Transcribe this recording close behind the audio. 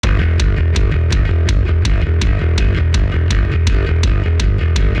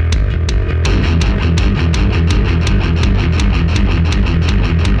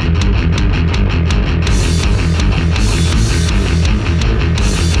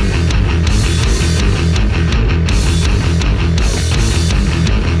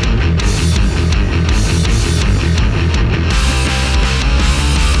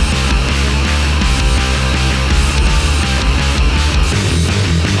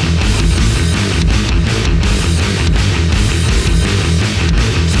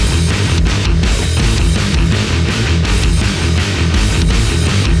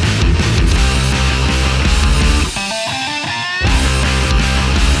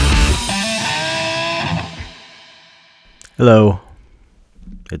Hello,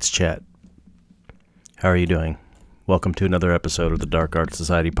 it's Chet. How are you doing? Welcome to another episode of the Dark Art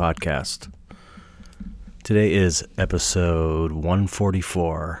Society podcast. Today is episode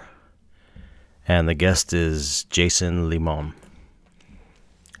 144, and the guest is Jason Limon.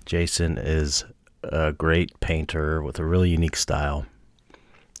 Jason is a great painter with a really unique style,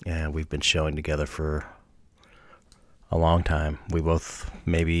 and we've been showing together for a long time. We both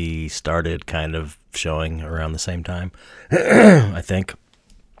maybe started kind of showing around the same time, I think,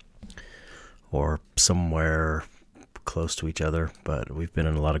 or somewhere close to each other, but we've been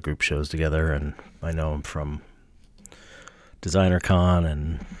in a lot of group shows together, and I know him from Designer Con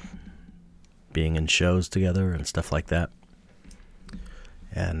and being in shows together and stuff like that.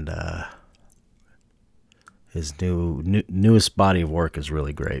 And his newest body of work is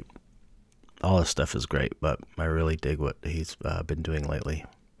really great. All his stuff is great, but I really dig what he's been doing lately.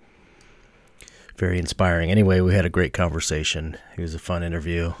 Very inspiring. Anyway, we had a great conversation. He was a fun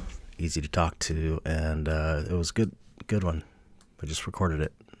interview, easy to talk to, and it was a good one. I just recorded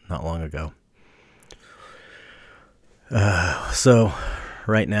it not long ago. So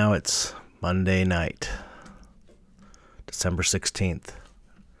right now it's Monday night, December 16th,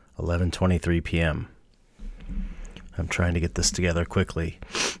 11:23 p.m. I'm trying to get this together quickly.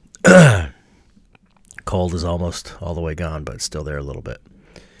 Cold is almost all the way gone, but it's still there a little bit.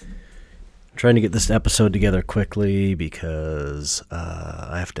 I'm trying to get this episode together quickly because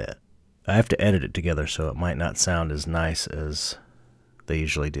I have to edit it together, so it might not sound as nice as they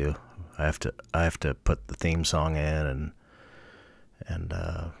usually do. I have to put the theme song in and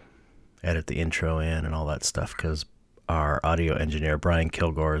edit the intro in and all that stuff because our audio engineer Brian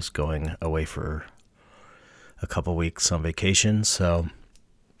Kilgore is going away for a couple weeks on vacation, so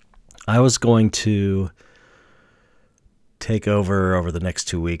I was going to take over the next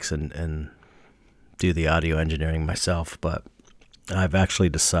 2 weeks and do the audio engineering myself, but I've actually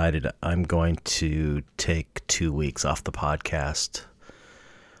decided I'm going to take 2 weeks off the podcast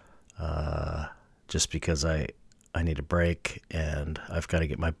just because I need a break and I've got to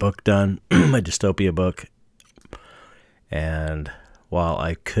get my book done, my dystopia book. And while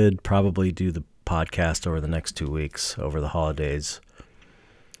I could probably do the podcast over the next 2 weeks over the holidays,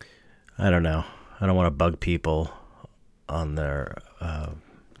 I don't know. I don't want to bug people on their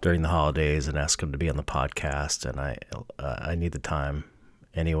during the holidays and ask them to be on the podcast, and I need the time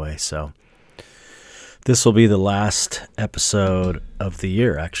anyway. So this will be the last episode of the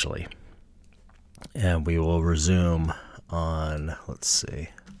year, actually, and we will resume on. Let's see.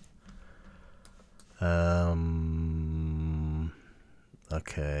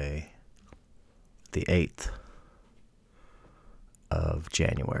 Okay, the 8th of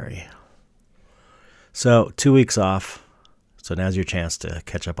January. So 2 weeks off. So now's your chance to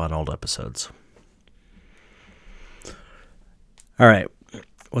catch up on old episodes. All right.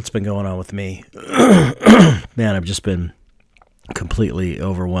 What's been going on with me? Man, I've just been completely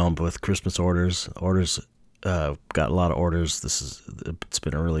overwhelmed with Christmas orders. Got a lot of orders. It's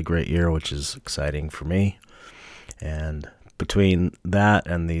been a really great year, which is exciting for me. And between that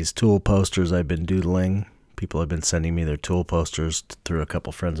and these tool posters I've been doodling, people have been sending me their tool posters through a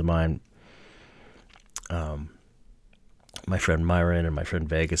couple friends of mine. My friend Myron and my friend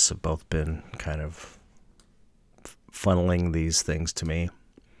Vegas have both been kind of funneling these things to me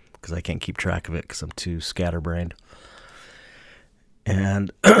because I can't keep track of it because I'm too scatterbrained.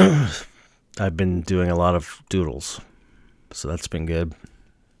 And I've been doing a lot of doodles, so that's been good,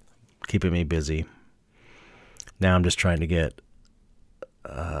 keeping me busy. Now I'm just trying to get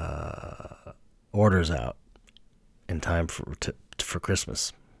orders out in time for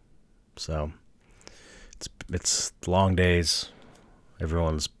Christmas. So it's long days.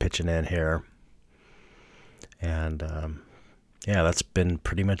 Everyone's pitching in here. And yeah, that's been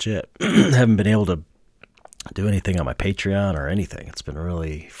pretty much it. Haven't been able to do anything on my Patreon or anything. It's been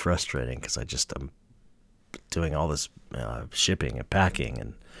really frustrating because I'm doing all this shipping and packing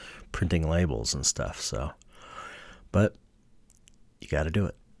and printing labels and stuff. So, but you got to do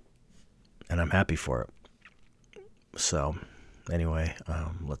it. And I'm happy for it. So anyway,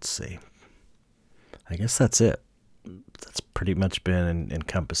 let's see. I guess that's it. That's pretty much been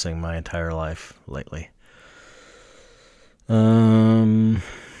encompassing my entire life lately. Yeah,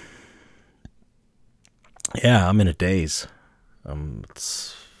 I'm in a daze. I'm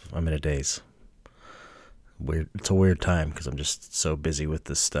in a daze. Weird. It's a weird time because I'm just so busy with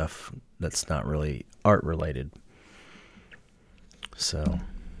this stuff that's not really art related. So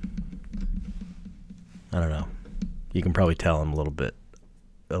I don't know. You can probably tell I'm a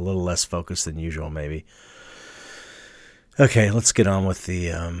little less focused than usual, maybe. Okay, let's get on with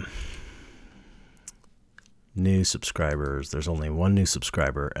the new subscribers. There's only one new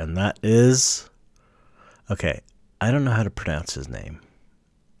subscriber, and that is... Okay, I don't know how to pronounce his name.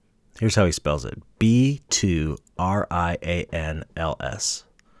 Here's how he spells it. B2RIANLS.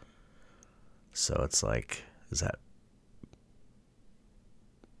 So it's like, is that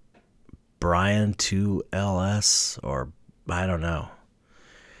Brian 2LS? Or I don't know.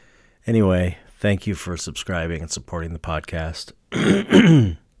 Anyway, thank you for subscribing and supporting the podcast.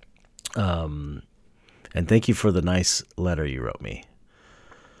 And thank you for the nice letter you wrote me.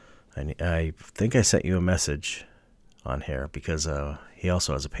 I think I sent you a message on here because he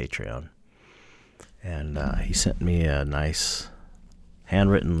also has a Patreon. And he sent me a nice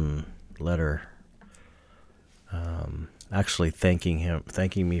handwritten letter actually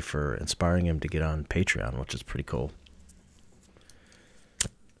thanking me for inspiring him to get on Patreon, which is pretty cool.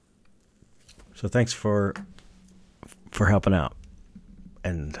 So thanks for helping out.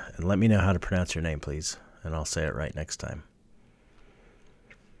 And let me know how to pronounce your name, please, and I'll say it right next time.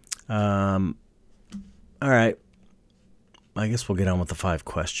 All right. I guess we'll get on with the 5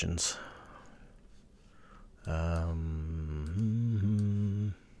 questions.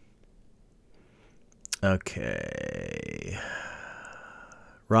 Okay.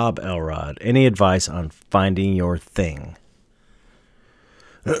 Rob Elrod, any advice on finding your thing?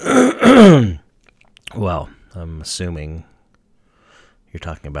 Well, I'm assuming you're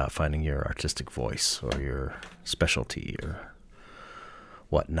talking about finding your artistic voice or your specialty or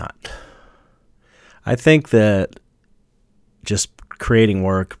whatnot. I think that just creating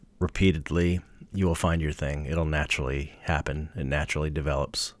work repeatedly, you will find your thing. It'll naturally happen. It naturally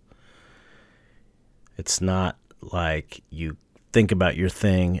develops. It's not like you think about your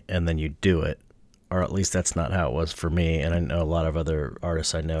thing and then you do it, or at least that's not how it was for me. And I know a lot of other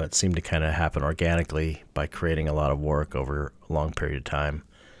artists I know, it seemed to kind of happen organically by creating a lot of work over a long period of time.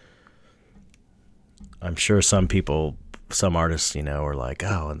 I'm sure some artists, are like,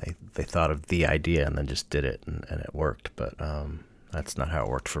 oh, and they thought of the idea and then just did it and it worked. But that's not how it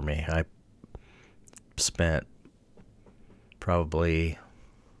worked for me. I spent probably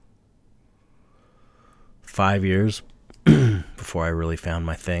 5 years before I really found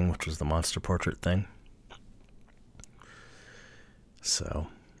my thing, which was the monster portrait thing. So,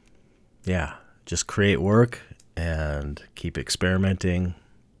 yeah, just create work and keep experimenting,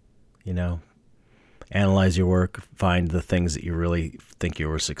 analyze your work, find the things that you really think you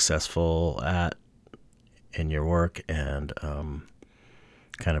were successful at in your work, and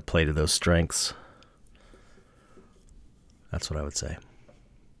kind of play to those strengths. That's what I would say.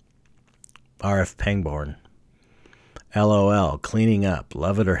 RF Pangborn. LOL, cleaning up,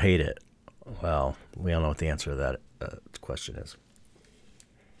 love it or hate it? Well, we all know what the answer to that question is.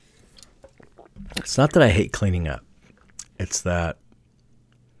 It's not that I hate cleaning up. It's that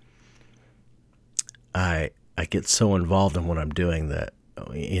I get so involved in what I'm doing that,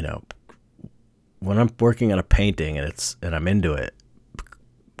 when I'm working on a painting and I'm into it,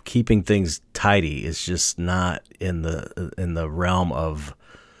 keeping things tidy is just not in the realm of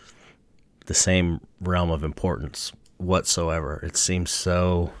the same realm of importance whatsoever. It seems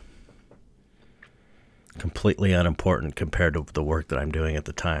so completely unimportant compared to the work that I'm doing at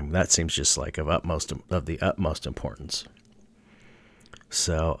the time. That seems just like of the utmost importance.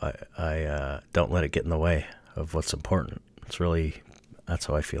 So I don't let it get in the way of what's important. That's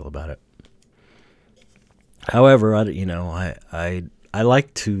how I feel about it. However, I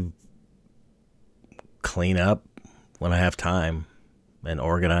like to clean up when I have time and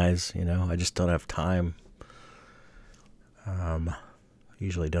organize. I just don't have time.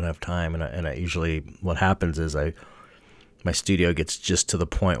 Usually don't have time, and I usually, what happens is my studio gets just to the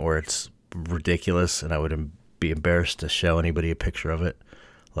point where it's ridiculous, and I would be embarrassed to show anybody a picture of it,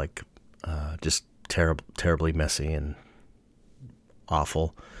 like just terribly messy and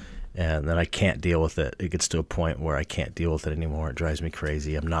awful, and then I can't deal with it. It gets to a point where I can't deal with it anymore. It drives me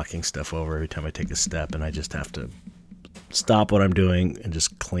crazy. I'm knocking stuff over every time I take a step, and I just have to stop what I'm doing and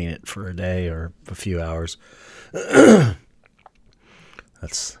just clean it for a day or a few hours.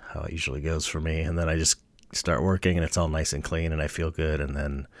 That's how it usually goes for me. And then I just start working and it's all nice and clean and I feel good. And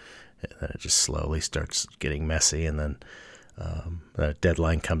then it just slowly starts getting messy. And then the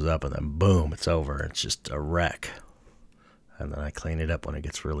deadline comes up and then boom, it's over. It's just a wreck. And then I clean it up when it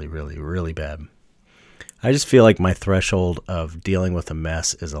gets really, really, really bad. I just feel like my threshold of dealing with a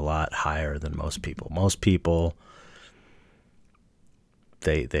mess is a lot higher than most people. Most people,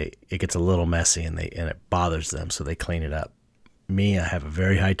 it gets a little messy and it bothers them, so they clean it up. Me, I have a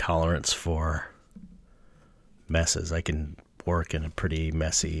very high tolerance for messes. I can work in a pretty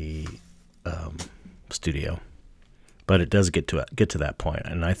messy studio, but it does get to that point,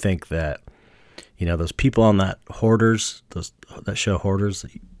 and I think that Those people on that Hoarders, that show Hoarders.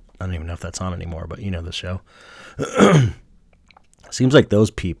 I don't even know if that's on anymore, but the show. Seems like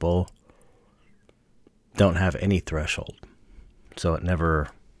those people don't have any threshold, so it never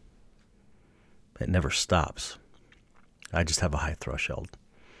stops. I just have a high threshold.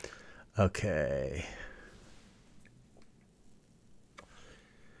 Okay,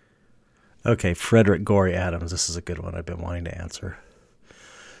 Frederick Gory Adams. This is a good one I've been wanting to answer.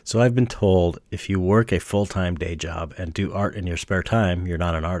 So I've been told if you work a full-time day job and do art in your spare time, you're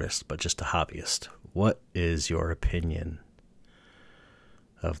not an artist, but just a hobbyist. What is your opinion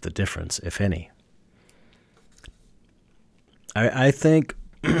of the difference, if any? I think,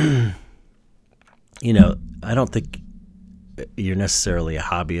 I don't think you're necessarily a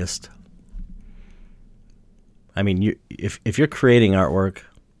hobbyist. I mean, if you're creating artwork,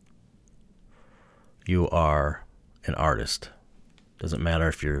 you are an artist. Doesn't matter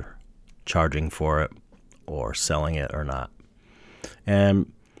if you're charging for it or selling it or not.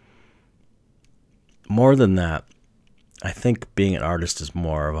 And more than that, I think being an artist is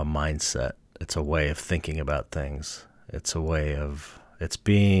more of a mindset. It's a way of thinking about things. It's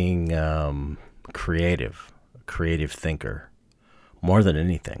being creative, a creative thinker, more than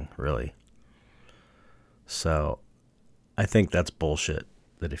anything, really. So I think that's bullshit,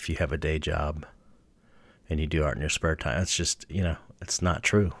 that if you have a day job and you do art in your spare time, it's just, it's not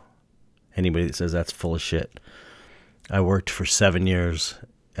true. Anybody that says that's full of shit. I worked for 7 years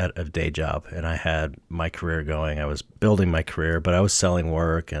at a day job, and I had my career going. I was building my career, but I was selling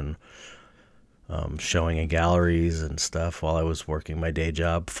work and showing in galleries and stuff while I was working my day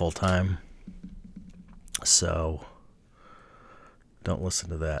job full time. So don't listen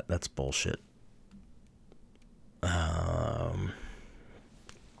to that. That's bullshit.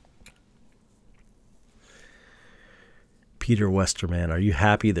 Peter Westerman, are you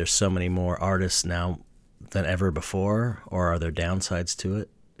happy there's so many more artists now than ever before, or are there downsides to it?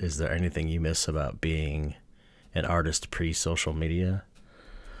 Is there anything you miss about being an artist pre-social media?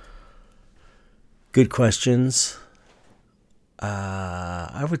 Good questions.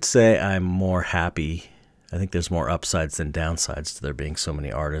 I would say I'm more happy. I think there's more upsides than downsides to there being so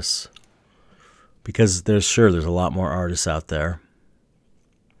many artists, because there's a lot more artists out there,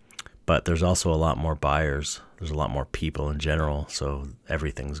 but there's also a lot more buyers. There's a lot more people in general, so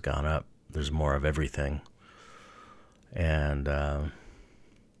everything's gone up. There's more of everything. And I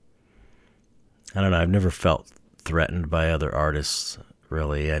don't know, I've never felt threatened by other artists,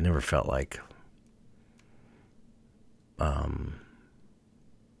 really. I never felt like, I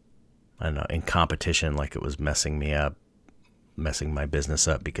don't know, in competition, like it was messing me up, messing my business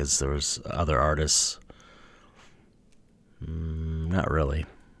up because there was other artists. Not really.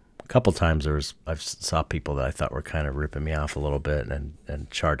 A couple times I saw people that I thought were kind of ripping me off a little bit and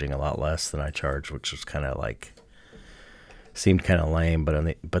charging a lot less than I charged, which was kind of like, seemed kind of lame.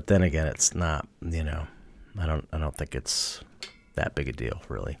 But then again, it's not, I don't think it's that big a deal,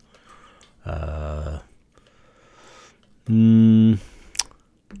 really.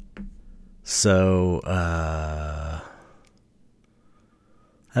 So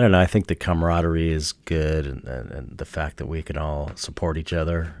I don't know. I think the camaraderie is good, and the fact that we can all support each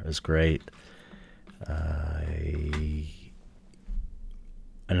other is great.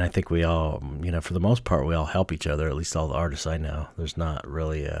 And I think we all, for the most part, we all help each other, at least all the artists I know. There's not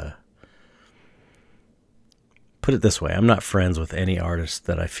really put it this way, I'm not friends with any artist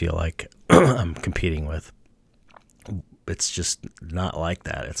that I feel like I'm competing with. It's just not like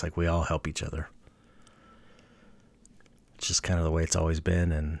that. It's like we all help each other. It's just kind of the way it's always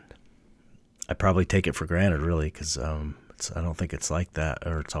been, and I probably take it for granted, really, because I don't think it's like that,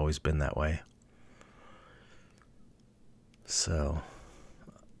 or it's always been that way. So,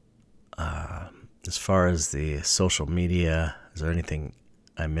 as far as the social media, is there anything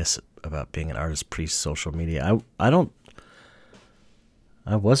I miss about being an artist pre-social media? I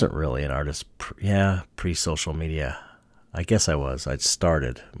wasn't really an artist pre-social media. I guess I was. I'd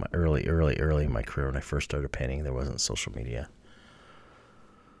started my early in my career when I first started painting. There wasn't social media.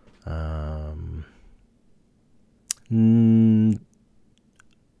 I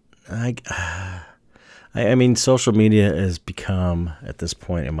mean, social media has become, at this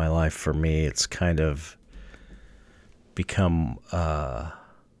point in my life, for me, it's kind of become, I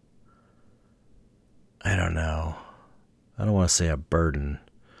don't know. I don't want to say a burden,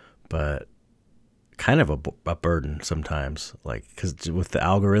 but kind of a burden sometimes, like, because with the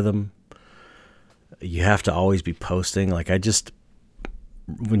algorithm, you have to always be posting. Like,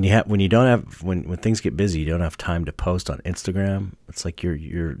 when things get busy, you don't have time to post on Instagram. It's like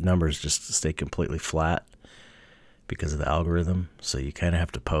your numbers just stay completely flat because of the algorithm. So you kind of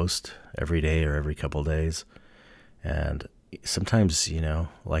have to post every day or every couple of days. And sometimes,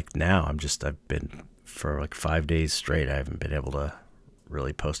 like now, I've been for like 5 days straight, I haven't been able to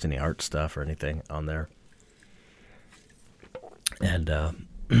really post any art stuff or anything on there. And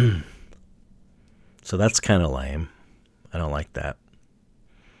so that's kind of lame. I don't like that.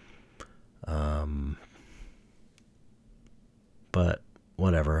 But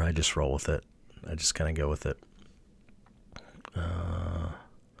whatever, I just roll with it. I just kind of go with it. I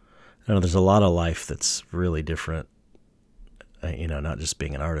don't know, there's a lot of life that's really different, not just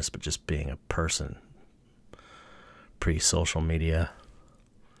being an artist, but just being a person pre-social media.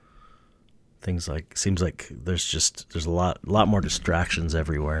 Seems like there's a lot more distractions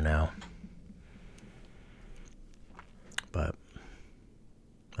everywhere now. But,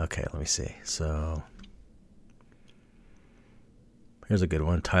 okay, let me see. So, here's a good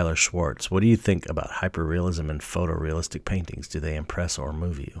one. Tyler Schwartz. What do you think about hyperrealism and photorealistic paintings? Do they impress or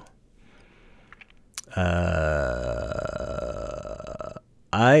move you?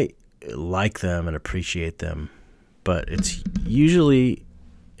 I like them and appreciate them, but it's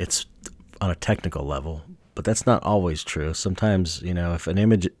on a technical level, but that's not always true. Sometimes, if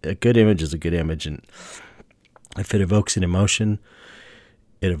a good image is a good image, and if it evokes an emotion,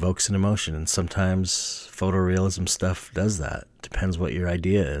 it evokes an emotion. And sometimes photorealism stuff does that. Depends what your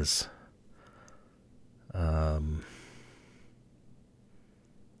idea is.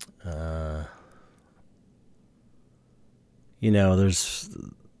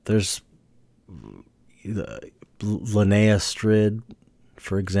 There's Linnea Strid,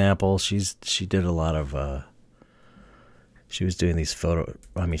 for example. She did a lot of she was doing these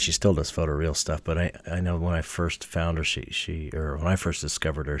she still does photoreal stuff, but I know when I first found her, when I first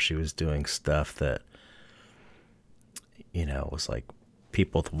discovered her, she was doing stuff that, was like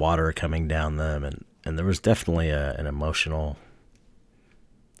people with water coming down them, and there was definitely an emotional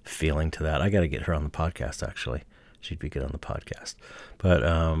feeling to that. I got to get her on the podcast, actually. She'd be good on the podcast. But,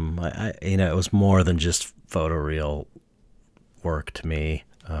 it was more than just photoreal work to me.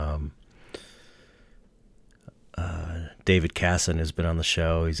 David Casson has been on the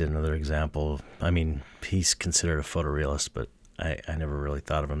show. He's another example. He's considered a photorealist, but I never really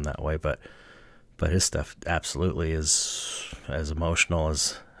thought of him that way. But his stuff absolutely is as emotional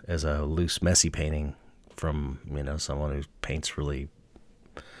as a loose, messy painting from, someone who paints really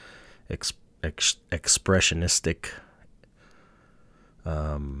expressionistic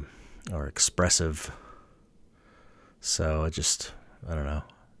or expressive. So I don't know.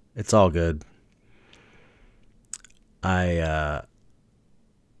 It's all good. But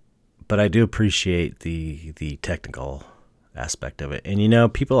I do appreciate the technical aspect of it.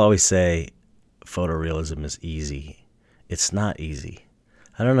 And people always say photorealism is easy. It's not easy.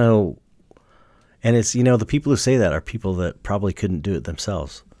 I don't know. And it's, the people who say that are people that probably couldn't do it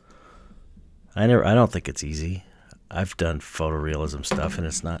themselves. I don't think it's easy. I've done photorealism stuff and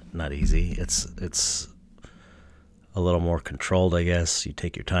it's not easy. It's a little more controlled, I guess. You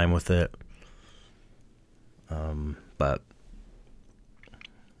take your time with it. But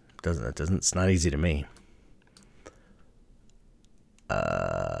it's not easy to me.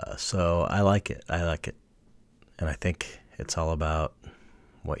 So I like it. And I think it's all about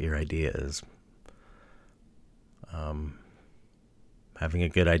what your idea is. Having a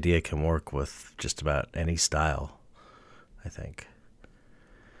good idea can work with just about any style, I think.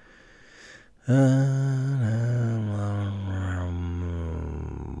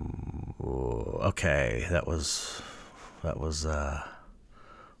 Okay, that was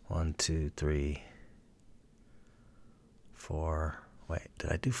 1, 2, 3, 4. Wait,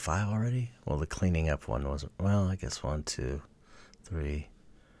 did I do 5 already? Well, the cleaning up one wasn't. Well, I guess 1, 2, 3,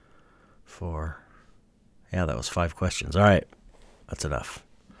 4. Yeah, that was 5 questions. All right, that's enough.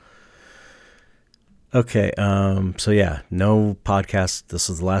 Okay, so yeah, no podcast. This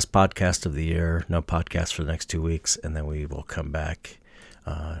is the last podcast of the year. No podcast for the next 2 weeks, and then we will come back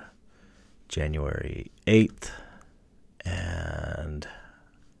January 8th. And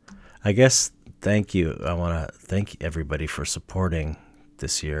I guess thank you. I want to thank everybody for supporting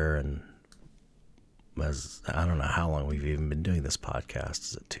this year. And I don't know how long we've even been doing this podcast.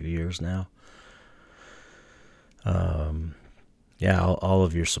 Is it 2 years now? Yeah, all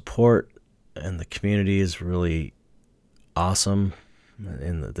of your support and the community is really awesome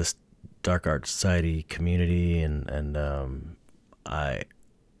in this Dark Art Society community, and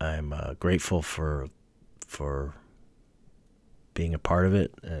I'm grateful for being a part of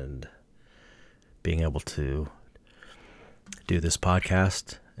it and being able to do this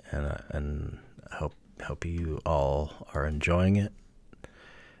podcast, and I hope you all are enjoying it.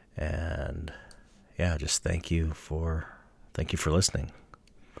 And yeah, just thank you for listening.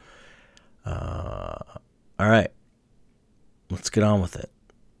 All right, let's get on with it.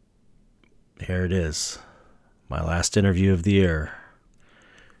 Here it is, my last interview of the year.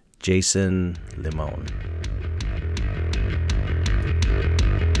 Jason Limon.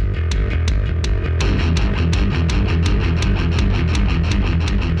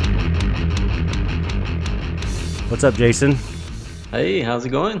 What's up, Jason? Hey, how's it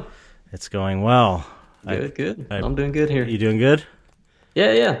going? It's going well. Good. I'm doing good here. You doing good?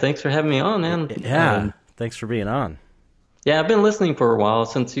 Yeah. Thanks for having me on, man. Yeah. Thanks for being on. Yeah, I've been listening for a while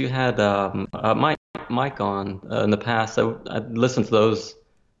since you had Mike on in the past. I listened to those.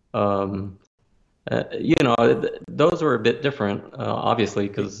 Um, those were a bit different, obviously,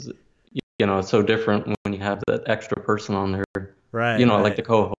 because it's so different when you have that extra person on there. Right. Like the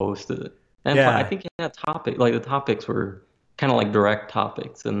co-host. And Yeah. I think you had the topics were kind of like direct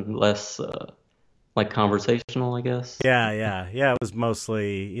topics and less like conversational, I guess. Yeah. It was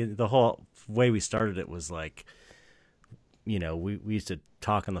mostly the whole way we started it was like, we used to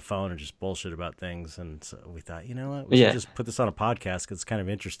talk on the phone and just bullshit about things, and so we thought, you know what, we should just put this on a podcast because it's kind of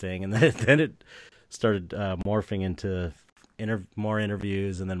interesting. And then it started morphing into more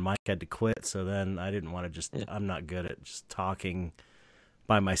interviews, and then Mike had to quit, so then I didn't want to I'm not good at just talking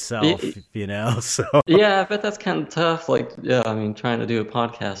by myself, so yeah, I bet that's kind of tough. Like, yeah, I mean, trying to do a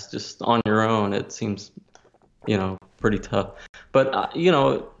podcast just on your own, it seems pretty tough. But I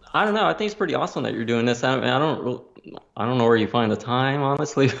don't know, I think it's pretty awesome that you're doing this. I mean, I don't know where you find the time,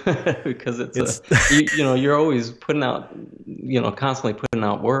 honestly, because it's you're always putting out, constantly putting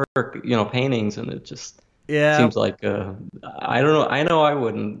out work, paintings, and it just seems like I don't know, I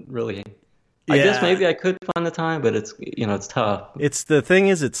wouldn't really. I guess maybe I could find the time, but it's it's tough. It's the thing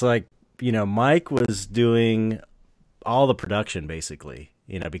is, it's like, Mike was doing all the production basically,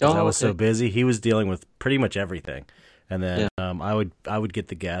 because I was so busy. He was dealing with pretty much everything, and then I would get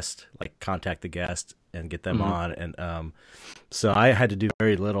the guest, like contact the guest and get them on, and so I had to do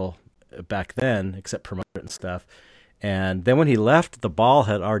very little back then except promote it and stuff. And then when he left, the ball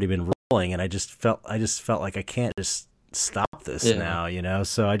had already been rolling, and I just felt like I can't just stop this now,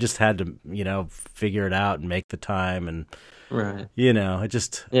 so I just had to, figure it out and make the time, and right, it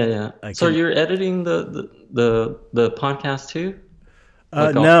just So you're editing the podcast too?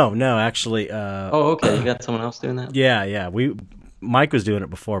 No, actually. Okay, you got someone else doing that? Yeah. Mike was doing it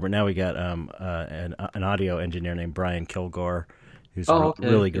before, but now we got an audio engineer named Brian Kilgore, who's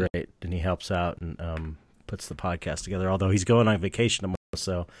really great, and he helps out and puts the podcast together. Although he's going on vacation tomorrow,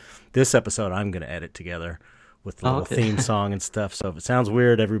 so this episode I'm going to edit together with the little theme song and stuff. So if it sounds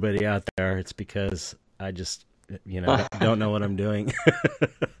weird, everybody out there, it's because I just, don't know what I'm doing.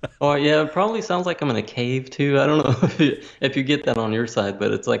 Oh, yeah, it probably sounds like I'm in a cave too. I don't know if you get that on your side,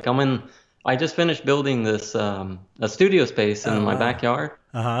 but it's like I just finished building this a studio space in my backyard.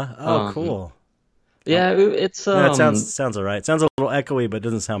 Oh, cool. Yeah, it's it sounds all right. It sounds a little echoey, but it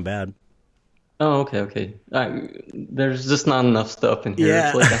doesn't sound bad. Oh, okay. There's just not enough stuff in here.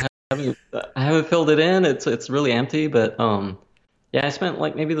 Yeah. It's like I haven't filled it in. It's really empty, but I spent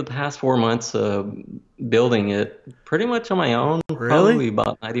like maybe the past 4 months building it pretty much on my own. Really? Probably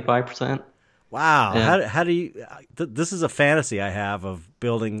about 95%. Wow. Yeah. How do you this is a fantasy I have of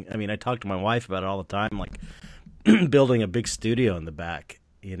building. I mean, I talk to my wife about it all the time, like building a big studio in the back.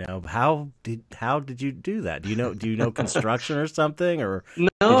 How did you do that? Do you know construction or something, or No,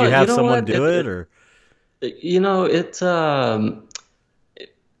 did you have someone do it, or it's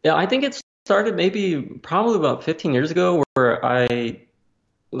I think it started probably about 15 years ago, where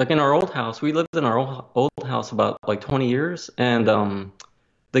like in our old house, we lived in our old house about like 20 years, and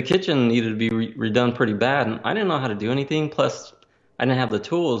the kitchen needed to be redone pretty bad, and I didn't know how to do anything. Plus, I didn't have the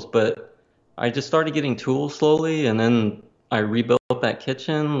tools, but I just started getting tools slowly, and then I rebuilt that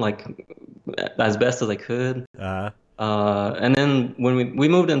kitchen like as best as I could. And then when we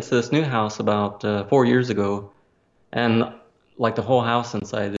moved into this new house about 4 years ago, and like the whole house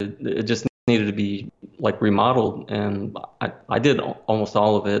inside, it just needed to be like remodeled, and I did almost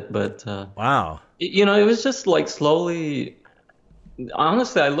all of it. But wow, it was just like slowly.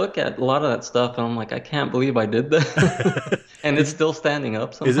 Honestly, I look at a lot of that stuff and I'm like, I can't believe I did that, and it's still standing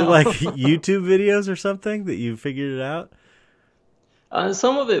up somehow. Is it like YouTube videos or something that you figured it out?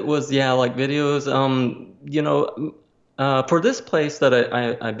 Some of it was like videos. For this place that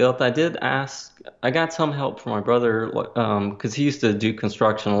I built, I got some help from my brother, because he used to do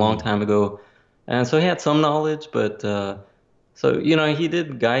construction a long time ago, and so he had some knowledge. But so he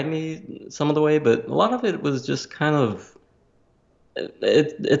did guide me some of the way, but a lot of it was just kind of.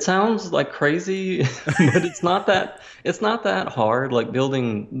 It sounds like crazy, but it's not that hard. Like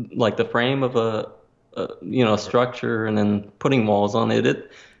building like the frame of structure and then putting walls on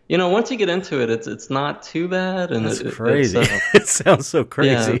it. Once you get into it, it's not too bad, and That's it's crazy. It sounds so yeah.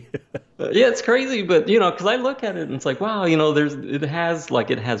 crazy. Yeah, it's crazy, but because I look at it and it's like, wow, it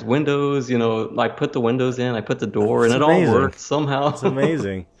has windows, I put the windows in, I put the door, and It's it all amazing. works It's somehow.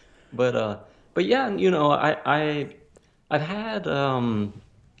 amazing. But yeah, I've had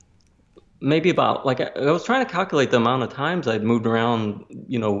maybe about like I was trying to calculate the amount of times I'd moved around,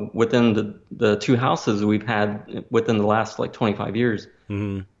 within the two houses we've had within the last like 25 years.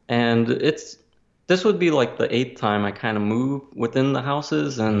 Hmm. And this would be like the eighth time I kind of moved within the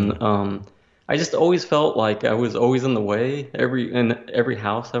houses, Mm. and I just always felt like I was always in the way every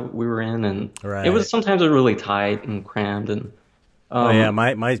house that we were in, and Right. sometimes it was really tight and crammed, and Oh yeah, um,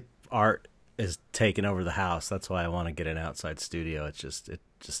 my art is taking over the house. That's why I want to get an outside studio. It just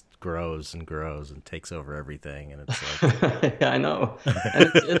grows and grows and takes over everything, and it's like, yeah, I know,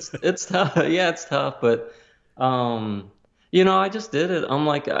 and it's tough. Yeah, it's tough, but I just did it. I'm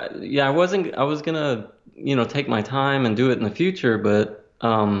like, yeah, I was gonna, take my time and do it in the future, but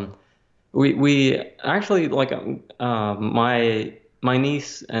we actually like my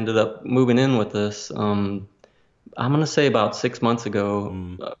niece ended up moving in with us. I'm gonna say about 6 months ago,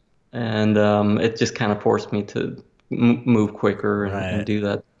 mm, and it just kind of forced me to move quicker and right. do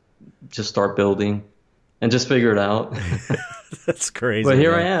that, just start building and just figure it out. That's But crazy,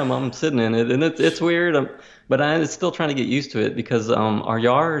 here I man. am. I'm sitting in it, and it's weird. But I'm still trying to get used to it because our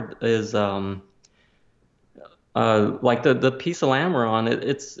yard is like the piece of land we're on.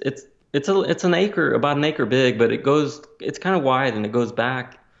 It's an acre, about an acre big, but it's kind of wide and it goes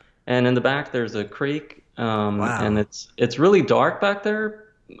back, and in the back there's a creek, and Wow. it's really dark back there.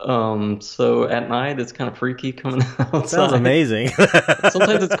 So at night it's kind of freaky coming It sounds outside. amazing.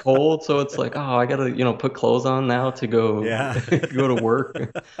 Sometimes it's cold, so it's like, oh, I gotta, put clothes on now to go Yeah. go to work.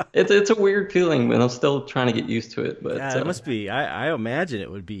 It's a weird feeling, and I'm still trying to get used to it. But Yeah, it must be. I imagine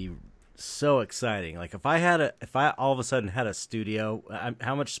it would be so exciting. Like if I all of a sudden had a studio,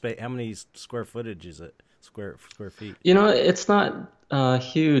 how much space, how many square footage is it? Square feet. it's not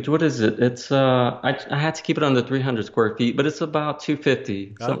huge. What is it? It's I had to keep it under 300 square feet, but it's about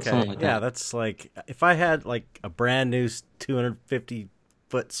 250, something Okay. like Yeah, that. that's like if I had like a brand new 250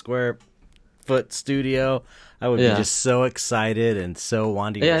 foot square foot studio, I would be Yeah, just so excited and so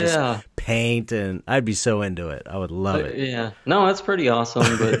wanting to yeah, just yeah, paint, and I'd be so into it. I would love it. yeah. No, that's pretty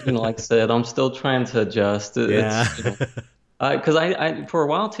awesome. But like I said, I'm still trying to adjust. Yeah. It's because I for a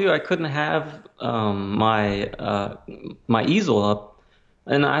while too, I couldn't have my easel up,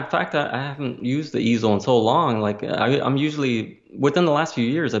 and in fact, I haven't used the easel in so long. Like I'm usually within the last few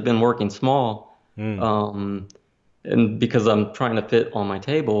years, I've been working small, Mm. um, and because I'm trying to fit on my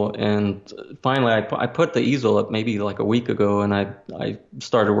table. And finally, I put the easel up maybe like a week ago, and I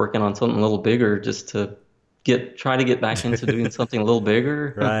started working on something a little bigger just to try to get back into doing something a little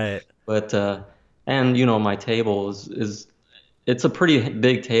bigger. Right. But and my table is it's a pretty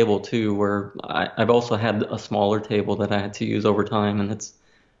big table too, where I've also had a smaller table that I had to use over time, and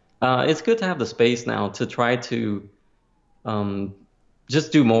it's good to have the space now to try to um,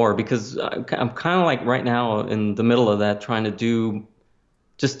 just do more because I'm kind of like right now in the middle of that, trying to do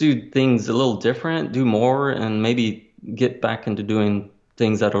things a little different, do more, and maybe get back into doing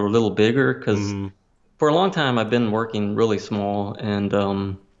things that are a little bigger. Because Hmm. for a long time I've been working really small, and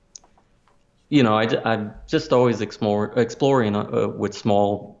I'm just always exploring with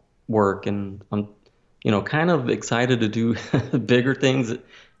small work, and I'm, kind of excited to do bigger things.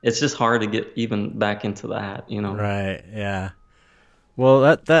 It's just hard to get even back into that. Right. Yeah. Well,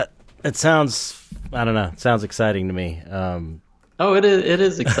 that it sounds. I don't know. It sounds exciting to me. Oh, it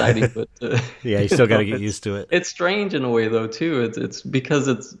is exciting, but Yeah, you still got to get it's used to it. it's strange in a way though too. It's because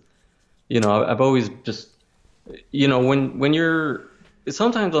I've always just when you're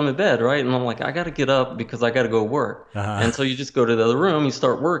sometimes I'm in bed, right? And I'm like, I got to get up because I got to go work. Uh, And so you just go to the other room, you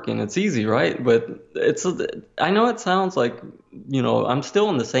start working. It's easy, right? But I know it sounds like, I'm still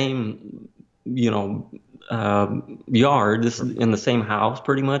in the same, you know, yard, this is in the same house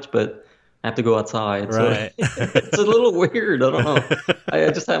pretty much, but I have to go outside. So right. it's a little weird. I don't know.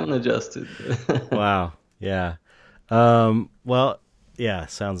 I just haven't adjusted. Wow. Yeah. Well, yeah.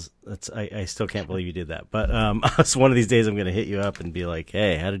 Sounds. That's. I still can't believe you did that. But so one of these days I'm gonna hit you up and be like,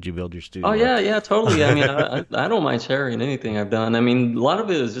 hey, how did you build your Oh studio? yeah, yeah, totally. I mean, I don't mind sharing anything I've done. I mean, a lot of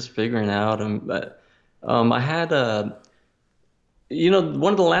it is just figuring out. But I had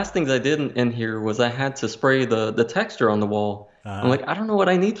one of the last things I did in here was I had to spray the texture on the wall. I'm Uh, like, I don't know what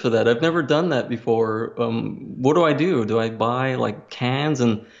I need for that. I've never done that before. What do I do? Do I buy like cans?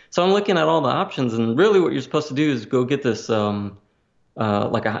 And so I'm looking at all the options, and really what you're supposed to do is go get this.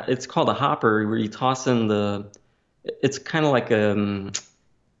 it's called a hopper where you toss in it's kind of like a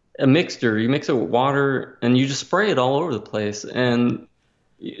mixture. You mix it with water and you just spray it all over the place. And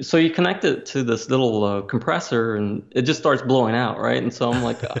so you connect it to this little compressor and it just starts blowing out, right? And so I'm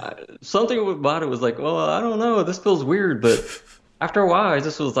like, something about it was like, well, I don't know, this feels weird. But after a while, I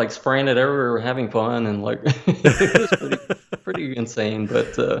just was like spraying it everywhere, having fun, and like it was pretty insane.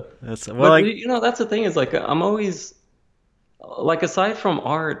 That's well, But like you know, that's the thing is like I'm always like aside from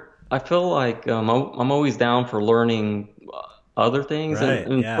art, I feel like I'm always down for learning other things, right,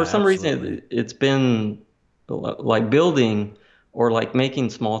 and yeah, for some reason absolutely, it's been like building or like making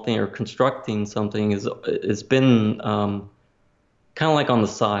small thing or constructing something is it's been kind of like on the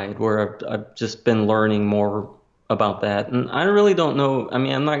side where I've just been learning more about that, and I really don't know. I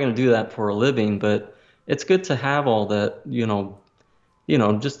mean, I'm not going to do that for a living, but it's good to have all that,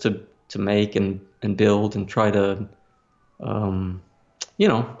 just to make and build and try to um,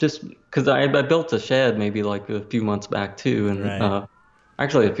 just because I built a shed maybe like a few months back too, and right.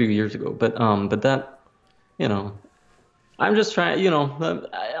 actually a few years ago. But that, you know, I'm just trying.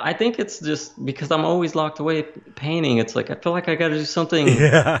 I think it's just because I'm always locked away painting. It's like I feel like I got to do something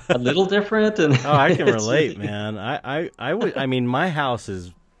Yeah. a little different, and Oh, I can it's relate, man. I would. I mean, my house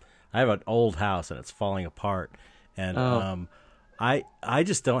is. I have an old house and it's falling apart, and oh I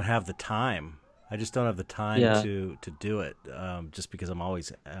just don't have the time. I just don't have the time yeah, to do it. Just because I'm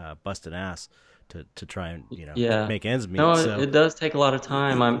always busting ass to try and yeah. make ends No, meet. So it does take a lot of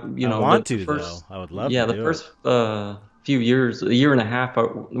time. I'm, I the, want the to though. first, I would love to yeah, the do it. first few years, a year and a half,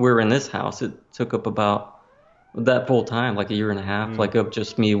 we were in this house. It took up about that full time, like a year and a half, Mm, like of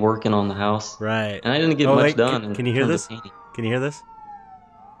just me working on the house, right. and I didn't get Oh much wait, done in can you hear terms of this? painting. Can you hear this?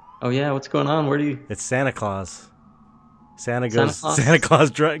 Oh yeah, what's going on? Where do you, It's Santa Claus. Santa Santa Claus Claus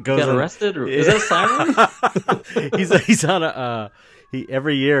goes got on. arrested, or is Yeah. that a siren? He's on a he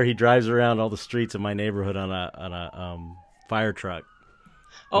every year he drives around all the streets of my neighborhood on a fire truck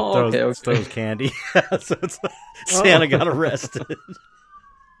and Oh, throws okay, okay. throws candy. So it's like Santa Oh, got arrested.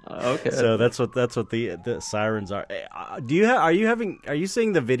 okay. So that's what the sirens are. Do you are you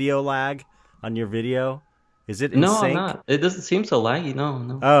seeing the video lag on your video? Is it in No, I'm sync? not. It doesn't seem so laggy. No,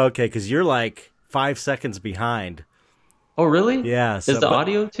 no. Oh, okay, because you're like 5 seconds behind. Oh, really? Yeah. Is So, the but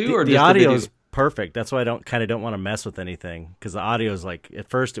audio too, the or the just the audio video? is perfect. That's why I don't want to mess with anything because the audio is like at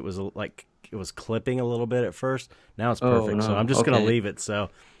first it was like it was clipping a little bit at first. Now it's Oh perfect. So I'm no. just gonna Okay. leave it. So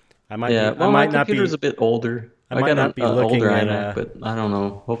Yeah. I Well, my might not computer's be a bit older. I I might got not an be older looking at iMac, but I don't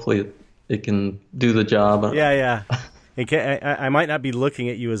know. Hopefully, it can do the job. yeah, yeah. I might not be looking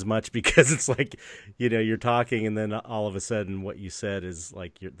at you as much because it's like, you're talking and then all of a sudden what you said is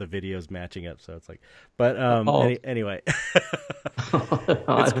like the video's matching up. So it's like, but Oh, anyway,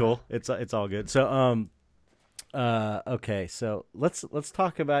 it's cool. It's all good. So okay. So let's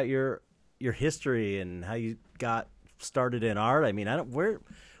talk about your history and how you got started in art. I mean, I don't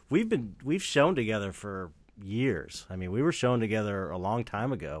we've shown together for years. I mean, we were shown together a long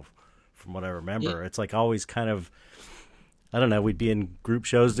time ago, from what I yeah, remember. It's like always kind of I don't know. We'd be in group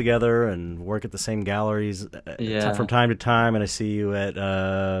shows together and work at the same galleries from yeah, time to time. And I see you at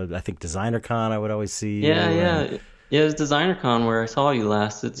I think Designer Con. I would always see yeah, you and yeah. Yeah, it's DesignerCon where I saw you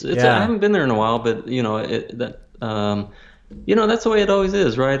last. It's I yeah. haven't been there in a while, but that's the way it always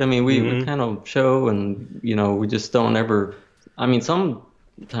is, right? I mean, we Hmm. kind of show, and we just don't ever. I mean,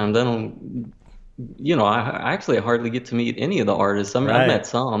 sometimes I don't. I actually hardly get to meet any of the artists. I mean, I've Right. met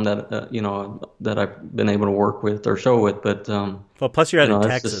some that that I've been able to work with or show with, but Well, plus you're out in it's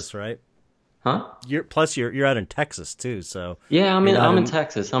Texas, just, right? huh? You're out in Texas too, so Yeah, you're not I'm in in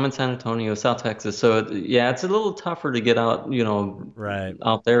Texas. I'm in San Antonio, South Texas. So yeah, it's a little tougher to get out, right.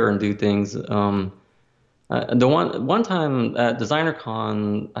 out there and do things. The one time at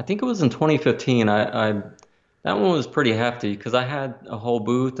DesignerCon, I think it was in 2015. I that one was pretty hefty because I had a whole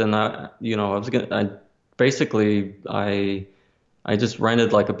booth, and I was gonna, I basically I just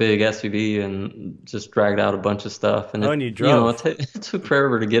rented like a big SUV and just dragged out a bunch of stuff, and Oh, and you it, drove. it took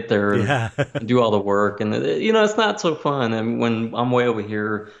forever to get there Yeah. and do all the work, and it's not so fun. And when I'm way over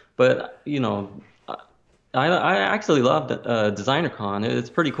here, but I actually loved DesignerCon. It's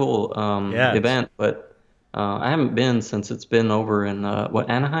a pretty cool Yeah. event, but I haven't been since it's been over in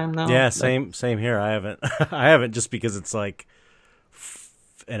Anaheim now. Yeah, same here. I haven't I haven't just because it's like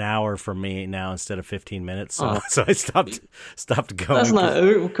an hour for me now instead of 15 minutes. So Oh, so I stopped that's going not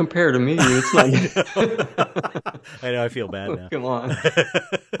cuz compared to me. It's not. I know. I know I feel bad now. Come on.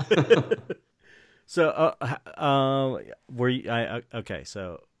 So, were you? Okay.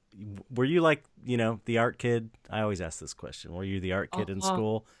 So, were you like the art kid? I always ask this question. Were you the art kid in Uh,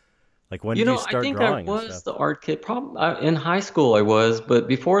 school? Like when did you I start think I drawing and stuff? was the art kid. Probably in high school I was, but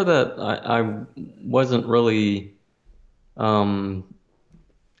before that I wasn't really. Um,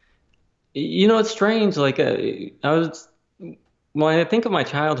 it's strange. Like I was when I think of my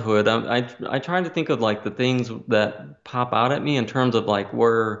childhood, I try to think of like the things that pop out at me in terms of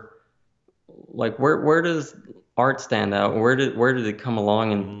where does art stand out? Where did it come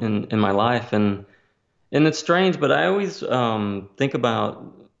along Hmm. in my life? And it's strange, but I always think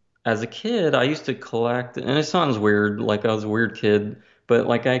about as a kid, I used to collect, and it sounds weird, like I was a weird kid, but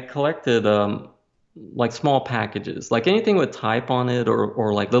like I collected like small packages, like anything with type on it,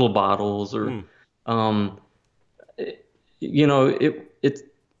 or like little bottles, or Hmm. um, it, it's.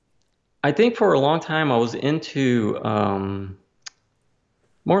 I think for a long time I was into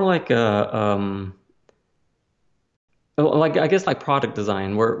more like I guess like product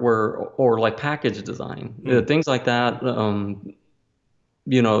design, where or like package design, Hmm. things like that. That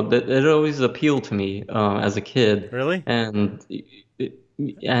it always appealed to me as a kid, Really? and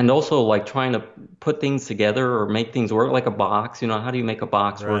and also like trying to put things together or make things work, like a box. How do you make a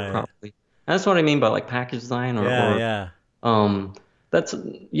box work Right. properly? And that's what I mean by like package design, Yeah, or yeah. um, that's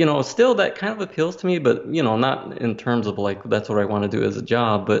still that kind of appeals to me, but not in terms of like that's what I want to do as a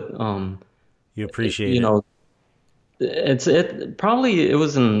job, but You it, appreciate you it. know it probably it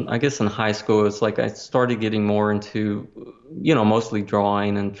was in I guess in high school. It's like I started getting more into mostly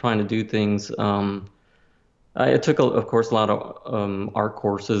drawing and trying to do things. I took of course a lot of art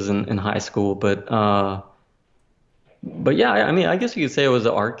courses in high school, but yeah, I mean I guess you could say I was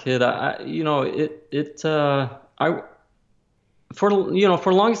an art kid. I for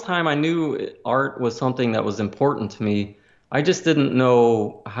the longest time I knew art was something that was important to me. I just didn't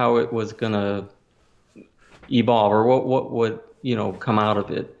know how it was gonna evolve, or what would come out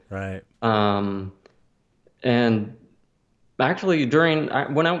of it. Right. Um, and actually, when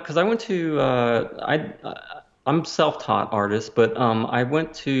because I went to I'm self-taught artist, but I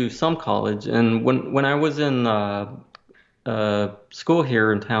went to some college, and when I was in school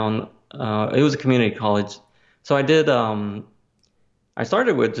here in town, it was a community college, so I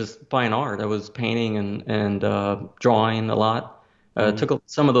started with just fine art. I was painting and drawing a lot. Hmm. Took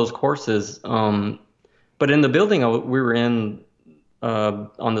some of those courses, but in the building we were in,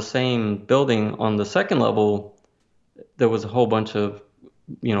 on the same building on the second level, there was a whole bunch of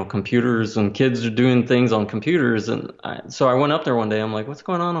computers, and kids are doing things on computers, and so I went up there one day. I'm like, what's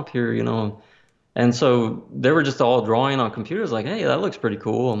going on up here, and so they were just all drawing on computers, like, hey, that looks pretty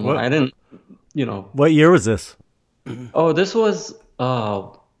cool. What I didn't, you know what year was this? oh, this was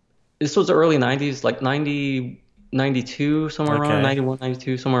early 90s, like 90, 92, somewhere around Okay. 91,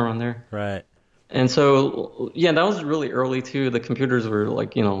 92, somewhere around there. Right. And so, yeah, that was really early too. The computers were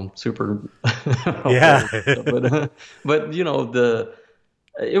like, super Yeah. old, but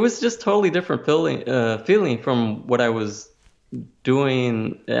it was just totally different feeling from what I was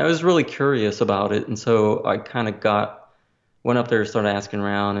doing. I was really curious about it, and so I kind of went up there, started asking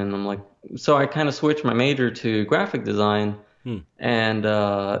around, and I'm like, so I kind of switched my major to graphic design, Hmm. and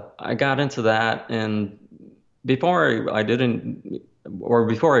I got into that. And I didn't, or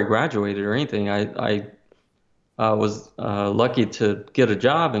before I graduated or anything, I was lucky to get a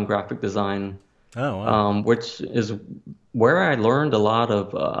job in graphic design, Oh, wow. which is where I learned a lot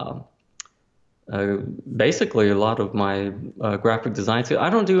of, uh, basically a lot of my graphic design. So I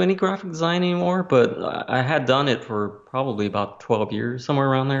don't do any graphic design anymore, but I had done it for probably about 12 years, somewhere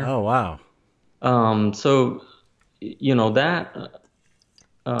around there. Oh, wow. So, that,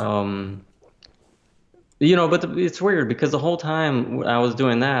 um, but it's weird because the whole time I was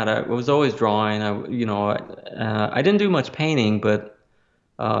doing that, I was always drawing. I didn't do much painting, but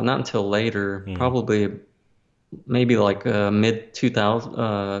not until later, Hmm. probably maybe like mid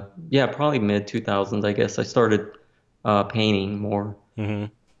 2000, yeah, probably mid 2000s, I guess I started painting more. Hmm.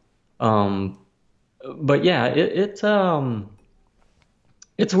 Um, but yeah,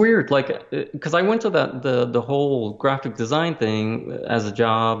 it's weird, like because I went to the whole graphic design thing as a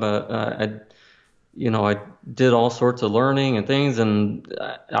job. I did all sorts of learning and things, and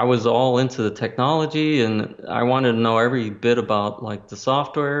I was all into the technology, and I wanted to know every bit about like the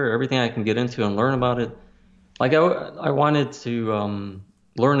software, everything I can get into and learn about it. Like I wanted to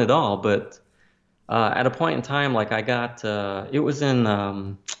learn it all, but at a point in time, like it was in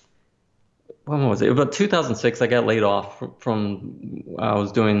when was it? About 2006. I got laid off from I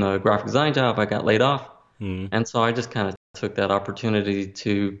was doing the graphic design job. I got laid off, Hmm. and so I just kind of took that opportunity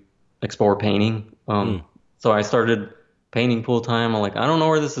to explore painting. Hmm. So I started painting full time. I'm like, I don't know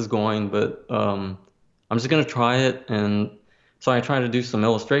where this is going, but I'm just gonna try it. And so I tried to do some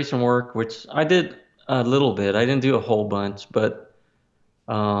illustration work, which I did a little bit. I didn't do a whole bunch, but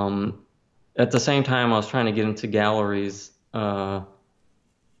Um, at the same time, I was trying to get into galleries. At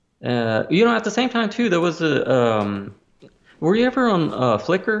the same time too, there was a. Were you ever on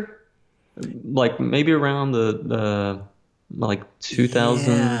Flickr? Like maybe around the like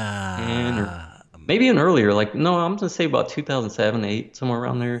 2010 or Yeah. maybe even earlier. Like no, I'm gonna say about 2007, 8, somewhere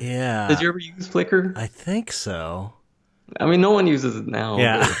around there. Did Yeah. you ever use Flickr? I think so. I mean, no one uses it now,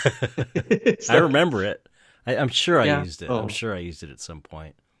 Yeah. but I so remember it. I'm sure I yeah. used it. I'm Oh, sure I used it at some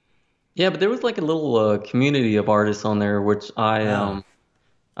point. yeah. But there was like a little community of artists on there, which Oh.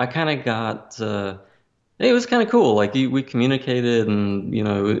 I kind of got. It was kind of cool. Like we communicated, and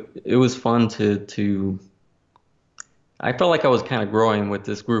it was fun to. I felt like I was kind of growing with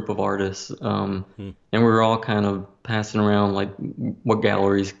this group of artists, Hmm. and we were all kind of passing around like what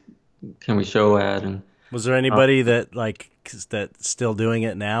galleries can we show at, and Was there uh, anybody that that's still doing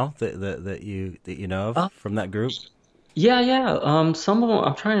it now that you know of uh, from that group? yeah, yeah. Some of them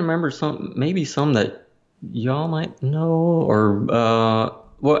I'm trying to remember maybe some that y'all might know, or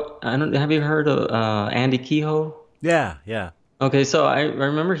what? I don't. Have you heard of Andy Kehoe? Yeah, yeah. Okay, so I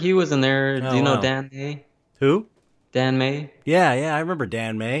remember he was in there. Do Oh you know wow. Dan May? Who? Dan May? Yeah, yeah. I remember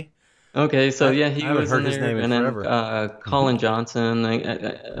Dan May. Okay, so yeah, I he haven't was in heard his there, name in and then forever. Colin Johnson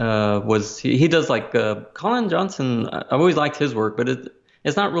was he does like Colin Johnson. I always liked his work, but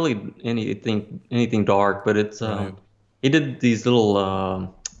it's not really anything dark, but it's Right. he did these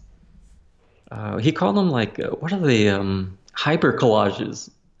little he called them like what are they hyper collages,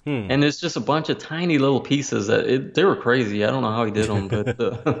 Hmm. and it's just a bunch of tiny little pieces they were crazy. I don't know how he did them, but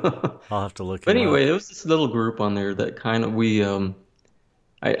I'll have to look but him anyway, up. it was this little group on there that kind of we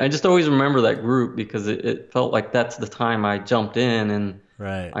I just always remember that group because it felt like that's the time I jumped in and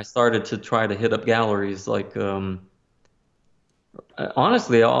Right. I started to try to hit up galleries. Like,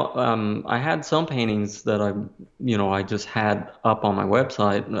 honestly, I had some paintings that I just had up on my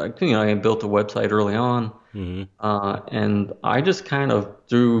website. Like, I built a website early on, Hmm. and I just kind of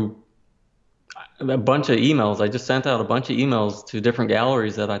threw a bunch of emails. I just sent out a bunch of emails to different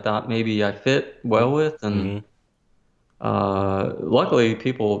galleries that I thought maybe I fit well with, and Hmm. luckily,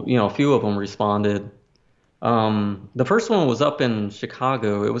 people, a few of them responded. The first one was up in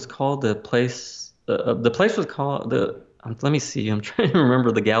Chicago. It was called the place. The place was called the. Let me see. I'm trying to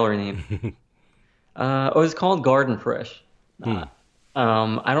remember the gallery name. It was called Garden Fresh. Hmm.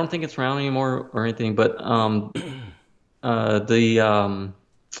 Uh, I don't think it's around anymore or anything, but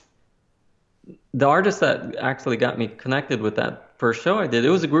the artist that actually got me connected with that first show I did, it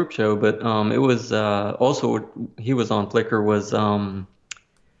was a group show, but it was also he was on Flickr was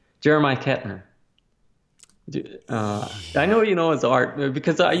Jeremiah Kettner. I know you know his art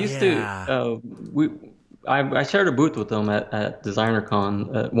because I used to Yeah. we I shared a booth with him at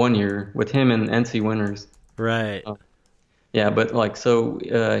DesignerCon 1 year with him and NC Winters. Right. Uh, yeah, but like so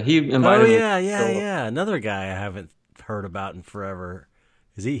he Oh invited me to yeah, yeah, show up. yeah. Another guy I haven't heard about in forever.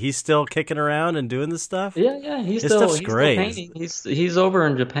 Is he's still kicking around and doing this stuff? Yeah, yeah, His stuff's he's still great. painting. He's over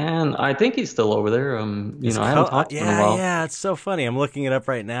in Japan. I think he's still over there. His I haven't color, talked to him in a yeah, while. yeah, it's so funny. I'm looking it up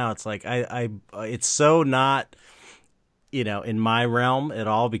right now. It's like it's so not, in my realm at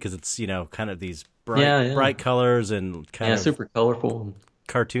all because it's, kind of these Yeah, yeah, bright colors and kind yeah, of super colorful.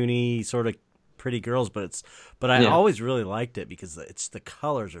 cartoony sort of pretty girls, but I Yeah, always really liked it because the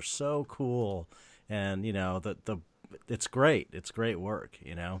colors are so cool and, the it's great. It's great work.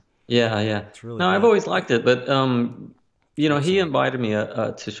 yeah, yeah. It's really No, I've good. always liked it, but he Excellent. invited me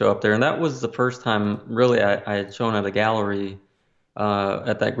to show up there, and that was the first time really I had shown at a gallery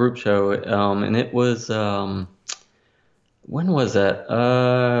at that group show, and it was when was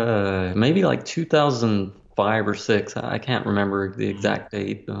that? Maybe like 2005 or six. I can't remember the Hmm. exact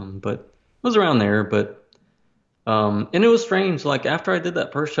date, but it was around there. But and it was strange. Like after I did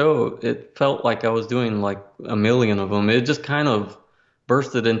that first show, it felt like I was doing like a million of them. It just kind of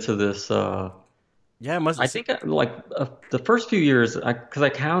bursted into this. Yeah, it must I think like the first few years, because I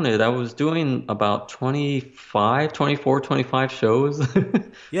counted, I was doing about 25, 24, 25 shows.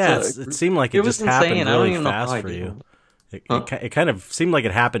 yeah, So it seemed like it it was just happened insane. I don't really even know how fast I for did you. it. It Huh? it kind of seemed like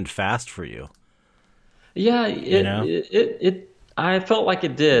it happened fast for you, Yeah, you know? I felt like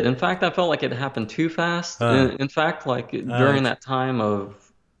it did. In fact, I felt like it happened too fast. Uh, In fact, like uh, during that time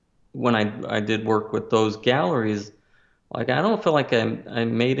of when I did work with those galleries, like I don't feel like I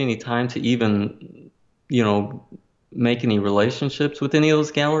made any time to even, you know, make any relationships with any of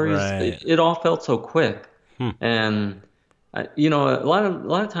those galleries. right. It all felt so quick. Hmm. And a lot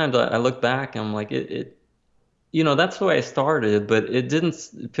of times I look back and I'm like that's the way I started, but it didn't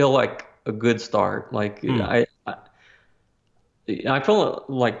feel like a good start. Like Hmm. I feel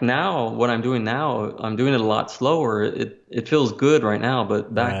like now what I'm doing now, I'm doing it a lot slower. It feels good right now,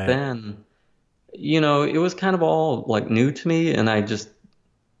 but back Right. then, it was kind of all like new to me, and I just,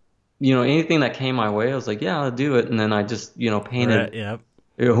 anything that came my way, I was like, yeah, I'll do it, and then I just, Right. painted Yep.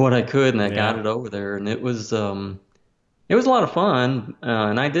 what I could, and I got Yep. it over there, and it was a lot of fun,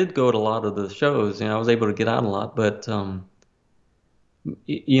 and I did go to a lot of the shows. I was able to get out a lot, but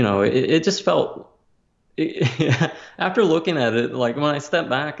it just felt after looking at it, like when I step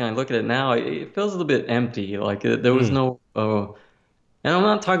back and I look at it now, it feels a little bit empty. Like there was Hmm. no, and I'm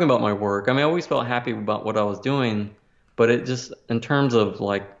not talking about my work. I mean, I always felt happy about what I was doing, but it just, in terms of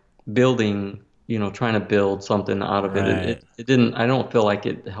like building, trying to build something out of it, it, Right. it, it didn't, I don't feel like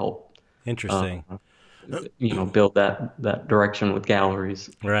it helped, uh, Interesting. build that direction with galleries.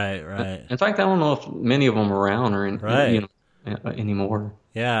 Right. Right. In fact, I don't know if many of them are around or Right. anymore.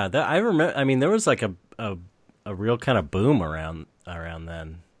 Yeah. That I remember. I mean, there was like a real kind of boom around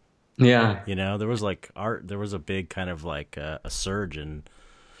then. Yeah. There was like art. There was a big kind of like a surge in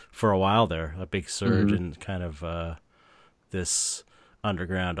for a while there. A big surge Hmm. in kind of this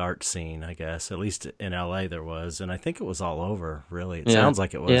underground art scene, I guess. At least in LA there was, and I think it was all over. Really, it Yeah. sounds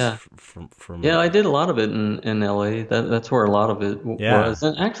like it was Yeah. from. Yeah, I did a lot of it in LA. That's where a lot of it Yeah. was,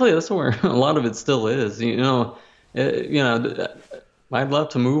 and actually, that's where a lot of it still is. I'd love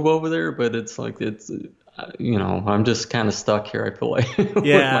to move over there, but it's like I'm just kind of stuck here. I feel like with my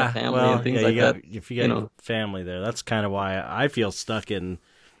Yeah, family and well, yeah, things like that. if you You got know, family there, that's kind of why I feel stuck in.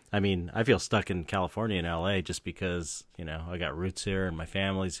 I mean, I feel stuck in California and LA just because I got roots here and my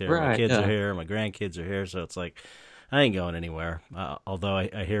family's here, my right? kids are Yeah. here, my grandkids are here, so it's like I ain't going anywhere. Although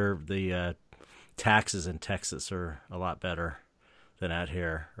I hear the taxes in Texas are a lot better than out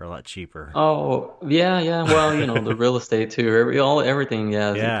here, or a lot cheaper. Oh, yeah, yeah. Well, the real estate too. Everything.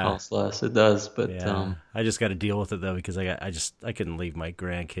 Yeah, it Yeah, costs less. It does, but yeah. I just got to deal with it though because I couldn't leave my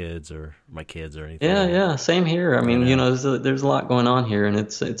grandkids or my kids or yeah, anything. yeah, same here. I You mean, know. there's a lot going on here, and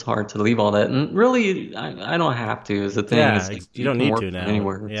it's hard to leave all that. And really, I don't have to. Is the thing. Yeah, It's like you you don't can need work to from now.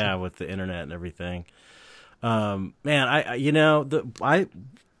 anywhere. Yeah, with the internet and everything. Man,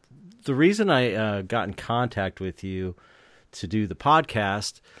 the reason I got in contact with you to do the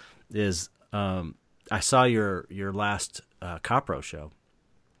podcast is I saw your last Copro show,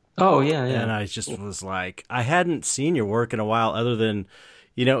 Oh yeah, and yeah. I just was like, I hadn't seen your work in a while, other than,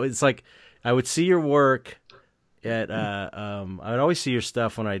 it's like I would see your work at I would always see your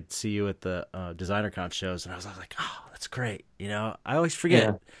stuff when I'd see you at the DesignerCon shows, and I was like, oh, that's great. I always forget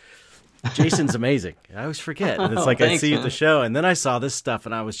Yeah. Jason's amazing. I always forget. And it's Oh, like I'd thanks, see you at the man. show, and then I saw this stuff,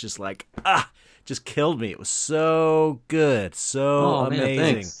 and I was just like, just killed me. It was so good, so Oh man, amazing.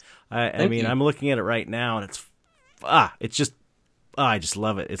 thanks. I Thank mean, you. I'm looking at it right now, and it's just, I just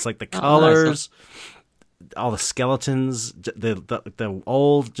love it. It's like the Oh, nice. colors, all the skeletons, the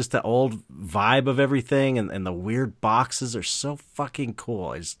old, just the old vibe of everything, and the weird boxes are so fucking cool.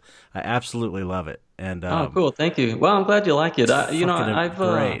 I absolutely love it, and Oh, cool. Thank you. Well, I'm glad you like it. it's fucking I've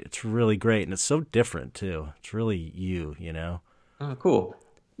great. It's really great, and it's so different too. It's really you. oh, cool.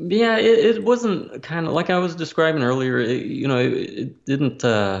 Yeah, it wasn't kind of like I was describing earlier. It didn't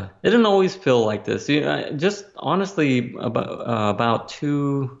always feel like this. Just honestly, about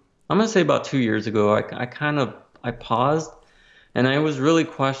I'm gonna say about 2 years ago, I kind of I paused and I was really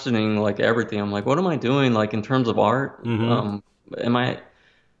questioning like everything. I'm like, what am I doing like in terms of art? Mm-hmm. Am I?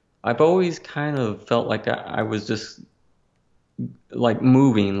 I've always kind of felt like I was just like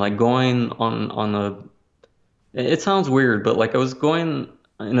moving, like going on a. It sounds weird, but like I was going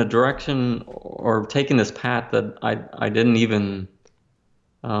in a direction or taking this path that I didn't even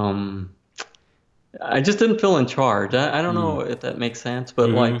um I just didn't feel in charge. I don't know if that makes sense,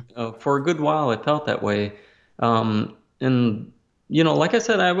 but like Mm-hmm. for a good while I felt that way. And like I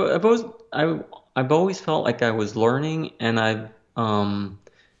said, I I've always felt like I was learning, and I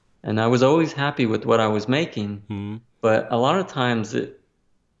was always happy with what I was making. Mm-hmm. But a lot of times it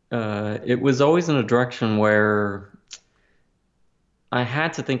was always in a direction where I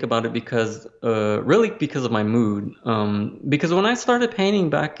had to think about it because, really because of my mood. Because when I started painting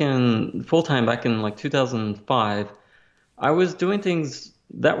back in full time back in like 2005, I was doing things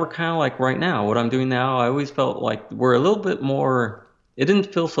that were kind of like right now. What I'm doing now, I always felt like we're a little bit more. It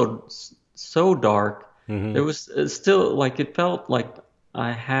didn't feel so dark. Mm-hmm. It was still like it felt like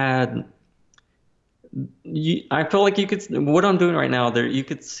I had I feel like you could, what I'm doing right now, there you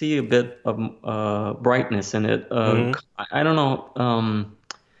could see a bit of brightness in it. Mm-hmm. I don't know,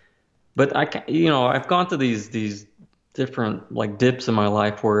 but I've gone to these different like dips in my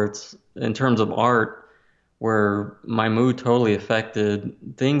life where it's in terms of art, where my mood totally affected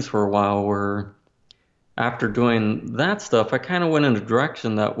things for a while. Where after doing that stuff, I kind of went in a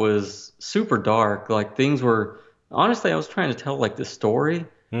direction that was super dark. Like things were, honestly, I was trying to tell like this story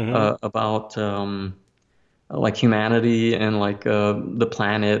Mm-hmm. about like humanity and like the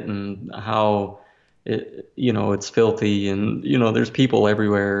planet and how it's filthy and there's people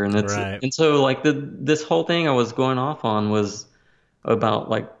everywhere and Right. so like this whole thing I was going off on was about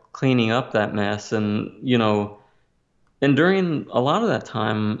like cleaning up that mess and and during a lot of that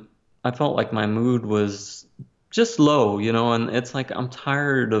time, I felt like my mood was just low, and it's like I'm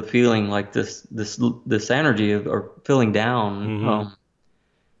tired of feeling like this energy or feeling down. Mm-hmm.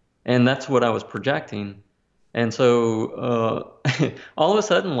 And that's what I was projecting. And so all of a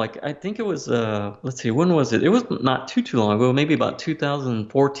sudden, like I think it was let's see, when was it? It was not too long ago, maybe about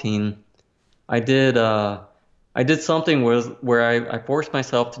 2014. I did I did something where I forced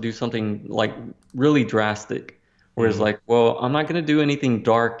myself to do something like really drastic. Whereas Mm-hmm. like, well, I'm not gonna do anything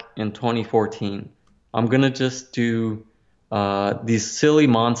dark in 2014. I'm gonna just do these silly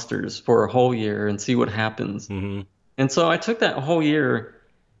monsters for a whole year and see what happens. Mm-hmm. And so I took that whole year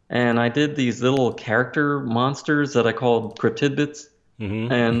and I did these little character monsters that I called cryptidbits.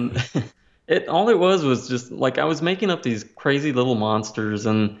 And Mm-hmm. it all it was just like I was making up these crazy little monsters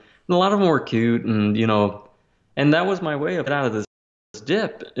and a lot of them were cute and and that was my way of get out of this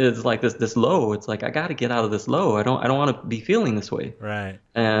dip. It's like this low. It's like I got to get out of this low. I don't want to be feeling this way. Right.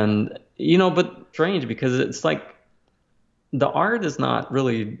 And but strange because it's like the art is not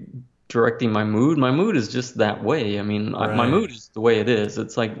really directing my mood. My mood is just that way. I mean, my Right. mood is the way it is.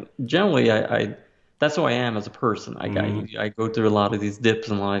 It's like generally I that's who I am as a person. Mm-hmm. I go through a lot of these dips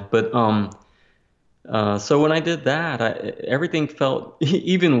in life, but so when I did that, everything felt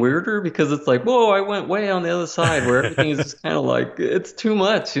even weirder because it's like, whoa, I went way on the other side where everything is just kind of like it's too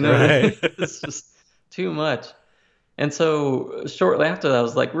much, Right. It's just too much. And so shortly after that, I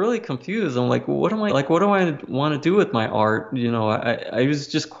was like really confused. I'm like, what am I like? What do I want to do with my art? I was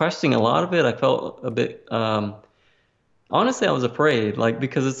just questioning a lot of it. I felt a bit, honestly, I was afraid, like,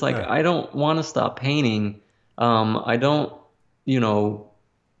 because it's like, Huh. I don't want to stop painting. I don't, you know,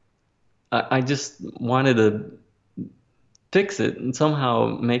 I just wanted to fix it and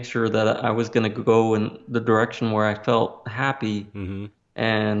somehow make sure that I was going to go in the direction where I felt happy. Mm-hmm.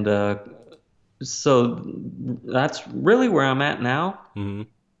 And so that's really where I'm at now. Mm-hmm.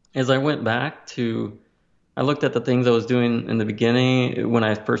 As I went back to, I looked at the things I was doing in the beginning when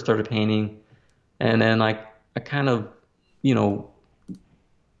I first started painting, and then I kind of, you know,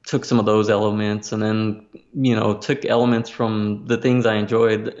 took some of those elements and then, took elements from the things I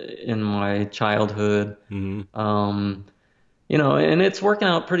enjoyed in my childhood. Mm-hmm. Um, and it's working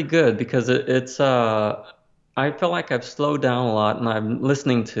out pretty good because I feel like I've slowed down a lot and I'm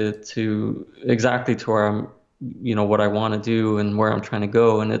listening to exactly to where I'm, what I want to do and where I'm trying to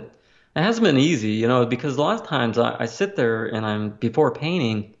go. And it hasn't been easy, because a lot of times I sit there and before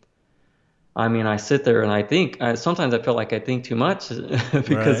painting, I mean, I sit there and sometimes I feel like I think too much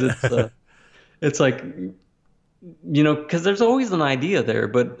because Right. it's like, because there's always an idea there,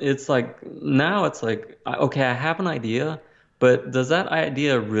 but it's like now it's like, okay, I have an idea, but does that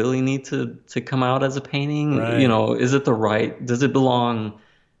idea really need to come out as a painting? Right. Is it does it belong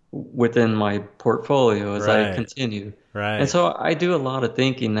within my portfolio as I Right. continue? And Right. so I do a lot of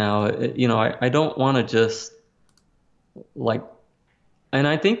thinking now. I don't want to just like, and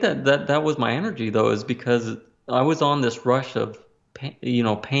I think that was my energy though, is because I was on this rush of,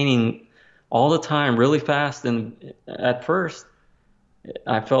 painting all the time really fast. And at first,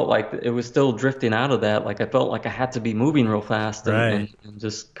 I felt like it was still drifting out of that. Like I felt like I had to be moving real fast Right. and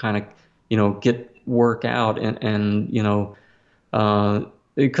just kind of, get work out and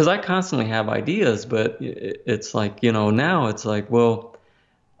because I constantly have ideas, but it's like, now it's like, well,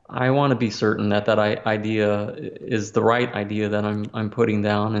 I want to be certain that idea is the right idea that I'm putting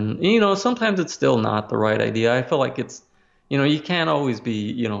down. And sometimes it's still not the right idea. I feel like it's, you can't always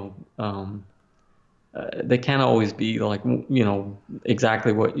be, they can't always be like,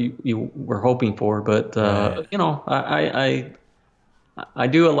 exactly what you were hoping for. But Right. I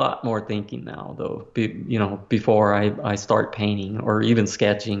do a lot more thinking now, though. Before I start painting or even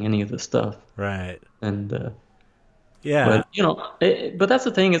sketching any of the stuff. Right. And Yeah. but but that's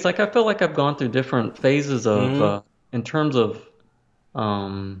the thing. It's like I feel like I've gone through different phases of Mm-hmm. in terms of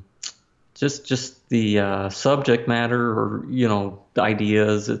um, just the subject matter or the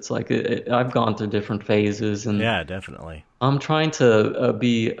ideas. It's like I've gone through different phases, and Yeah, definitely. I'm trying to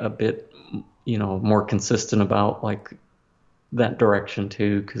be a bit more consistent about like that direction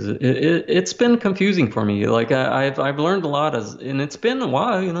too, because it's been confusing for me. Like I've learned a lot and it's been a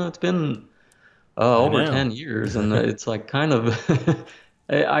while. It's been I over know. 10 years, and it's like kind of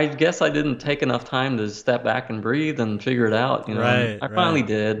I guess I didn't take enough time to step back and breathe and figure it out, and Right, I finally right.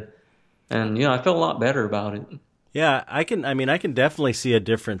 did. And, I feel a lot better about it. Yeah, I can. I mean, I can definitely see a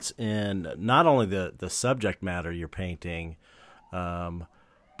difference in not only the subject matter you're painting, um,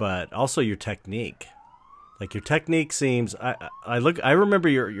 but also your technique. Like your technique seems. I look. I remember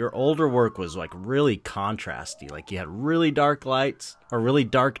your older work was like really contrasty. Like you had really dark lights or really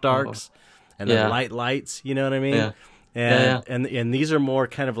dark Oh, darks, and then yeah, light lights. You know what I mean? yeah, yeah, And yeah, and these are more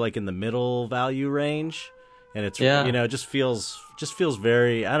kind of like in the middle value range, and it's yeah. it just feels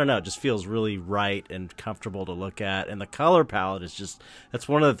very, I don't know, it just feels really right and comfortable to look at, and the color palette is just, that's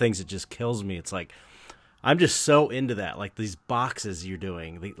one of the things that just kills me. It's like I'm just so into that, like these boxes you're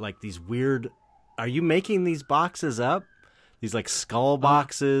doing, like these weird. Are you making these boxes up? These like skull Uh,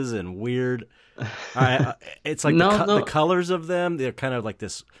 boxes and weird. I it's like no, the no. colors of them. They're kind of like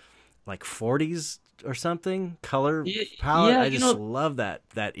this, like 40s or something color palette. Yeah, I just love that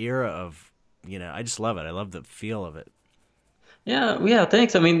era of, I just love it. I love the feel of it. yeah, yeah.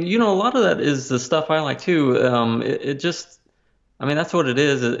 Thanks. I mean, a lot of that is the stuff I like too. It just, I mean, that's what it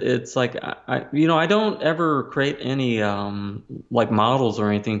is. It's like I don't ever create any like models or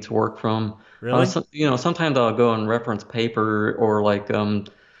anything to work from. Really? Sometimes I'll go and reference paper or like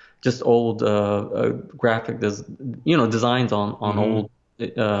just old graphic designs on Mm-hmm.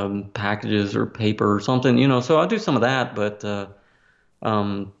 old packages or paper or something. So I'll do some of that, but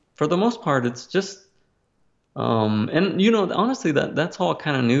for the most part, it's just and honestly, that's all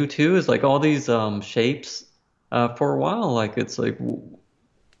kind of new too. Is like all these shapes. For a while, like it's like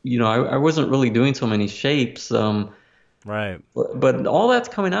I wasn't really doing so many shapes. Right. But all that's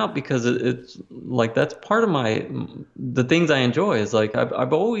coming out because it's like that's part of the things I enjoy is like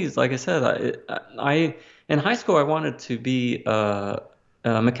I've always, like I said, I in high school I wanted to be a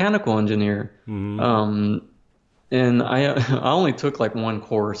mechanical engineer. Mm-hmm. Um, and I only took like one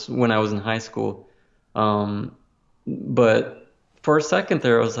course when I was in high school. But for a second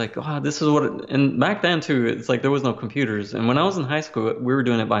there, I was like, oh, this is what and back then too, it's like there was no computers. And when I was in high school, we were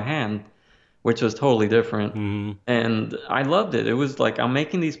doing it by hand, which was totally different. Mm-hmm. And I loved it. It was like I'm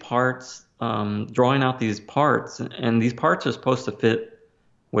making these parts, drawing out these parts, and these parts are supposed to fit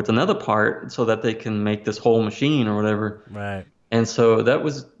with another part so that they can make this whole machine or whatever. Right. And so that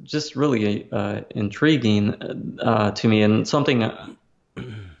was just really intriguing to me and something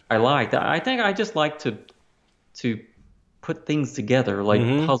I liked. I think I just like to put things together like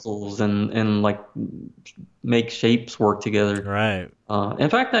Mm-hmm. puzzles and like make shapes work together. Right. In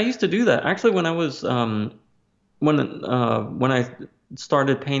fact, I used to do that actually when I was when I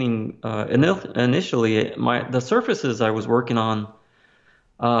started painting initially. The surfaces I was working on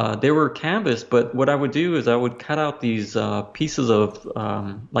they were canvas, but what I would do is I would cut out these pieces of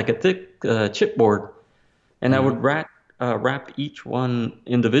like a thick chipboard, and I Mm-hmm. would wrap each one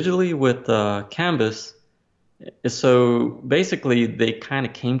individually with canvas. So basically, they kind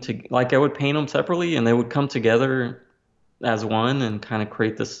of came to like I would paint them separately, and they would come together as one and kind of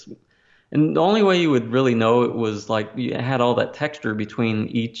create this. And the only way you would really know it was like you had all that texture between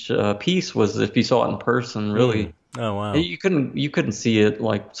each piece was if you saw it in person, Mm. really. Oh wow. You couldn't see it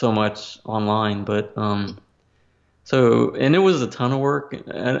like so much online, but so and it was a ton of work.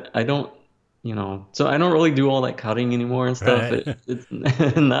 I don't so I don't really do all that cutting anymore and stuff. Right. It's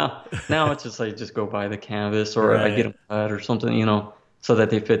now it's just I just go buy the canvas or I get Right. them cut or something, so that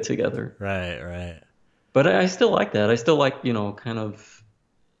they fit together. Right. Right. But I still like that. I still like, kind of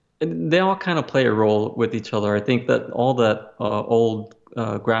they all kind of play a role with each other. I think that all that old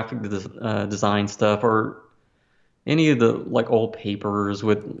graphic design stuff or any of the like old papers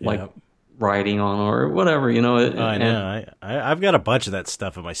with like Yeah. writing on or whatever, Oh, I and know. I've got a bunch of that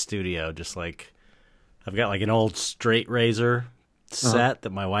stuff in my studio. Just like I've got like an old straight razor uh, set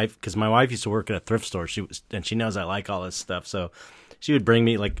that my wife, because my wife used to work at a thrift store. She knows I like all this stuff, so she would bring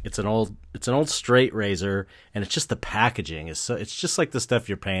me like it's an old straight razor, and it's just the packaging is so, it's just like the stuff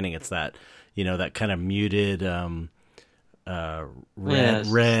you're painting. It's that, that kind of muted uh yes.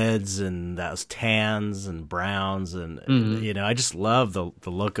 reds and those tans and browns, and Hmm. I just love the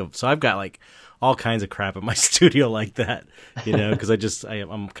look of, so I've got like all kinds of crap in my studio like that, because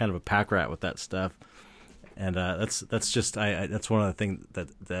I'm kind of a pack rat with that stuff. And that's just that's one of the things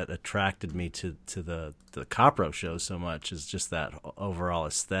that attracted me to the Copro show so much, is just that overall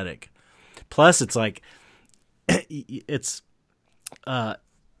aesthetic. Plus it's like it's uh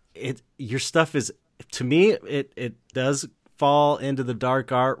your stuff is, to me, it does fall into the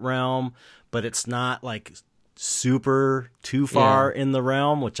dark art realm, but it's not like super too Yeah. far in the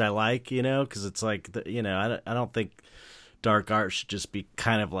realm, which I like, because it's like I don't think dark art should just be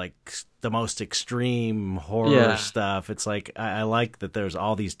kind of like the most extreme horror Yeah. stuff. It's like I like that there's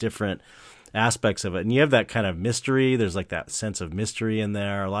all these different aspects of it, and you have that kind of mystery. There's like that sense of mystery in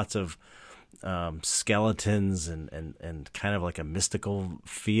there. Lots of skeletons and kind of like a mystical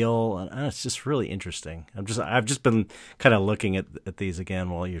feel, and it's just really interesting. I've just been kind of looking at these again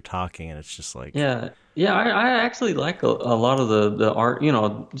while you're talking, and it's just like Yeah, yeah, I actually like a lot of the art,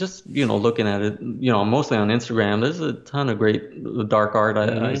 just, looking at it, mostly on Instagram. There's a ton of great dark art I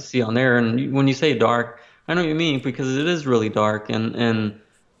Mhm. see on there. And when you say dark, I know what you mean because it is really dark.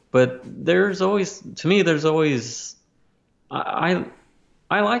 But to me, there's always, I,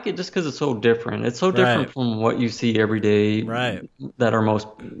 I like it just because it's so different. It's so right, different from what you see every day right. that are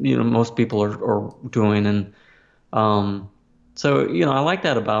most people are doing. And um, so, I like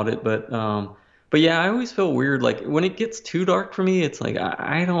that about it, but yeah, I always feel weird. Like when it gets too dark for me, it's like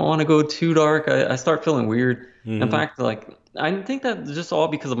I don't want to go too dark. I start feeling weird. In Hmm. fact, like I think that just all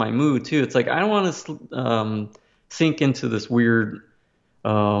because of my mood too. It's like I don't want to sink into this weird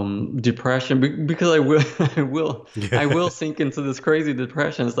depression because I will, I will sink into this crazy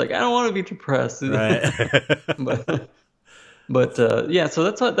depression. It's like I don't want to be depressed. Right. But yeah, so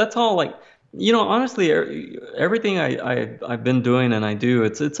that's all like honestly everything I've been doing and I do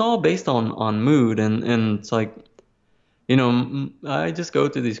it's all based on mood and it's like I just go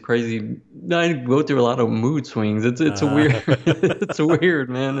through these crazy I go through a lot of mood swings. It's a weird uh, it's a weird,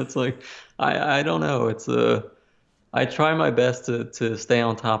 man. It's like I don't know. I try my best to stay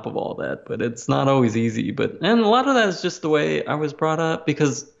on top of all that, but it's not always easy. And a lot of that is just the way I was brought up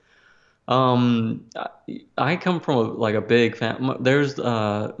because I come from like a big family. There's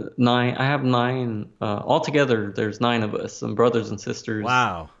nine. I have nine altogether. There's nine of us, some brothers and sisters,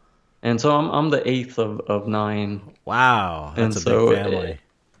 wow, and so I'm the eighth of nine. wow, And that's a big so family.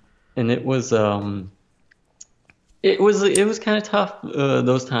 it was kind of tough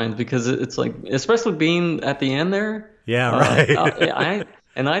those times because it's like especially being at the end there. Yeah, Uh, right.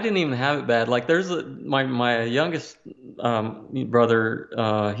 I didn't even have it bad. Like my youngest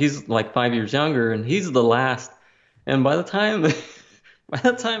brother. He's like 5 years younger, and he's the last. And by the time by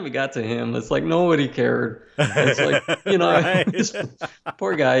the time it got to him, it's like nobody cared. It's like Right.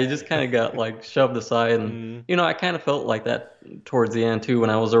 poor guy. He just kind of got like shoved aside, and Mm. I kind of felt like that towards the end too, when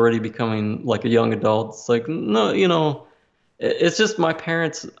I was already becoming like a young adult. It's like no, it's just my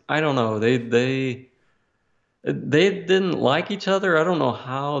parents. I don't know. They didn't like each other. I don't know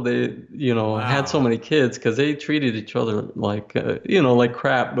how they, had so Wow. many kids because they treated each other like, like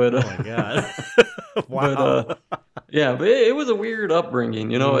crap. But, Oh my God. but, Wow. yeah, but it was a weird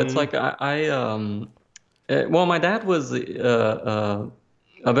upbringing. It's Hmm. like well, my dad was a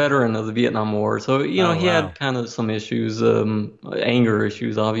veteran of the Vietnam War, so Oh he had wow. kind of some issues, anger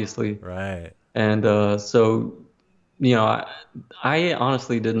issues, obviously, Right. and so I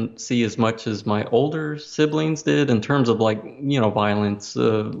honestly didn't see as much as my older siblings did in terms of like, violence.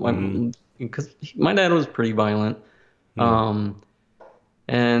 Hmm. Because my dad was pretty violent. Hmm. Um,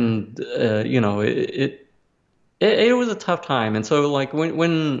 and it was a tough time. And so like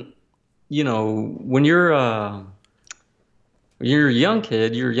when you're a young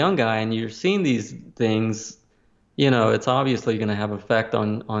kid, you're a young guy and you're seeing these things, it's obviously going to have effect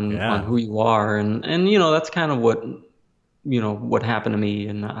on Yeah. who you are. And that's kind of what happened to me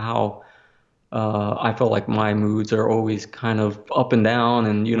and how I felt like my moods are always kind of up and down,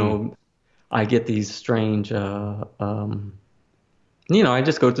 and Hmm. I get these strange, I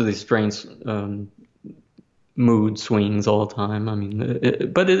just go through these strange mood swings all the time. I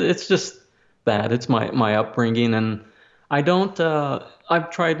mean, but it's just that it's my upbringing, and I don't. I've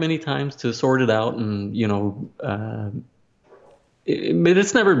tried many times to sort it out, and but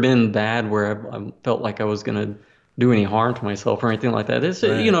it's never been bad where I felt like I was gonna do any harm to myself or anything like that. It's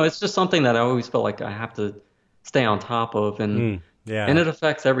Right. it's just something that I always felt like I have to stay on top of, Hmm. and Yeah. it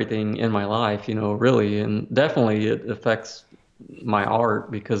affects everything in my life, really, and definitely it affects my art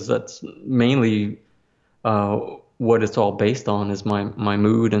because that's mainly uh, what it's all based on is my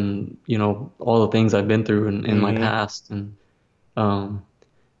mood and all the things I've been through in my Hmm. past, and um,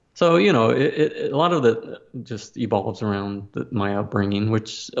 so, a lot of it just evolves around my upbringing,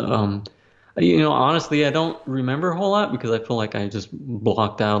 which, honestly, I don't remember a whole lot because I feel like I just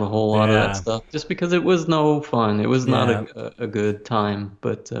blocked out a whole lot of that Yeah. stuff just because it was no fun. It was not Yeah. a good time,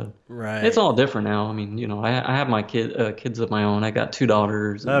 but it's Right. all different now. I mean, I have my kids of my own. I got two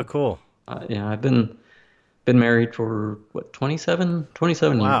daughters, Oh, and cool. yeah, I've been married for what, 27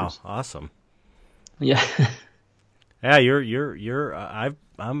 Wow. years. Awesome. Yeah. Yeah. You're.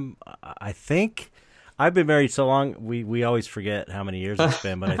 I think I've been married so long. We always forget how many years it's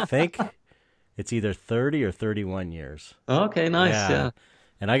been, but I think it's either 30 or 31 years. Okay, nice. Yeah. Yeah.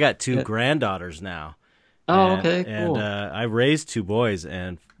 and I got two Yeah. granddaughters now, Oh, okay, and cool. I raised two boys,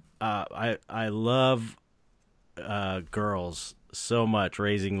 and I love girls so much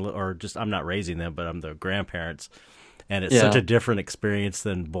raising, or just I'm not raising them, but I'm the grandparents, and it's such Yeah. a different experience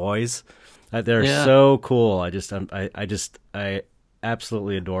than boys. They're Yeah. so cool. I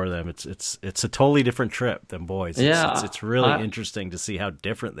absolutely adore them. It's a totally different trip than boys. Yeah. It's really I interesting to see how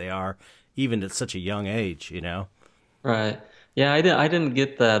different they are, even at such a young age. You know? Right. Yeah, I didn't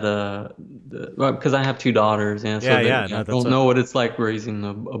get that well, because I have two daughters, and so Yeah, they yeah. I No, that's don't a know what it's like raising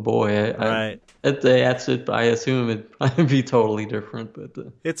a boy. right. That's it. I assume it would be totally different, but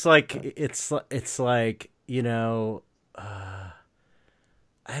It's like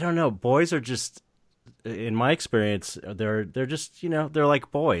I don't know. Boys are just, in my experience, they're just they're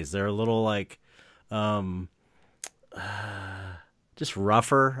like boys. They're a little like, um, just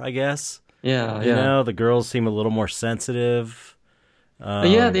rougher, I guess. yeah, yeah. The girls seem a little more sensitive.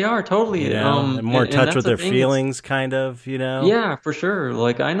 Yeah, Um, they are totally. and more in And touch that's with the their thing. It's feelings, kind of. Yeah, for sure.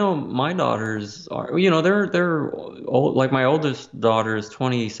 Like I know my daughters are, they're old. Like my oldest daughter is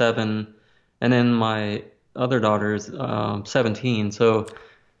 27, and then my other daughter is 17. So,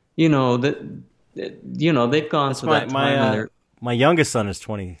 that they've gone That's to that time when they're my youngest son is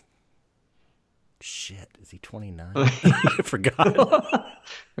 20. Shit, is he 29? I forgot.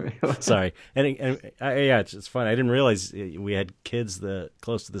 Sorry. Yeah, it's fun. I didn't realize we had kids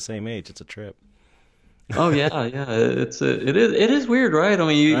close to the same age. It's a trip. Oh yeah, yeah. It is weird, right? I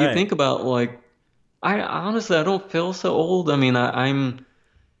mean, you Right. think about like I honestly I don't feel so old. I mean,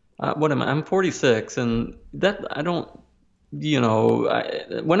 what am I? I'm 46, and that I don't.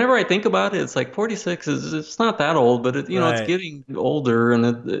 Whenever I think about it, it's like 46 is it's not that old, but it's Right. getting older,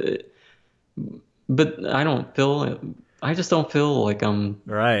 and but I just don't feel like I'm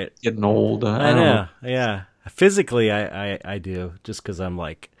Right. getting old. I I don't know. know. Yeah. Physically, I do, just because I'm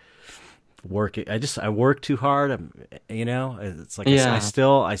like working. I work too hard. It's like Yeah. I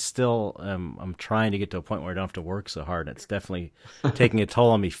still I'm trying to get to a point where I don't have to work so hard. It's definitely taking a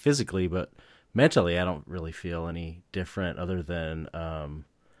toll on me physically, but mentally, I don't really feel any different, other than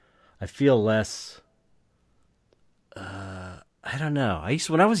I feel less. I don't know.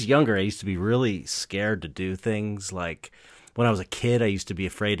 When I was younger, I used to be really scared to do things. Like when I was a kid, I used to be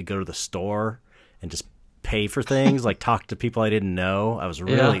afraid to go to the store and just pay for things, like talk to people I didn't know. I was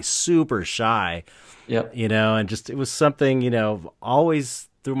really Yeah. super shy, Yep. and just it was something, always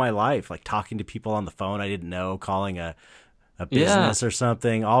through my life, like talking to people on the phone I didn't know, calling a Yeah. business or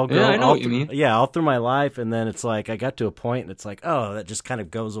something, Yeah, I know what you mean. all through my life. And then it's like I got to a point and it's like, oh, that just kind of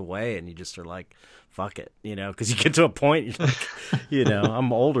goes away, and you just are like, fuck it, because you get to a point, you're like,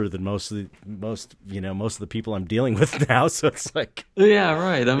 I'm older than most of the people I'm dealing with now. So it's like Yeah,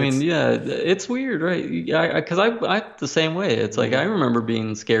 right. I mean, it's yeah, it's weird, right? Yeah, because I the same way. It's like I remember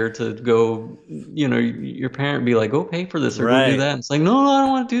being scared to go. Your parent be like, "Go pay for this or go do right. that." And it's like, no, no, I don't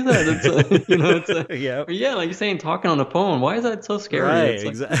want to do that. It's it's Yep. yeah, like you're saying, talking on the phone. Why is that so scary? Right, It's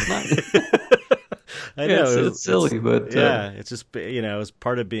like it's not. exactly. I Yeah, know, it's silly, but yeah, it's just it's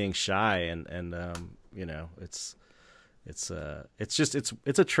part of being shy, and it's just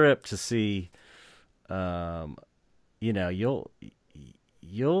it's a trip to see. um you'll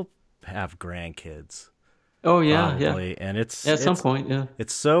have grandkids oh yeah, yeah, probably, and yeah. At some point, yeah,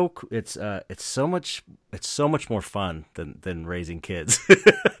 it's so much more fun than raising kids.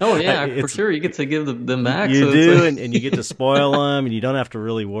 oh yeah, for It's sure. You get to give them back, You so it's do, like and you get to spoil them, and you don't have to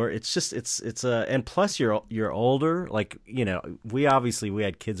really worry. It's just and plus you're older. Like we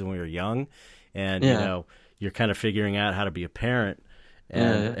had kids when we were young, and yeah, you're kind of figuring out how to be a parent,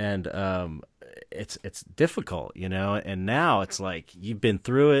 yeah, and yeah. it's difficult, and now it's like you've been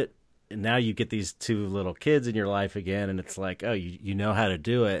through it, and now you get these two little kids in your life again, and it's like, oh, you know how to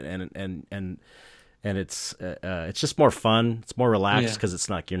do it, and it's just more fun. It's more relaxed Yeah. because it's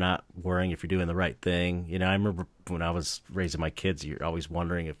like you're not worrying if you're doing the right thing. I remember when I was raising my kids, you're always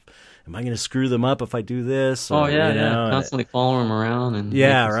wondering, if am I going to screw them up if I do this, Oh or yeah, yeah. and Constantly following them around and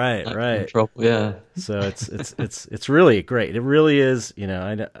yeah, making sure right, they're not getting in right. trouble. Yeah. So it's really great. It really is.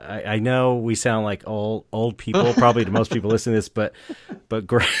 I know we sound like old people probably to most people listening to this, but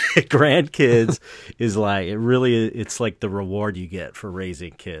grandkids is like, it's like the reward you get for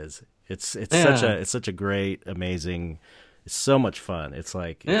raising kids. Yeah. It's such a great, amazing. It's so much fun. It's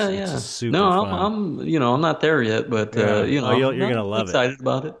like Yeah, it's yeah. just No, super fun. I'm not there yet, but Yeah. Oh, you're I'm gonna love it. excited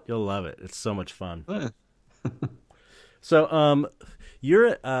about it. You'll love it. It's so much fun. Yeah. So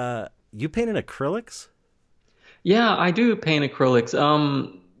you paint in acrylics? Yeah, I do paint acrylics.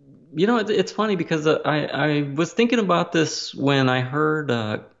 It's funny because I was thinking about this when I heard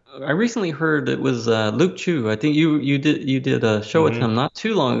I recently heard it was Luke Chu. I think you did a show with Mm-hmm. him not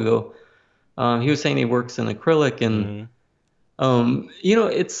too long ago. He was saying he works in acrylic, and Mm-hmm.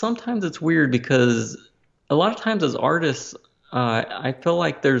 it's sometimes it's weird because a lot of times as artists, I feel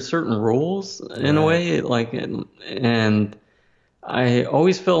like there's certain rules in a Right. way, like, and I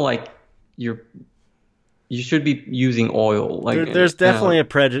always feel like you're you should be using oil, like, There's definitely a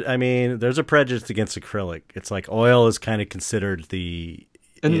prejudice. I mean, there's a prejudice against acrylic. It's like oil is kind of considered the, you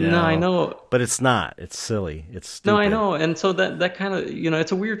and no, I know, know. but it's not. It's silly. It's No, I stupid. know, and so that kind of,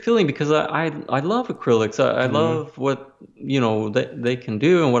 it's a weird feeling because I love acrylics. I Hmm. love what that they can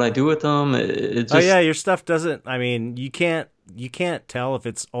do and what I do with them. It Oh yeah, just your stuff doesn't. I mean, you can't tell if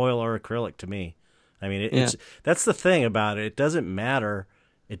it's oil or acrylic to me. I mean, yeah, it's that's the thing about it. It doesn't matter.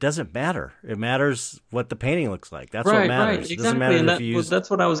 It doesn't matter. It matters what the painting looks like. That's what right, matters. It doesn't exactly, matter and if you used, that's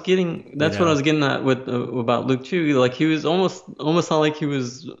what I was getting. you That's what I know, was getting at with about Luke Chu. Like he was almost not like he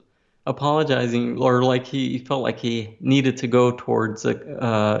was apologizing or like he felt like he needed to go towards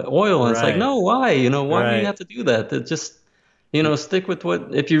oil, and it's like, right, no, why? Why do you right. have to do that? That just stick with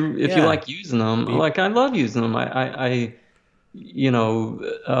what if you Yeah. like using them. Be, Like I love using them.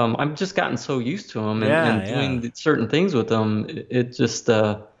 I've just gotten so used to them yeah, and yeah. doing certain things with them. It just,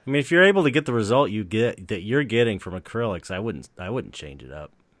 I mean, if you're able to get the result you get that you're getting from acrylics, I wouldn't change it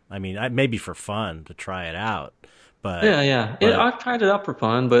up. I mean, maybe for fun to try it out, but yeah, yeah. but I've tried it out for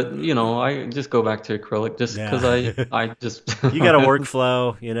fun, but I just go back to acrylic just because yeah, I just, you got a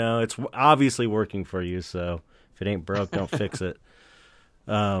workflow. It's obviously working for you. So if it ain't broke, don't fix it.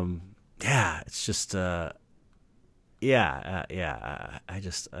 Um, yeah, it's just yeah.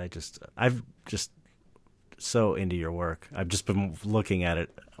 I've just so into your work. I've just been looking at it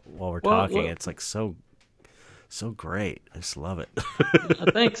while we're talking. well, It's like so great. I just love it.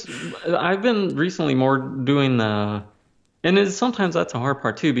 thanks. I've been recently more doing, and sometimes that's a hard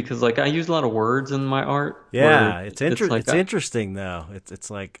part too because like I use a lot of words in my art where Yeah, it's like it's interesting though. It's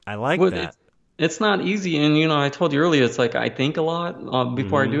like I like Well, that. it's not easy, and I told you earlier, it's like I think a lot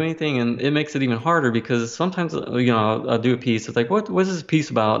before I do Hmm. anything, and it makes it even harder because sometimes I'll do a piece. It's like what is this piece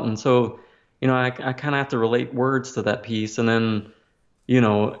about? And so I kind of have to relate words to that piece, and then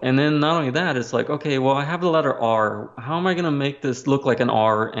not only that, it's like okay, well I have the letter R. How am I gonna make this look like an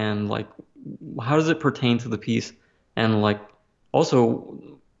R? And like how does it pertain to the piece? And like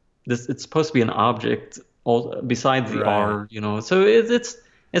also this it's supposed to be an object besides the Right. R, so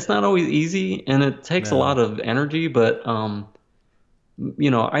it's not always easy and it takes a lot No. of energy, but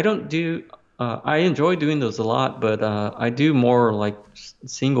I don't do I enjoy doing those a lot, but I do more like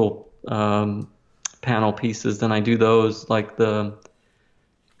single panel pieces than I do those like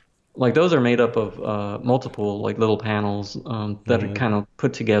those are made up of multiple like little panels that are Hmm. kind of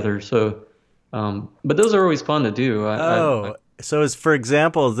put together. So but those are always fun to do. Oh, so as for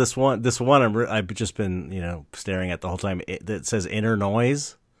example, this one I've just been staring at the whole time. That says inner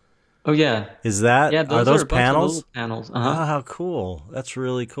noise. Oh yeah. Yeah, Are those are those a bunch of little panels? panels. Oh, Uh-huh. how cool! That's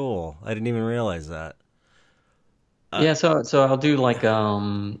really cool. I didn't even realize that. Uh, Yeah, so I'll do like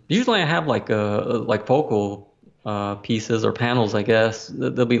usually I have like focal pieces or panels, I guess.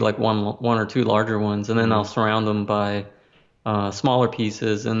 There'll be like one or two larger ones, and then I'll mhm. surround them by smaller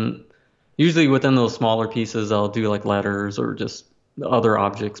pieces, and usually within those smaller pieces I'll do like letters or just other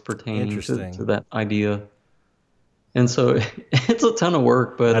objects pertaining to Interesting. that idea. And so it's a ton of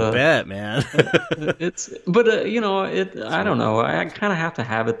work, but I bet, man. It's I don't know. I kind of have to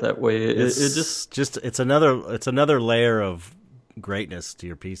have it that way. It just it's another layer of greatness to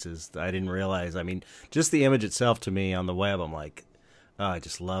your pieces that I didn't realize. I mean, just the image itself to me on the web, I'm like, oh, I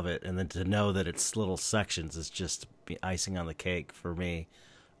just love it. And then to know that it's little sections is just icing on the cake for me.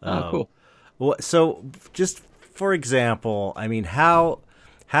 oh Um, cool. so just for example, I mean,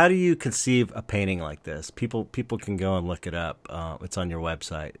 how do you conceive a painting like this? People can go and look it up. It's on your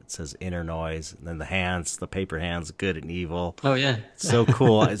website. It says Inner Noise, and then the paper hands, good and evil. Oh yeah. So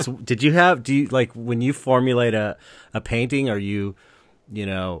cool. Do you like when you formulate a painting, are you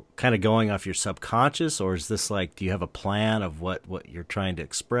kind of going off your subconscious, or is this like, do you have a plan of what you're trying to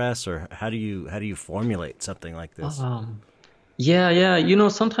express, or how do you formulate something like this? Um, yeah, yeah.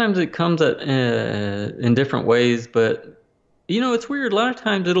 Sometimes it comes in different ways, but it's weird. A lot of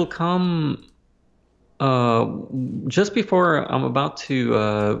times it'll come uh, just before I'm about to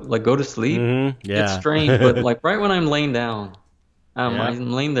like go to sleep. Mm-hmm. It's Yeah. strange, but like right when I'm laying down, Yep.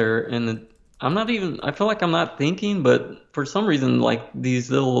 I'm laying there and I'm not even. I feel like I'm not thinking, but for some reason, like these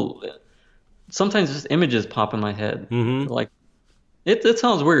little sometimes just images pop in my head. Mm-hmm. Like it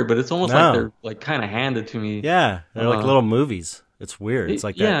sounds weird, but it's almost like No. they're like kind of handed to me. Yeah, they're like Uh, little movies. It's weird. It's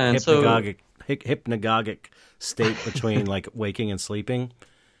like that yeah, and so hypnagogic state between like waking and sleeping.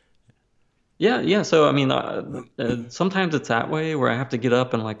 Yeah. So I mean, sometimes it's that way where I have to get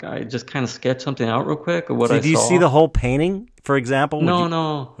up and like I just kind of sketch something out real quick of what So I do you see saw. the whole painting, for example? Would No, you,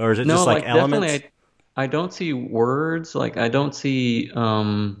 no, or is it no. just like Like definitely, elements? I don't see words. Like I don't see.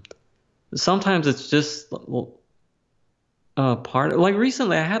 Sometimes it's just part. Like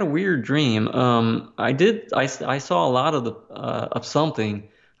recently, I had a weird dream. I saw a lot of the of something.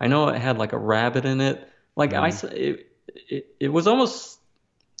 I know it had like a rabbit in it. Like Mm, it was almost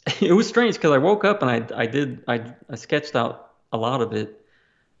it was strange because I woke up and I sketched out a lot of it,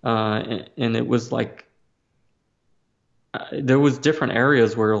 and it was like there was different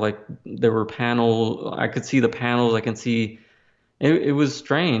areas where like there were panel. I could see the panels. I can see it was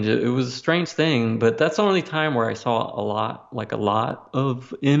strange. It was a strange thing, but that's the only time where I saw a lot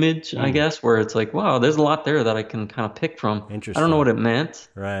of image, I mm, guess, where it's like, wow, there's a lot there that I can kind of pick from. I don't know interesting. what it meant,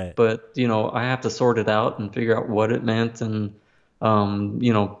 Right. but I have to sort it out and figure out what it meant and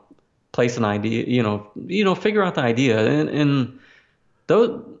you know, place an idea, figure out the idea. And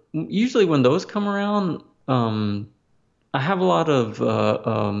those usually when those come around, I have a lot of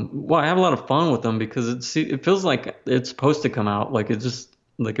I have a lot of fun with them because it feels like it's supposed to come out. Like it just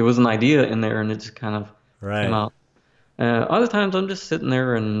like it was an idea in there and it just kind of came Right. out. Other times I'm just sitting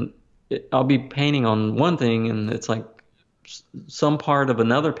there and I'll be painting on one thing and it's like some part of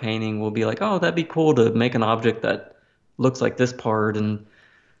another painting will be like, oh, that'd be cool to make an object that looks like this part and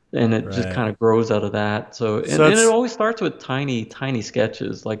it just Right. kind of grows out of that. So So and it it's always starts with tiny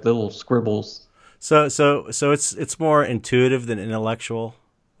sketches, like little scribbles. so it's more intuitive than intellectual,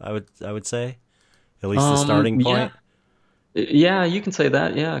 I would say. At least the starting Yeah. point. Yeah, you can say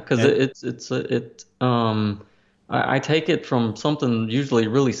that, yeah, because And I take it from something usually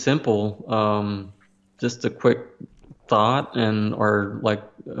really simple, just a quick thought and or like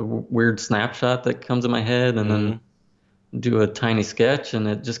a weird snapshot that comes in my head, and then mhm. do a tiny sketch, and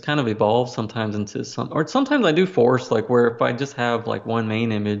it just kind of evolves sometimes into or sometimes I do force like where if I just have like one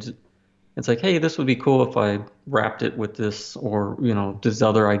main image, it's like, hey, this would be cool if I wrapped it with this or these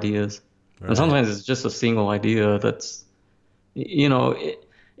other ideas, and Right. sometimes it's just a single idea that's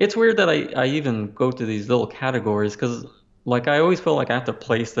it's weird that I even go to these little categories because, like, I always feel like I have to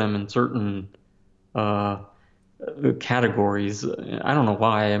place them in certain uh, categories. I don't know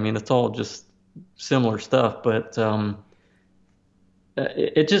why. I mean, it's all just similar stuff, but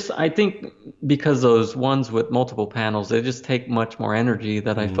it just, I think because those ones with multiple panels, they just take much more energy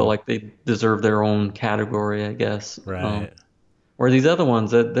that I feel Mm, like they deserve their own category, I guess. right. Or these other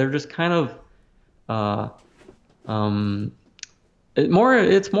ones that they're just kind of uh, um,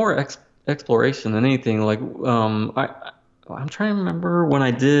 it's more exploration than anything. Like I'm trying to remember when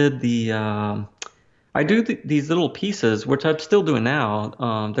I did I do these little pieces, which I'm still doing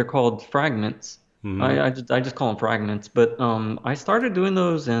now. They're called fragments. Mhm. I just call them fragments. But I started doing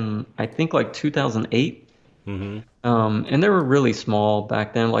those in I think like 2008. Mhm. And they were really small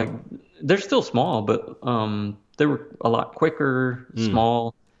back then. Like they're still small, but they were a lot quicker, Mm.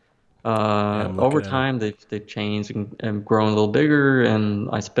 small. Yeah, I'm Over looking at them. time, they've changed and grown a little bigger, and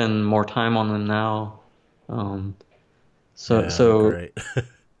I spend more time on them now. Um, so Yeah, they're so great.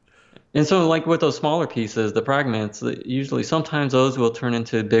 and so like with those smaller pieces, the fragments, usually sometimes those will turn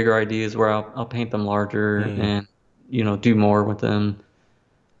into bigger ideas where I'll paint them larger Mm. and do more with them.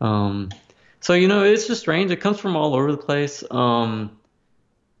 Um, so it's just strange. It comes from all over the place.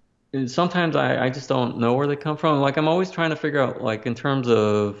 And sometimes I just don't know where they come from. Like I'm always trying to figure out like in terms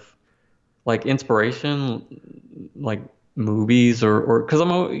of like inspiration, like movies or because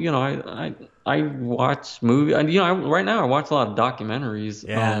I watch movie. And, right now I watch a lot of documentaries.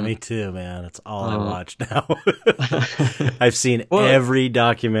 Yeah, me too, man. That's all I Uh, watch now. I've seen well, every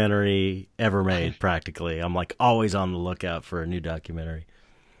documentary ever made, practically. I'm like always on the lookout for a new documentary.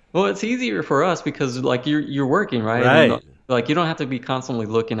 it's easier for us because like you're working, right? And Right. like you don't have to be constantly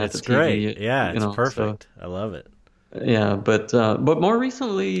looking at the It's great. TV, Yeah, it's So perfect. I love it. yeah, but more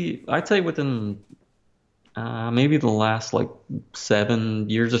recently, I'd say within maybe the last like 7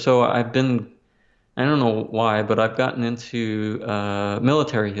 years or so, I don't know why, but I've gotten into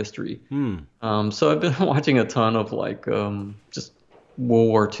military history. Hmm. So I've been watching a ton of like just World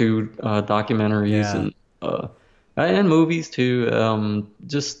War II documentaries Yeah. and movies too.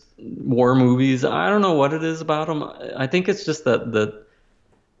 Just war movies. I don't know what it is about them. I think it's just that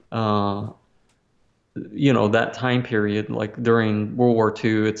uh, that time period, like during World War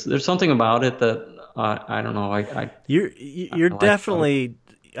II. There's something about it that I don't know. You're I like about it. definitely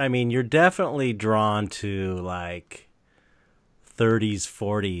I mean, you're definitely drawn to like 30s,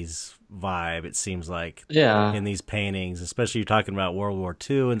 40s vibe, it seems like, Yeah. in these paintings, especially you're talking about World War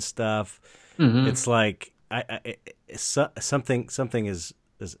II and stuff. Hmm. It's like something is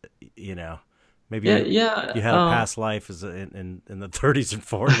you know Maybe Yeah, yeah. you had a past life as in the 30s and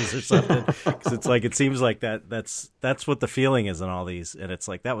 40s or something. Because it's like it seems like that's what the feeling is in all these, and it's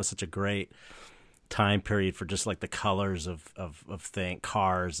like that was such a great time period for just like the colors of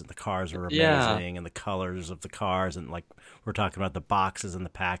cars, and the cars were Yeah, amazing, and the colors of the cars, and like we're talking about the boxes and the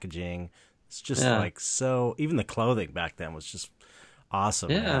packaging. It's just yeah. like so. Even the clothing back then was just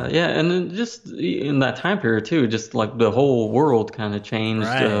awesome, Yeah, man. yeah, and then just in that time period too, just like the whole world kind of changed,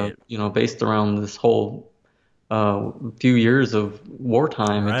 Right, based around this whole few years of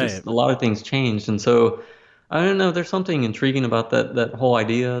wartime. It right. just a lot of things changed, and so I don't know. There's something intriguing about that whole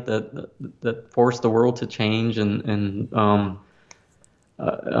idea that forced the world to change,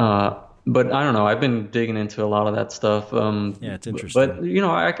 but I don't know. I've been digging into a lot of that stuff. Yeah, it's interesting. But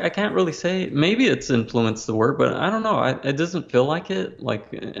I can't really say. Maybe it's influenced the work, but I don't know. It doesn't feel like it. Like,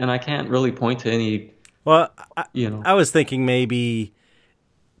 and I can't really point to any. Well, You know. I was thinking maybe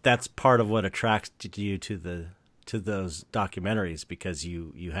that's part of what attracted you to those documentaries, because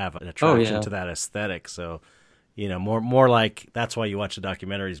you have an Oh attraction yeah, to that aesthetic. So, more like that's why you watch the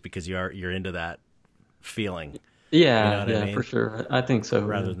documentaries, because you're into that feeling. You know yeah, what I yeah, for mean? sure. I think so.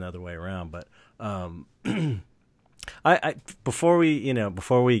 Rather Yeah. than the other way around. But I before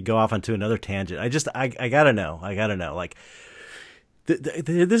we go off onto another tangent, I gotta know like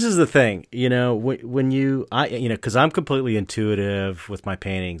this is the thing, when because I'm completely intuitive with my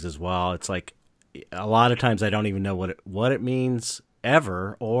paintings as well. It's like a lot of times I don't even know what it means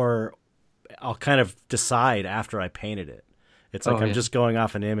ever, or I'll kind of decide after I painted it. It's like Oh I'm yeah. just going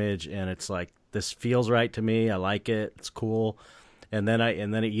off an image, and it's like this feels right to me. I like it. It's cool, and then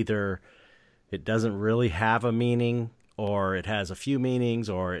it doesn't really have a meaning, or it has a few meanings,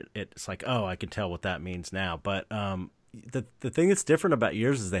 or it's like, oh, I can tell what that means now. But the thing that's different about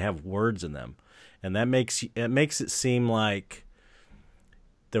yours is they have words in them, and that makes it seem like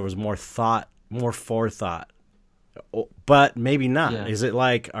there was more thought, more forethought. But maybe not. Yeah. Is it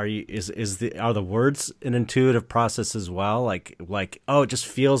like, are the words an intuitive process as well? Like, oh, it just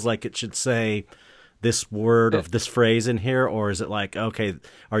feels like it should say this word or this phrase in here, or is it like, okay,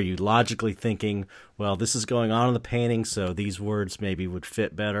 are you logically thinking, well, this is going on in the painting, so these words maybe would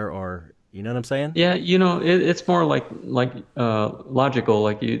fit better, or you know what I'm saying? Yeah, it's more like logical,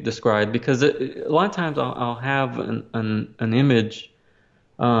 like you described, because a lot of times I'll have an image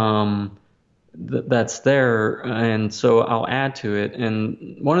um, that's there, and so I'll add to it.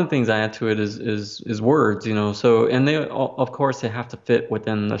 And one of the things I add to it is words, So and of course they have to fit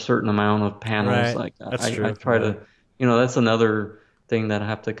within a certain amount of panels. Right. Like That's I true. try Yeah. to, that's another thing that I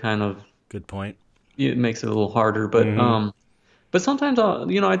have to kind of Good point. it makes it a little harder, but Mm-hmm. sometimes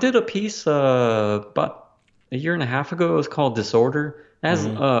I did a piece about a year and a half ago. It was called Disorder. It has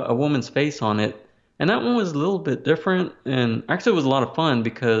Mm-hmm. a woman's face on it, and that one was a little bit different. And actually, it was a lot of fun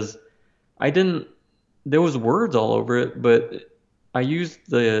because I didn't. There was words all over it, but I used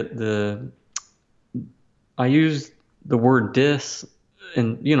I used the word dis,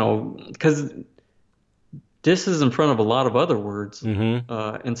 and because dis is in front of a lot of other words,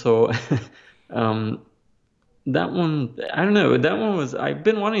 Mm-hmm. and so. Um, That one, I don't know. That one was, I've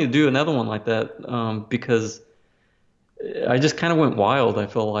been wanting to do another one like that because I just kind of went wild, I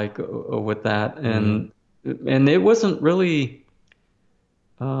feel like, with that. Mm-hmm. And it wasn't really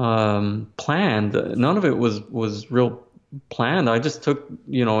planned. None of it was real planned. I just took,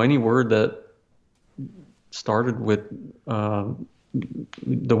 any word that started with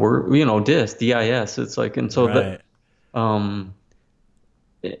the word, dis, D-I-S. It's like, and so that, Right. um,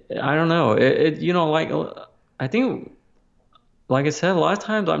 I don't know. Like, I think. Like I said, a lot of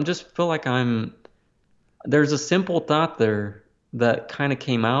times I'm just feel like there's a simple thought there that kind of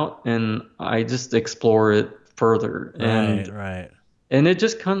came out and I just explore it further Right. Right. and it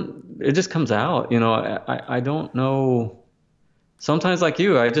just comes out, I don't know. Sometimes like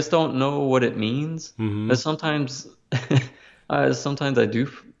you, I just don't know what it means. Mm-hmm. But sometimes I do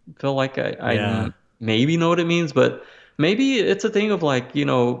feel like Yeah. maybe know what it means, but maybe it's a thing of like,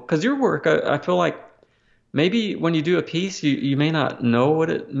 because your work, I feel like maybe when you do a piece, you may not know what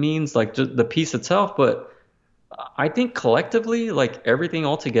it means, like just the piece itself, but I think collectively, like everything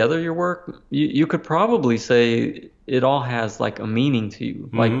all together, your work, you could probably say it all has like a meaning to you,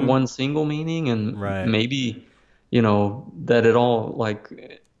 like Mm-hmm. one single meaning, and Right. maybe, that it all like,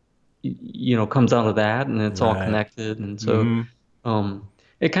 comes out of that and it's all Right. connected. And so, Mm-hmm.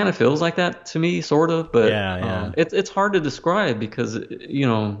 it kind of feels like that to me, sort of, but Yeah. Yeah. it's hard to describe because,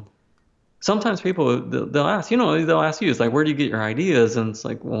 sometimes people they'll ask, they'll ask you, it's like, where do you get your ideas? And it's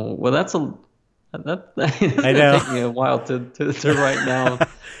like, well, that's That I that know. take me a while to write down.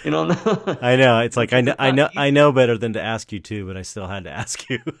 You know, I know. It's like because it's not I easy. know better than to ask you to, but I still had to ask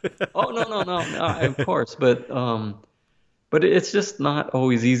you. Oh no, no, no, no, of course, but it's just not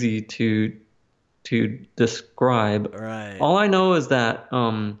always easy to describe. Right. All I know is that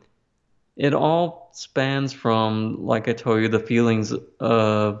it all spans from, like I told you, the feelings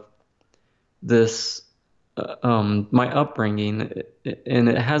of this my upbringing, and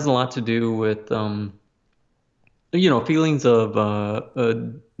it has a lot to do with feelings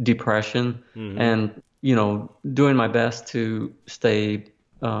of depression, Hmm. and doing my best to stay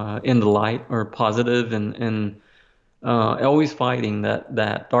in the light or positive, and always fighting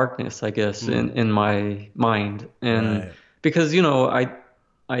that darkness, I guess, Hmm. in my mind. And Right. because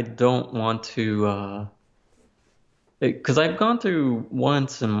I don't want to because I've gone through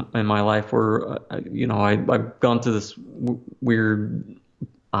once in my life where I've gone through this weird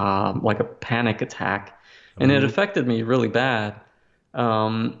like a panic attack, and it Hmm. affected me really bad.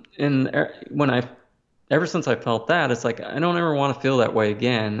 And when I ever since I felt that, it's like I don't ever want to feel that way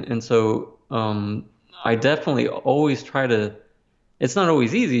again. And so I definitely always try to. It's not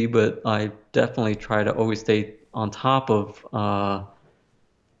always easy, but I definitely try to always stay on top of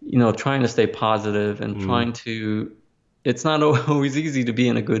trying to stay positive and Hmm. trying to. It's not always easy to be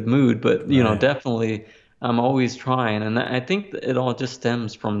in a good mood, but Right. definitely I'm always trying, and I think that it all just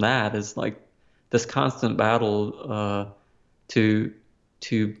stems from that. Is like this constant battle to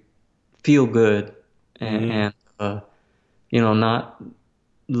to feel good, Hmm. and not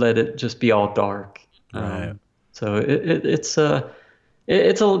let it just be all dark. Right. So it's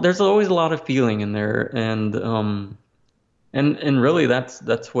there's always a lot of feeling in there, and really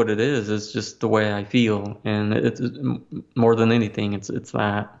that's what it is. It's just the way I feel, and it's more than anything, it's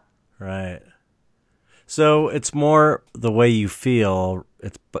that. Right. So it's more the way you feel.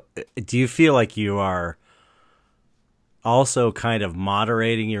 It's. Do you feel like you are also kind of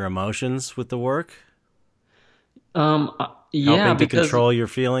moderating your emotions with the work, Yeah, helping to because control your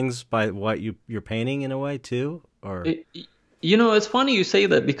feelings by what you're painting in a way too, or it, it's funny you say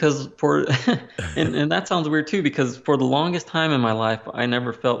that, because for and that sounds weird too, because for the longest time in my life, I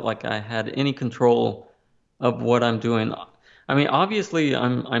never felt like I had any control of what I'm doing. I mean, obviously,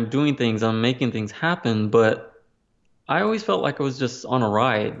 I'm doing things, I'm making things happen, but I always felt like I was just on a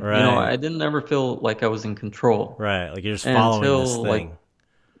ride. right, I didn't ever feel like I was in control right, like you're just following this until like thing.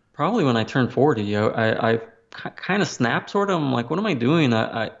 probably when I turned 40. I kind of snapped sort of. I'm like, what am I doing?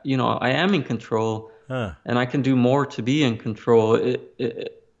 I am in control, Huh. and I can do more to be in control.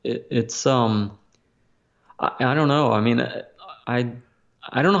 It's I don't know. I mean, I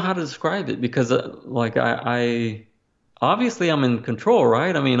I don't know how to describe it, because like I obviously I'm in control,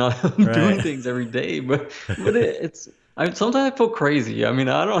 right? I mean, I'm doing Right. things every day, but it's sometimes I feel crazy. I mean,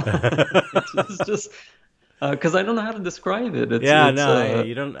 I don't it's just because I don't know how to describe it. Yeah, It's no,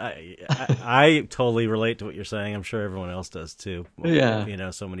 you don't. I totally relate to what you're saying. I'm sure everyone else does too. yeah.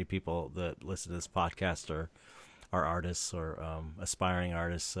 So many people that listen to this podcast are artists or aspiring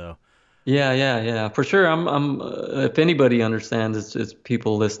artists. So Yeah, yeah, yeah, for sure. I'm. If anybody understands, it's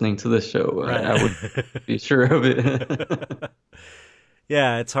people listening to this show. I right. would be sure of it.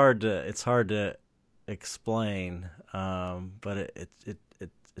 Yeah, it's hard to explain, but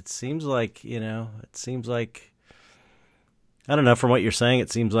it seems like it seems like I don't know. From what you're saying,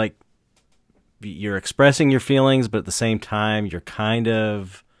 it seems like you're expressing your feelings, but at the same time, you're kind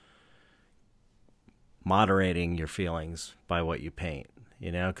of moderating your feelings by what you paint.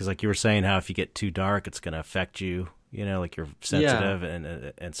 Because like you were saying, how if you get too dark, it's going to affect you. Like you're Yeah. sensitive,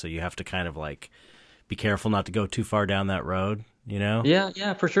 and so you have to kind of like be careful not to go too far down that road. Yeah,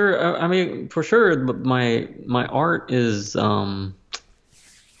 yeah, for sure. I mean, for sure, my art is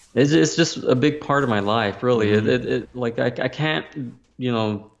it's just a big part of my life, really. Mm-hmm. Like I can't, you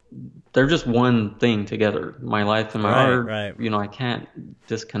know, they're just one thing together. My life and my Right. art, Right. I can't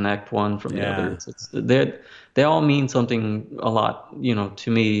disconnect one from the other. Yeah. It's they all mean something a lot,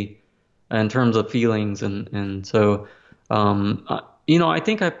 to me, in terms of feelings, and so I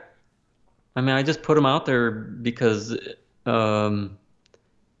think I mean, I just put them out there because um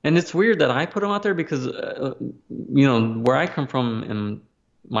and it's weird that I put them out there because, where I come from and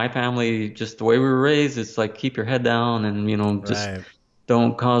my family, just the way we were raised, it's like keep your head down, and, just Right.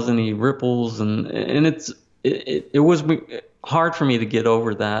 don't cause any ripples. And it was hard for me to get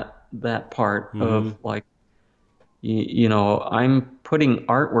over that part Mm-hmm. of like, I'm putting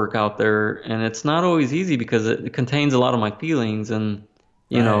artwork out there, and it's not always easy because it contains a lot of my feelings, and,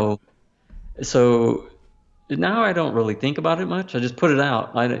 you Right. know, so now I don't really think about it much. I just put it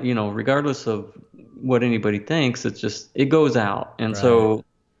out. Regardless of what anybody thinks, it goes out. And Right. so,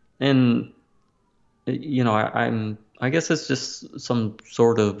 and I guess it's just some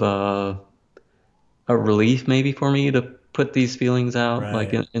sort of a relief maybe for me to put these feelings out,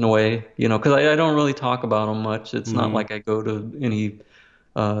 like Right. in a way, because I don't really talk about them much. It's not Hmm. like I go to any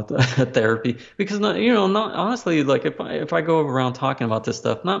therapy because not honestly, like if I go around talking about this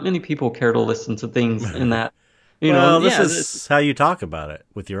stuff, not many people care to listen to things in that, Well, this yeah, is how you talk about it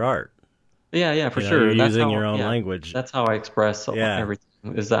with your art. yeah, yeah, for You're sure. using your own Yeah, language. that's how I express Yeah.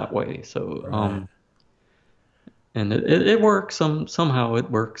 everything is that way. So, Right. and it works. Somehow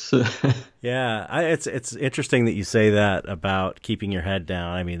it works. Yeah, it's interesting that you say that about keeping your head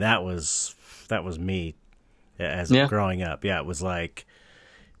down. I mean, that was me as Yeah. growing up. Yeah, it was like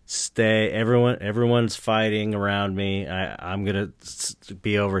stay everyone's fighting around me. I'm gonna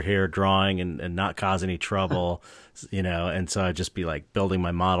be over here drawing and not cause any trouble, and so I'd just be like building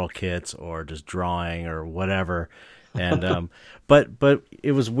my model kits or just drawing or whatever. And but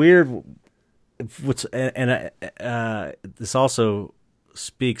it was weird. What's and This also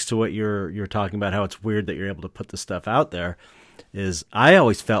speaks to what you're talking about, how it's weird that you're able to put the stuff out there. Is I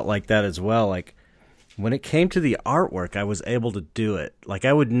always felt like that as well. Like when it came to the artwork, I was able to do it. Like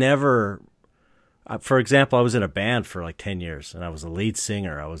I would never. For example, I was in a band for like 10 years and I was the lead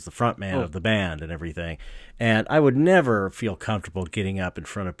singer. I was the front man Oh, of the band and everything. And I would never feel comfortable getting up in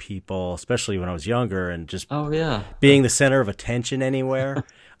front of people, especially when I was younger and just oh yeah. being the center of attention anywhere.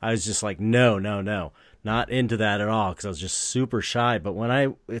 I was just like, no, no, no, not into that at all because I was just super shy. But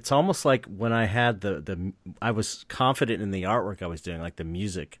it's almost like when I had I was confident in the artwork I was doing, like the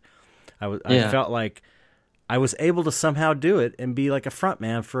music. I Yeah. felt like I was able to somehow do it and be like a front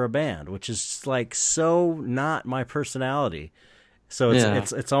man for a band, which is like so not my personality. So Yeah.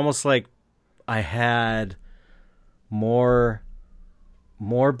 it's almost like I had more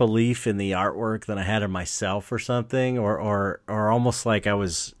more belief in the artwork than I had in myself or something, or almost like I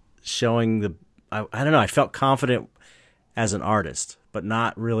was showing I don't know, I felt confident as an artist, but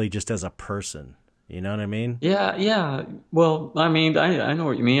not really just as a person. You know what I mean? Yeah, yeah. Well, I mean, I know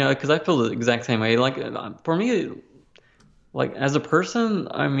what you mean because I feel the exact same way. Like for me, like as a person,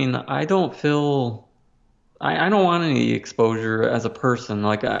 I mean, I don't feel I don't want any exposure as a person.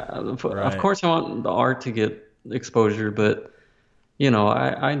 Like of Right. course I want the art to get exposure, but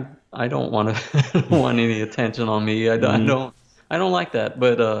I don't want to want any attention on me. Hmm. I don't like that.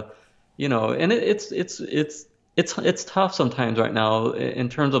 But and it's tough sometimes right now in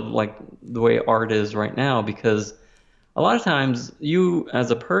terms of like the way art is right now because a lot of times you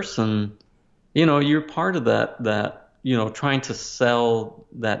as a person, you're part of that trying to sell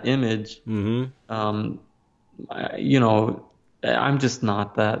that image. Hmm. Um, you know, I'm just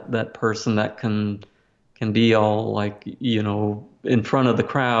not that person that can be all like, in front of the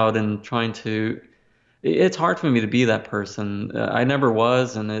crowd and trying to. It's hard for me to be that person. I never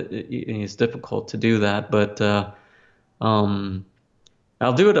was, and it's difficult to do that. But um,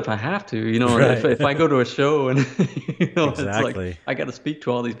 I'll do it if I have to. If Right. if I go to a show and it's like Exactly. I got to speak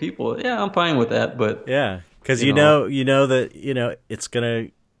to all these people. Yeah, I'm fine with that. But Yeah, because you know, you know that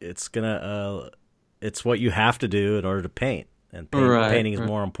it's what you have to do in order to paint, and right, painting is right.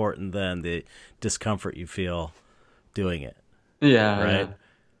 more important than the discomfort you feel doing it. Yeah, yeah. Right.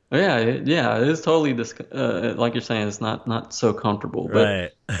 Yeah, yeah, it is totally like you're saying, it's not so comfortable,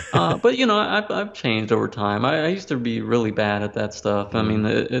 Right. but I've changed over time. I used to be really bad at that stuff. I Mm. mean,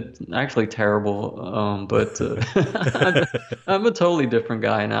 it's actually terrible. But I'm a totally different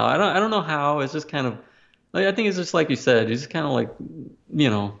guy now. I don't know how. It's just kind of like I think it's just like you said. You just kind of like you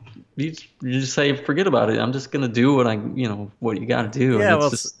know you just say forget about it. I'm just gonna do what you got to do, and Yeah, well,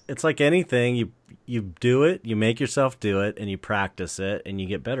 it's it's just it's like anything. You do it, you make yourself do it, and you practice it, and you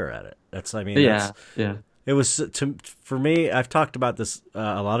get better at it. I mean, yeah, yeah, it was for me. I've talked about this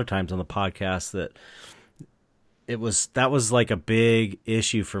a lot of times on the podcast that that was like a big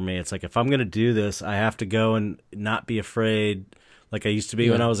issue for me. It's like if I'm going to do this, I have to go and not be afraid, like I used to be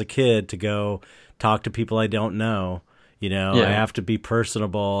when yeah, I was a kid, to go talk to people I don't know. I yeah, have to be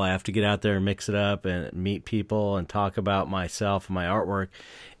personable. I have to get out there and mix it up and meet people and talk about myself and my artwork.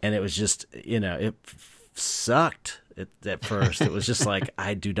 And it was just, it sucked at first. It was just like,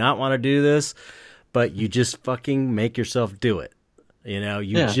 I do not want to do this, but you just fucking make yourself do it. You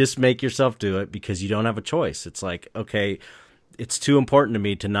yeah. just make yourself do it because you don't have a choice. It's like, okay, it's too important to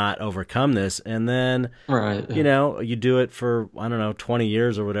me to not overcome this. And then, Right. Yeah. you do it for, I don't know, 20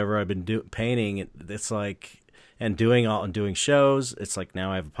 years or whatever I've been painting. It's like, and doing shows. It's like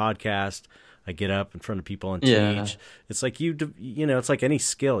now I have a podcast. I get up in front of people and Yeah. teach. It's like it's like any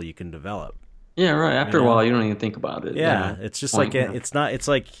skill you can develop, Yeah, right. you After a while, know? you don't even think about it. Yeah, it's just like Point. Yeah. it's not. It's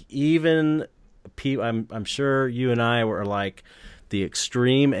like even people. I'm sure you and I were like the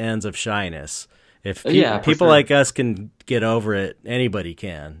extreme ends of shyness, If Yeah, for people sure. like us can get over it, anybody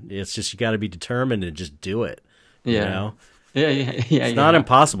can. It's just you got to be determined and just do it. You Yeah. know, Yeah, yeah, yeah, it's not yeah.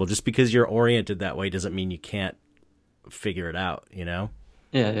 impossible. Just because you're oriented that way doesn't mean you can't figure it out. You know,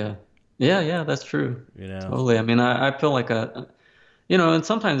 Yeah, yeah. Yeah, yeah, that's true. you know, Totally. I mean, I feel like and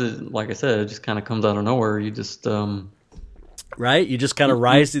sometimes like I said, it just kind of comes out of nowhere. You just right? You just kind of you,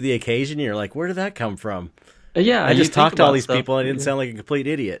 rise to the occasion. And you're like, where did that come from? yeah, I you just think talked to all about these stuff. people. And I didn't Yeah. sound like a complete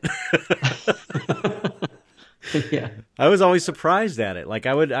idiot. Yeah. I was always surprised at it. Like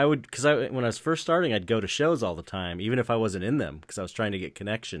because when I was first starting, I'd go to shows all the time, even if I wasn't in them, because I was trying to get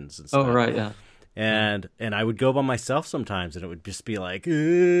connections and Oh, stuff. right, yeah. And I would go by myself sometimes, and it would just be like,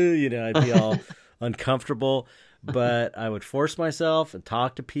 I'd be all uncomfortable, but I would force myself and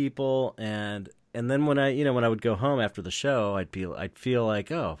talk to people, and then when I would go home after the show, I'd feel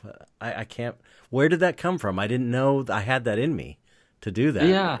like, oh, I can't. Where did that come from? I didn't know I had that in me to do that.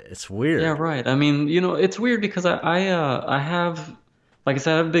 Yeah. It's Yeah, weird. right. I mean, it's weird because I have, like I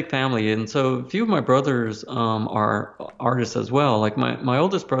said, I have a big family, and so a few of my brothers are artists as well. Like my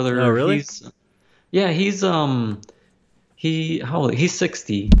oldest Oh, brother, really? he how old? He's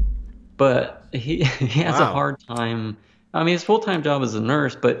 60, but he he has a Wow. hard time. I mean, his full-time job is a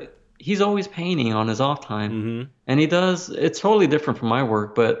nurse, but he's always painting on his off time, Mm-hmm. and it's totally different from my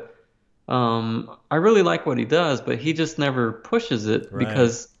work, but I really like what he does, but he just never pushes it Right.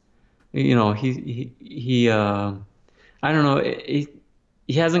 because he I don't know, he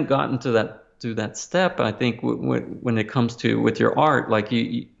hasn't gotten to that step. I think when it comes to with your art, like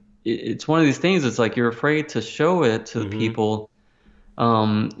it's one of these things. It's like you're afraid to show it to Mm-hmm. people,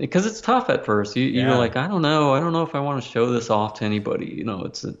 because it's tough at first. You're Yeah. like, I don't know if I want to show this off to anybody.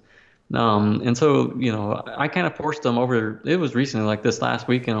 And so, I kind of forced them over. It was recently, like this last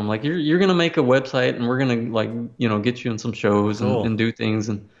weekend. I'm like, you're gonna make a website, and we're gonna like, get you in some shows Cool. and do things.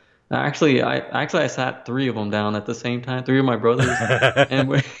 And I sat three of them down at the same time, three of my brothers,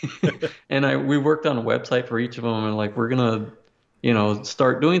 and we worked on a website for each of them, and like we're gonna,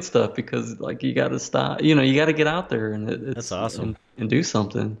 start doing stuff because like you got to stop, you got to get out there and That's it's awesome. and do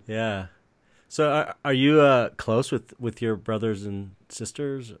something. Yeah. So are you close with your brothers and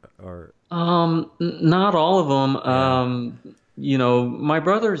sisters or Not all of them. yeah. My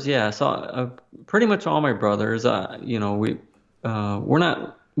brothers, yeah. So pretty much all my brothers.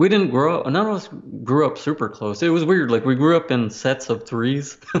 We didn't grow up. None of us grew up super close. It was weird. Like we grew up in sets of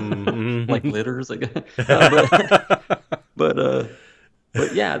threes, like Mm-hmm. litters, I guess. But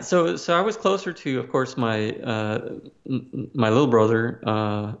but yeah. So I was closer to, of course, my little brother,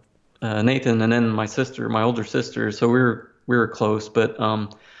 Nathan, and then my older sister. So we were close. But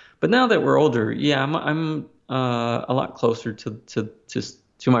now that we're older, yeah, I'm a lot closer to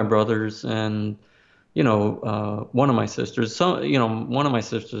my brothers and one of my sisters. One of my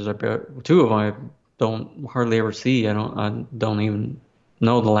sisters, two of them I don't hardly ever see. I don't even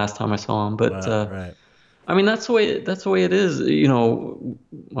know the last time I saw them. But Right. I mean that's the way it is.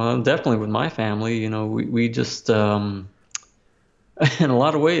 Well, definitely with my family. We just in a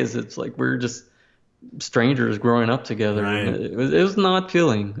lot of ways it's like we're just strangers growing up together, and Right. it was an odd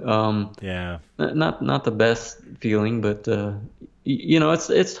feeling. Yeah. Not the best feeling, but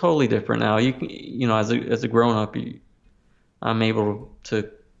it's totally different now. As a grown up, I'm able to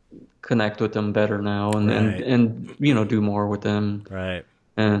connect with them better now, and and Right. and do more with them. Right.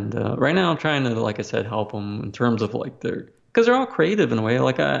 And right now, I'm trying to, like I said, help them in terms of like because they're all creative in a way.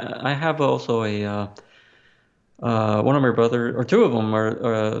 Like I have also one of my brother or two of them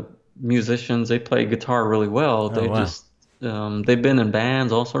are musicians. They play guitar really well. Oh wow. They've been in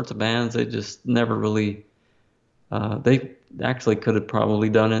bands, all sorts of bands. They just never really. They actually could have probably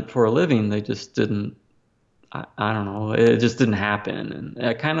done it for a living. They just didn't. I don't know. It just didn't happen, and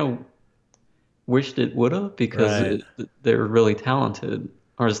I kind of wished it would have because Right. they're really talented,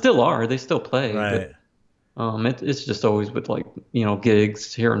 or still are. They still play, but Right. it's just always with like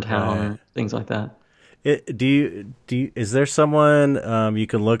gigs here in town Right. or things like that. Is there someone you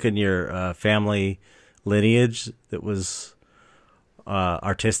can look in your family lineage that was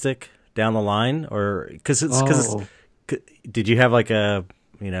artistic down the line, or Oh. did you have like a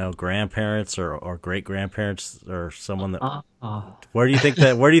grandparents or great grandparents or someone that Uh, where do you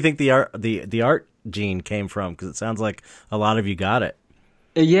think the art gene came from? Because it sounds like a lot of you got it.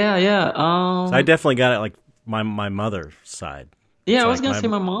 yeah, yeah. So I definitely got it like my mother's side. Yeah, It's I was like gonna my say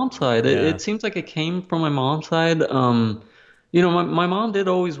my mom's side. It, yeah. it seems like it came from my mom's side. My mom did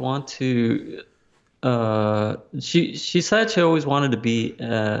always want to. She said she always wanted to be,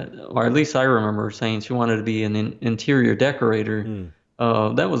 or at least I remember her saying she wanted to be an interior decorator.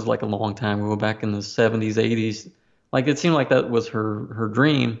 Hmm. That was like a long time ago, back in the 70s, 80s. Like it seemed like that was her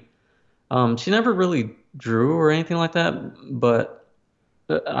dream. She never really drew or anything like that, but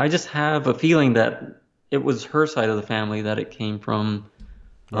I just have a feeling that it was her side of the family that it came from.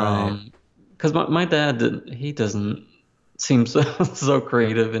 Right. Because my dad, he doesn't seem so, so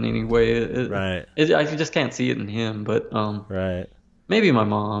creative in any way. Right. I just can't see it in him, but Right. maybe my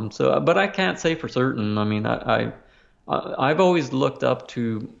mom. So, but I can't say for certain. I mean, I've always looked up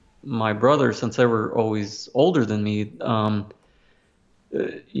to my brothers since they were always older than me.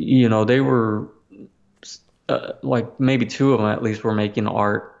 They were like maybe two of them at least were making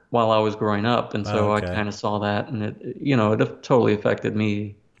art while I was growing up, and Oh, so I okay. kind of saw that, and it totally affected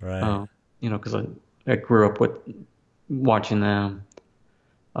me. Right. Because I grew up with watching them.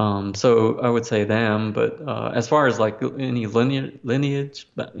 So I would say them, but as far as like any lineage,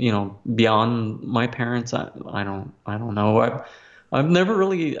 beyond my parents, I don't know. I've never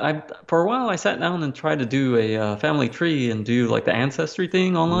really, for a while I sat down and tried to do a family tree and do like the ancestry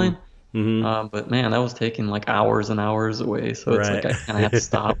thing Mm-hmm. online. Mm-hmm. But man, that was taking like hours and hours away. So it's like Right. I kind of had to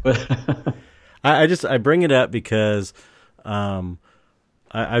stop. I bring it up because um,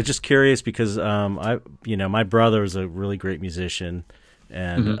 I was just curious because my brother is a really great musician,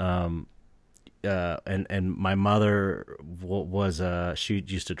 and Mhm. and my mother was she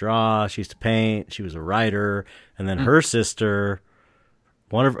used to draw, she used to paint, she was a writer, and then her sister,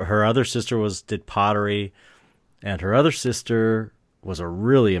 one of her other sister did pottery, and her other sister was a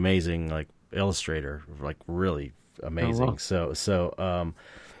really amazing like illustrator, like really Oh amazing. well.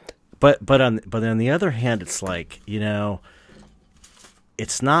 But on the other hand, it's like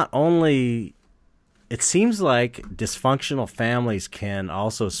it's not only. It seems like dysfunctional families can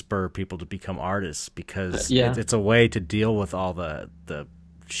also spur people to become artists because Yeah. it's a way to deal with all the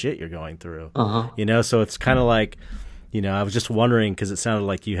shit you're going through. Uh-huh. So it's kind of like, I was just wondering because it sounded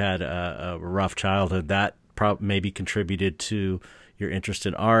like you had a rough childhood that maybe contributed to your interest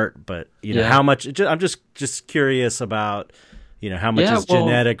in art. But Yeah. how much? I'm just curious about how much Yeah. is Well.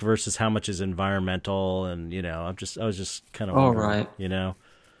 genetic versus how much is environmental, and I was just kind of All wondering. right.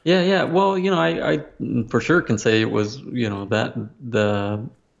 Yeah, yeah. Well, I for sure can say it was, that the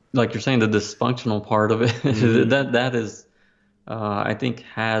like you're saying, the dysfunctional part of it Hmm. that is I think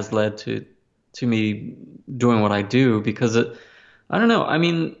has led to me doing what I do because I don't know. I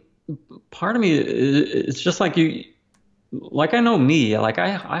mean, part of me it's just like like I know me, like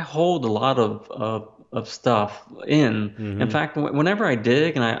I hold a lot of stuff in. In Hmm. fact, whenever I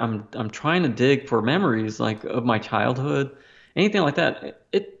dig and I'm trying to dig for memories like of my childhood, anything like that,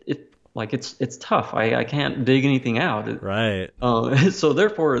 it like it's tough. I can't dig anything out. Right. So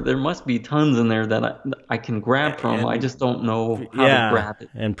therefore, there must be tons in there that I can grab from. I And just don't know how to yeah, grab it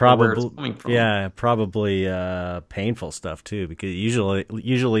and or where it's probably coming from. yeah, probably painful stuff too because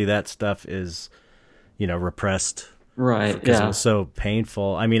usually that stuff is repressed Right. because it was Yeah. so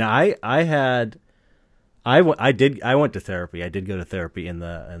painful. I mean, I went to therapy. I did go to therapy in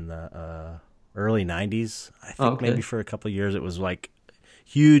the early 90s. I think maybe Okay. for a couple of years it was like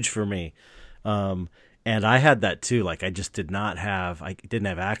huge for me. Um, and I had that too. Like I didn't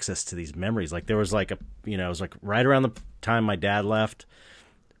have access to these memories. Like there was like it was like right around the time my dad left,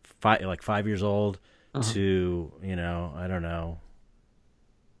 5 years old Uh-huh. to, I don't know,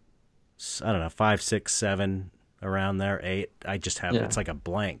 5, 6, 7, around there, 8. I just have, Yeah. it's like a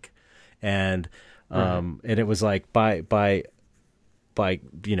blank. And, Right. and it was like by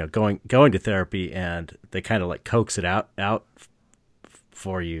going to therapy, and they kind of like coax it out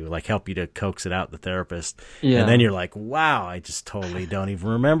for you, like help you to coax it out, the therapist. And then Yeah. you're like, wow, I just totally don't even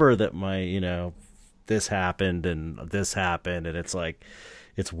remember that this happened and this happened. And it's like,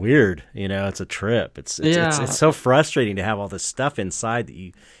 it's weird, it's a trip. It's Yeah. so frustrating to have all this stuff inside that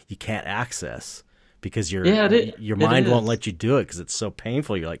you can't access because Yeah. your It mind won't is. let you do it because it's so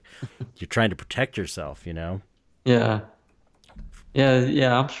painful. You're trying to protect yourself. Yeah. Yeah,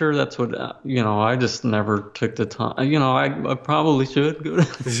 yeah, I'm sure that's what, I just never took the time. I probably should go to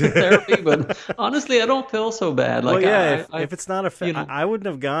therapy, but honestly, I don't feel so bad. Well, Like yeah, I if it's not you know, I wouldn't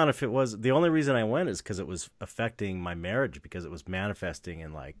have gone if it was. The only reason I went is because it was affecting my marriage because it was manifesting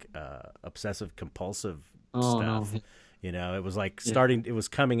in like obsessive compulsive oh no. stuff. It was like Yeah. it was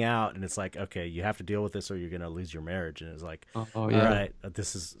coming out, and it's like, okay, you have to deal with this or you're gonna lose your marriage. And it's like, Oh all yeah. right,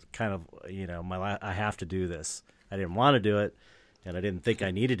 this is kind of I have to do this. I didn't want to do it, and I didn't think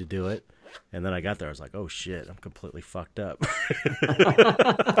I needed to do it. And then I got there, I was like, oh shit, I'm completely fucked up.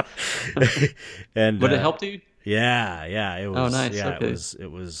 And But it helped you? yeah, Oh, nice. Okay.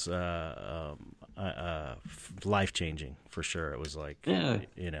 it was life changing for sure. It was like, Yeah,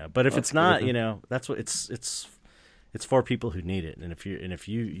 but if that's it's good not, then. that's what it's for people who need it. And if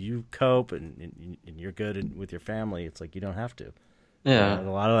you cope and you're good with your family, it's like you don't have to. Yeah. A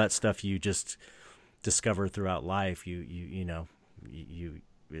lot of that stuff you just discover throughout life. You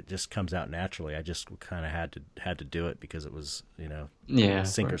it just comes out naturally. I just kind of had to do it because it was, a Yeah.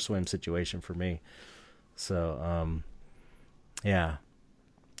 sink or Right. swim situation for me. So, yeah,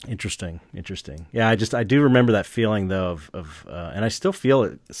 interesting. Yeah, I do remember that feeling though and I still feel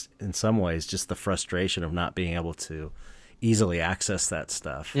it in some ways, just the frustration of not being able to easily access that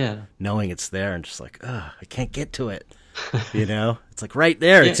stuff, Yeah. knowing it's there and just like, I can't get to it. It's like right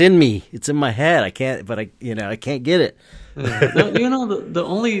there. Yeah. It's in me. It's in my head. I can't, but I can't get it. The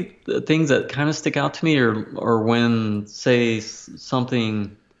only things that kind of stick out to me are when, say,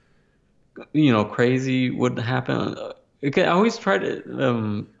 something, crazy would happen. Okay, I always try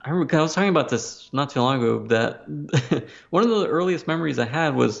to. I was talking about this not too long ago that one of the earliest memories I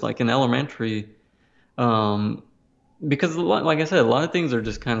had was like in elementary, um, because like I said, a lot of things are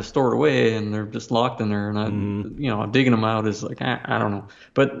just kind of stored away and they're just locked in there, and I'm digging them out is like I don't know,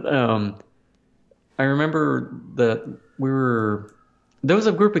 but I remember that there was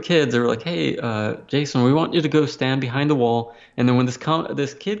a group of kids that were like, "Hey, Jason, we want you to go stand behind the wall, and then when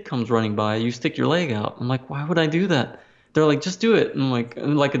this kid comes running by, you stick your leg out." I'm like, "Why would I do that?" They're like, "Just do it." And like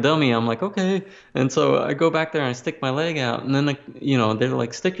a dummy, I'm like, "Okay." And so I go back there and I stick my leg out, and then they're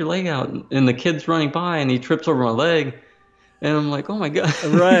like, "Stick your leg out," and the kid's running by and he trips over my leg. And I'm like, oh my God,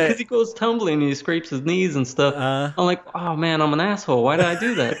 because Right. he goes tumbling and he scrapes his knees and stuff. Uh, I'm like, oh man, I'm an asshole. Why did I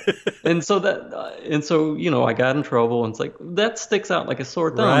do that? I got in trouble. And it's like, that sticks out like a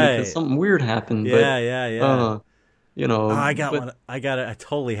sore thumb because right. something weird happened. Yeah, yeah, yeah. Uh, Oh, I got but one. I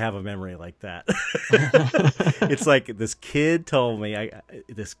totally have a memory like that. It's like this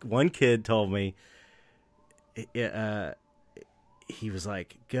one kid told me, uh, he was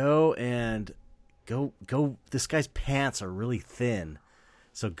like, go. This guy's pants are really thin,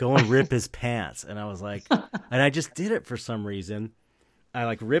 so go and rip his pants. And I was like, and I just did it for some reason. I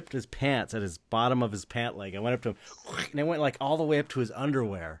like ripped his pants at his bottom of his pant leg. I went up to him and I went like all the way up to his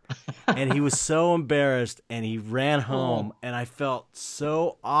underwear. And he was so embarrassed and he ran home oh, and I felt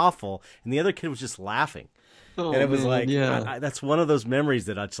so awful. And the other kid was just laughing. And oh it was man, like, yeah, that's one of those memories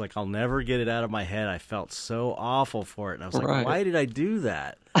that I'll never get it out of my head. I felt so awful for it. And I was like, right, why did I do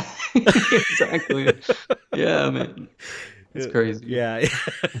that? exactly, yeah, man, it's crazy. Yeah.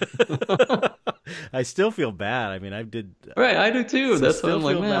 I still feel bad. I mean, Right, I do too. so That's why still I'm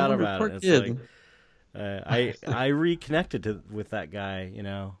like, feel man, bad I'm a about poor it. It's like, kid. I reconnected with that guy,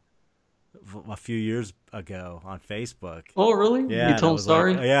 a few years ago on Facebook. Oh, really? Yeah, You and I told him was like,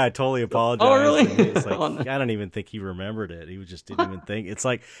 oh, sorry? yeah, I totally Oh, apologized. really? And it's like, Oh, no. I don't even think he remembered it. He just didn't even think. It's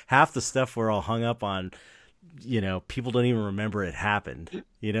like half the stuff we're all hung up on, people don't even remember it happened.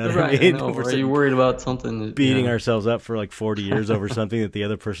 You know what I Right, I mean? know. We're Are you sitting worried about something beating ourselves up for like 40 years over something that the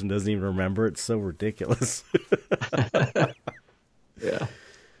other person doesn't even remember. It's so ridiculous. yeah.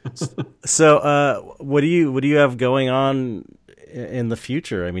 So, what do you have going on in the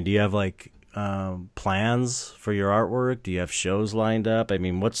future? I mean, do you have like plans for your artwork? Do you have shows lined up? I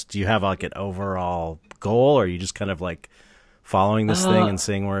mean, do you have like an overall goal, or are you just kind of like following this thing Uh, and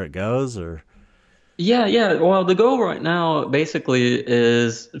seeing where it goes? Or yeah. Well, the goal right now basically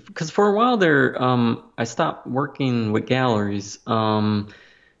is because for a while there, I stopped working with galleries, and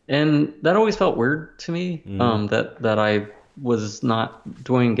that always felt weird to me, mm, that I was not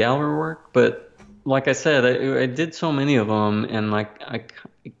doing gallery work. But like I said, I did so many of them, and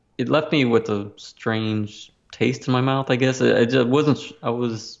it left me with a strange taste in my mouth. I guess I just wasn't. I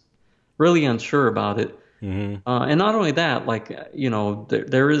was really unsure about it. mm-hmm, And not only that,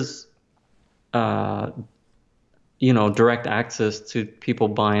 there is, uh, direct access to people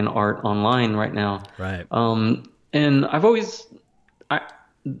buying art online right now. right, And I,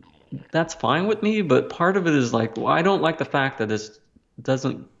 that's fine with me, but part of it is like, well, I don't like the fact that this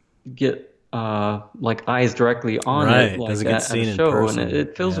doesn't get, like eyes directly on it, right, like doesn't get at a seen in show, and person.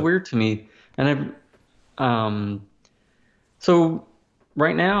 it feels Yep. weird to me. And so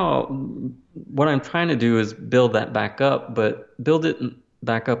right now, what I'm trying to do is build that back up, but build it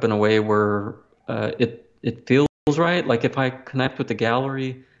back up in a way where it feels right. Like if I connect with the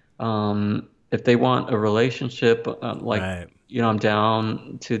gallery, if they want a relationship, Right. I'm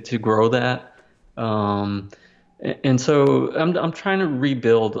down to grow that. And so I'm trying to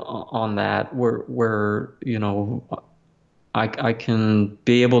rebuild on that where I can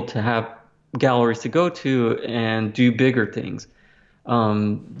be able to have galleries to go to and do bigger things.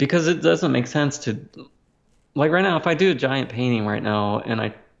 Because it doesn't make sense to, like right now, if I do a giant painting right now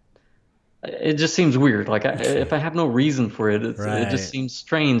it just seems weird. Like if I have no reason for it, it just Right. seems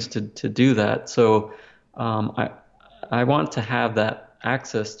strange to do that. So, I want to have that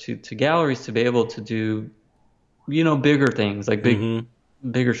access to galleries to be able to do bigger things like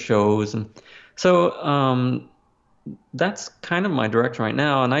Mm-hmm. bigger shows, and so that's kind of my direction right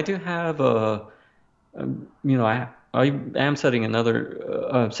now. And I do have I am setting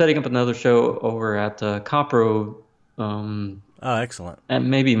up another show over at Copro, um, Oh, excellent. at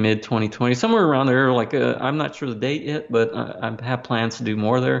maybe mid 2020, somewhere around there. Like I'm not sure the date yet, but I have plans to do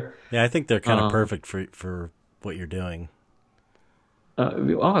more there. Yeah, I think they're kind of Um, perfect for what you're doing,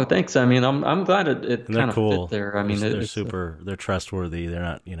 oh, thanks. I mean, I'm glad it and they're kind of fit cool. there. I They're mean, they're it's super. They're trustworthy. They're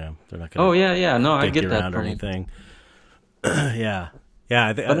not, they're not oh gonna yeah, yeah. No, I dick you get that around or from. anything. Yeah, yeah.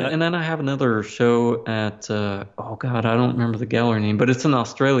 I think. But and then I have another show at oh God, I don't remember the gallery name, but it's in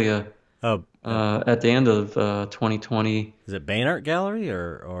Australia Oh, at the end of 2020. is it Bain Art Gallery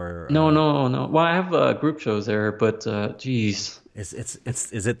or No, no, no. Well, I have group shows there, but geez.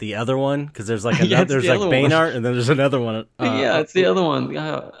 is it the other one? Because there's like Yeah, another. it's There's the like other Bain one. Art, and then there's another one. Yeah, it's the other one.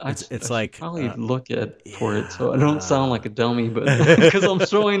 Yeah, It's I should like probably look at for it yeah. so I don't sound like a dummy, but because I'm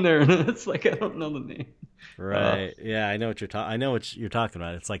showing there and it's like I don't know the name. Uh, Right. Yeah, I know what you're talking. I know what you're talking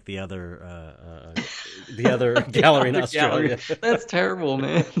about. It's like the other the gallery in other gallery. Australia. That's terrible,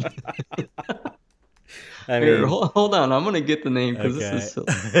 man. I Here, mean, hold on. I'm gonna get the name because this is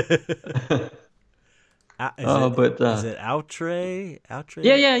okay. silly. Is it But Outre? yeah, Outre?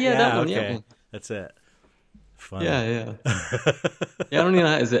 yeah, yeah, that Yeah. one, yeah, Okay. That's it. yeah, Funny. yeah. Yeah, I don't even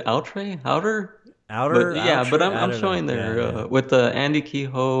know. Is it Outre? Outer? But yeah, but Outre? I I'm don't know. showing Yeah, there yeah. with Andy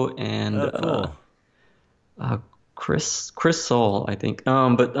Kehoe and Oh, cool. uh, Chris Saul, I think.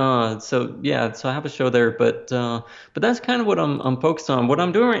 But so yeah, so I have a show there, but that's kind of what I'm focused on. What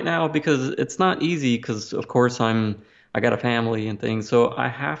I'm doing right now because it's not easy because of course I got a family and things, so I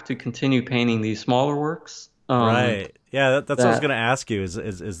have to continue painting these smaller works. Right. Yeah, that's what I was That going to ask you.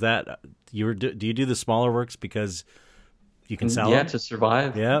 Is that do you do the smaller works because you can sell yeah, them? to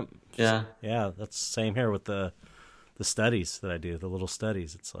survive. Yeah. Yeah. Yeah, that's same here with the studies that I do, the little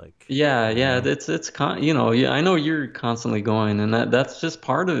studies. It's like, Yeah, you yeah, know. yeah, I know you're constantly going, and that's just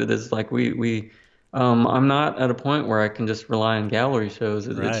part of it. Is like I'm not at a point where I can just rely on gallery shows.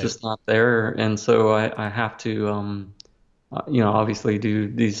 It's Right. just not there, and so I have to, obviously do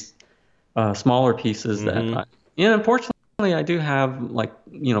these smaller pieces that, Mhm. unfortunately, I do have like,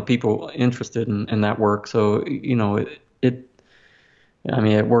 people interested in that work. So, I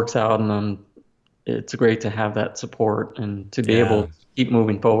mean, it works out, and it's great to have that support and to be able Yeah. to keep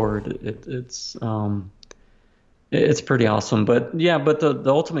moving forward. It's pretty awesome. But yeah, but the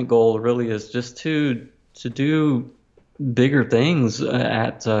ultimate goal really is just to do bigger things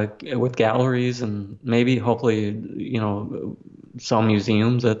at with galleries and maybe hopefully some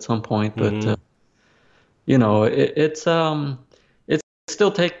museums at some point. But Mhm. it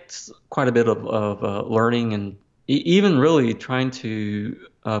still takes quite a bit of learning and even really trying to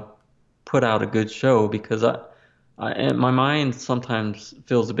put out a good show because and my mind sometimes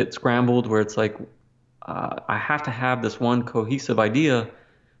feels a bit scrambled where it's like I have to have this one cohesive idea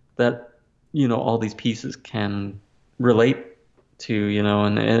that all these pieces can relate to,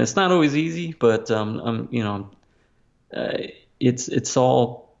 and it's not always easy, but uh, it's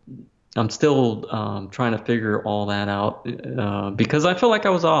all I'm still trying to figure all that out because I feel like I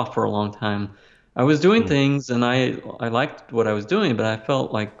was off for a long time. I was doing Mm. things and I liked what I was doing, but I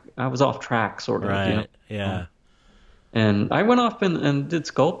felt like I was off track, sort of, Right. Um, Yeah. and I went off and did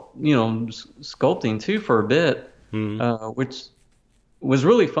sculpting too for a bit, Mhm. which was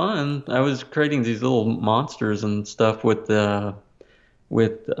really fun. I was creating these little monsters and stuff with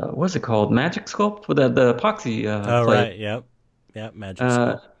what's it called? Magic Sculpt with the epoxy Oh, clay. right. Yep. Yep. Magic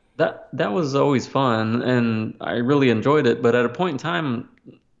Uh, Sculpt. that was always fun, and I really enjoyed it. But at a point in time,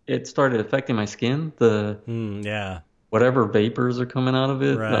 it started affecting my skin. The Yeah. whatever vapors are coming out of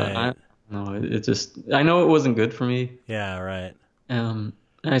it. Right. I no, it just I know it wasn't good for me. Yeah. Right. And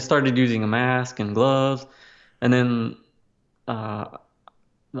I started using a mask and gloves, and then uh,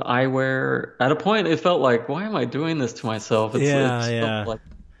 the eyewear. At a point, it felt like, why am I doing this to myself? It Yeah. just felt Yeah.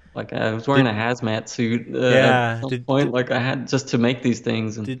 like I was wearing Did a hazmat suit at yeah. some point. Like I had just to make these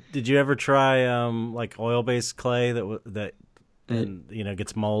things, and Did you ever try like oil-based clay that it, and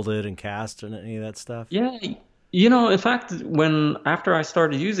gets molded and cast and any of that stuff? yeah. In fact, when after I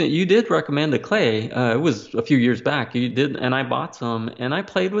started using it, you did recommend a clay. It was a few years back. You did, and I bought some and I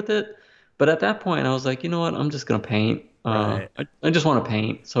played with it. But at that point, I was like, you know what? I'm just gonna paint. Right. I just want to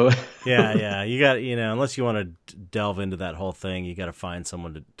paint. So Yeah, yeah. You got, unless you want to delve into that whole thing, you got to find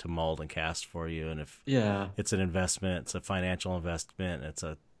someone to mold and cast for you. And if yeah, it's an investment, it's a financial investment, it's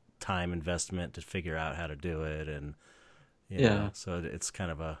a time investment to figure out how to do it. And, yeah, so it's kind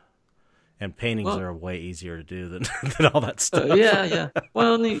of And paintings Well, are way easier to do than than all that yeah, stuff. yeah.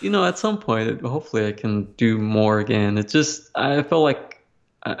 Well, at some point, hopefully, I can do more again. It's just I felt like,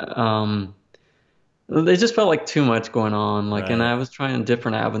 um, they just felt like too much going on. Like, and Right. I was trying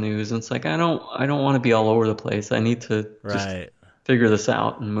different avenues, and it's like I don't want to be all over the place. I need to just Right. figure this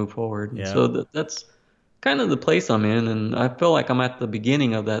out and move forward. And Yep. so that's kind of the place I'm in, and I feel like I'm at the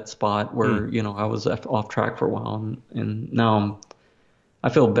beginning of that spot Hmm. where, I was off track for a while, and now I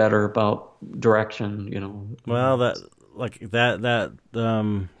feel better about direction. Well, that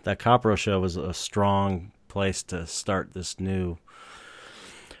Copro show was a strong place to start this new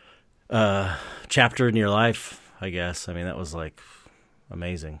uh chapter in your life, I guess. I mean, that was like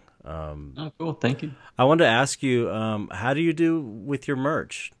amazing. Oh, cool. Thank you. I wanted to ask you, how do you do with your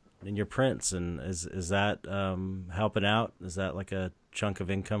merch and your prints, and is that helping out? Is that like a chunk of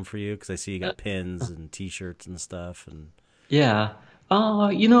income for you? Because I see you Uh, got pins and T-shirts and stuff, and yeah.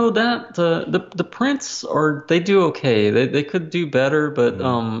 That the prints are they do okay. They could do better, but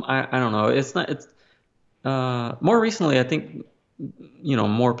mm, I don't know. It's more recently I think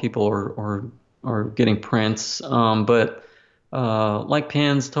more people are getting prints, but like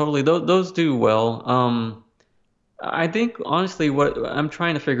pins, totally those do well. I think honestly, what I'm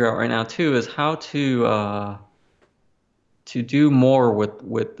trying to figure out right now too is how to do more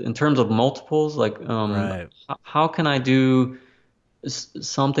with in terms of multiples. Like, right, how can I do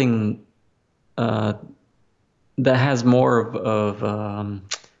something uh, that has more of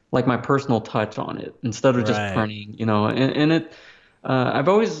like my personal touch on it instead of just right, printing, and it. I've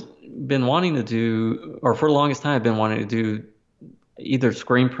always been wanting to do, or for the longest time, I've been wanting to do either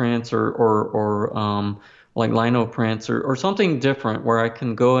screen prints or like lino prints or something different where I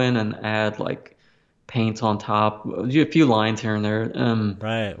can go in and add like paints on top, a few lines here and there.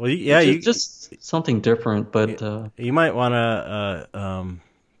 right. Well, yeah, Just something different, you, but you might want to.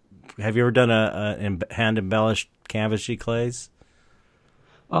 Have you ever done hand embellished canvas giclées?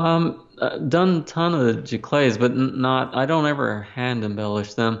 done a ton of giclées, but not. I don't ever hand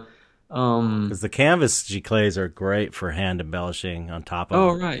embellish them. Because the canvas giclées are great for hand embellishing on top Oh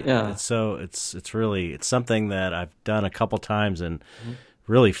of. right, yeah. It's really it's something that I've done a couple times and Mhm.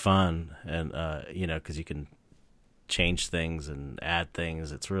 really fun, and because you can change things and add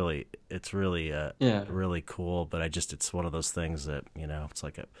things. It's really Yeah. really cool. But it's one of those things that it's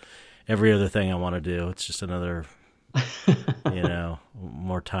like every other thing I want to do. It's just another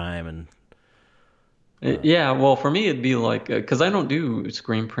more time and Yeah, well, for me, it'd be like, because I don't do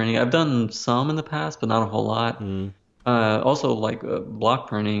screen printing. I've done some in the past, but not a whole lot. mm, Also, like block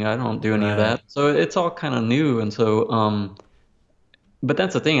printing, I don't do any of right. that. So it's all kind of new. And so, but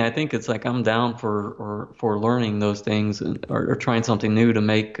that's the thing. I think it's like I'm down for learning those things or trying something new to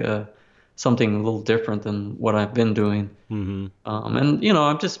make something a little different than what I've been doing. Hmm. And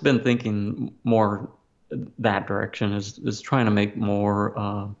I've just been thinking more that direction is trying to make more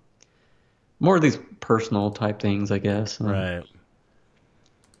of these personal type things, I guess. Right.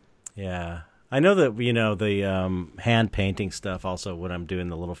 Yeah. I know that the hand painting stuff also when I'm doing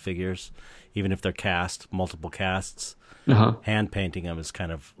the little figures, even if they're cast, multiple casts, Uh-huh. hand painting them is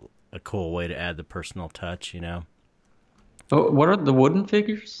kind of a cool way to add the personal touch. Oh, what are the wooden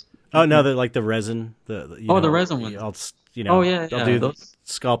figures? Oh no, the like the resin, Oh, the resin ones. Oh yeah, I'll yeah. do Those.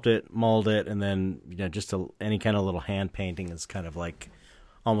 sculpt it, mold it, and then just any kind of little hand painting is kind of like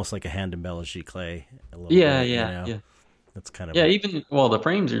almost like a hand embellished clay a little Yeah, bit. yeah, yeah. That's kind of Yeah, even well, the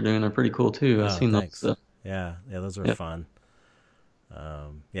frames you're doing are pretty cool too. I've oh, seen those. thanks. Yeah, yeah, those are Yeah. fun.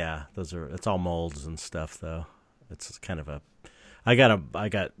 Yeah, it's all molds and stuff though. It's kind of a I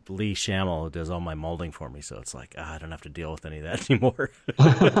got Lee Shamel who does all my molding for me, so it's like I don't have to deal with any of that anymore.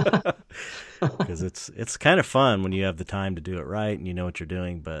 Because it's kind of fun when you have the time to do it right and you know what you're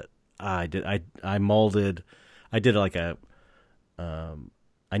doing. But I molded, I did like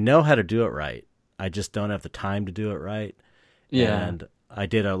I know how to do it right. I just don't have the time to do it right. Yeah. And I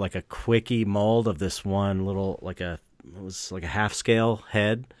did like a quickie mold of this one little it was like a half scale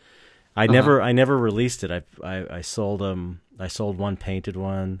head. Uh-huh. I never released it. I sold them. I sold one painted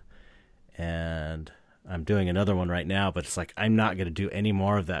one, and I'm doing another one right now. But it's like I'm not going to do any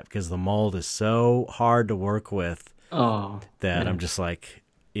more of that because the mold is so hard to work with Oh, that I'm man. just like,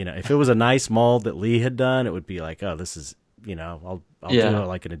 if it was a nice mold that Lee had done, it would be like, oh, this is, I'll do Yeah. it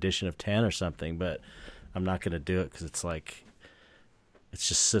like an edition of 10 or something. But I'm not going to do it because it's like it's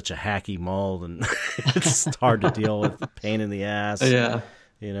just such a hacky mold and it's hard to deal with, pain in the ass, Yeah.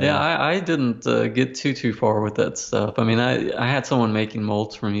 you Yeah, know. I didn't get too far with that stuff. I mean, I had someone making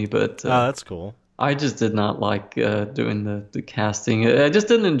molds for me, but Oh, that's cool. I just did not like doing the casting. I just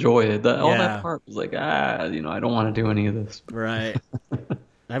didn't enjoy it. All that Yeah, part was like, I don't want to do any of this. right.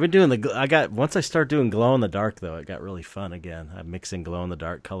 I've been doing once I start doing glow in the dark though, it got really fun again. I'm mixing glow in the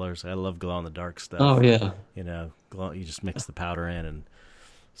dark colors. I love glow in the dark stuff. Oh yeah. You just mix the powder in, and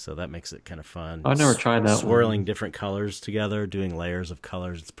so that makes it kind of fun. I've never tried that Swirling different colors together, doing layers of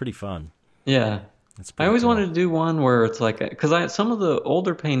colors. It's pretty fun. Yeah. I always wanted to do one where it's like, because some of the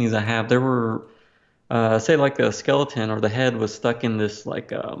older paintings I have, there were, say like a skeleton or the head was stuck in this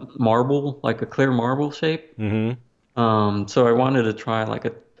like marble, like a clear marble shape. Mm-hmm. So I wanted to try like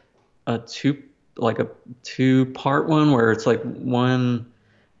a two-part one where it's like one,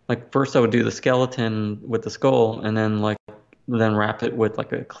 like first I would do the skeleton with the skull and then wrap it with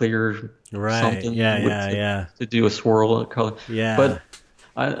like a clear something. Yeah. To do a swirl of color. Yeah. But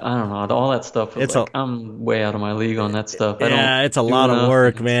I don't know, all that stuff. I'm way out of my league on that stuff. It's a lot of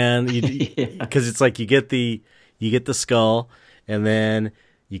work, man. Yeah. Because it's like you get the skull, and then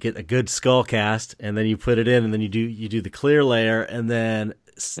you get a good skull cast, and then you put it in, and then you do the clear layer, and then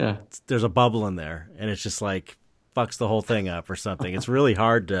there's a bubble in there, and it's just like fucks the whole thing up or something. It's really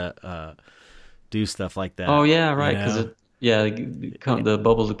hard to do stuff like that. Oh yeah, right. Because the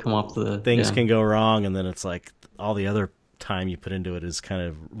bubbles would come off the things can go wrong, and then it's like all the other time you put into it is kind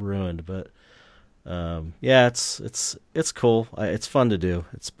of ruined. But it's cool. It's fun to do.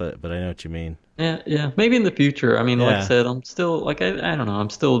 But I know what you mean. Yeah. Maybe in the future. I mean, like I said, I'm still like I don't know. I'm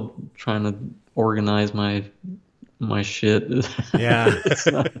still trying to organize my shit. Yeah.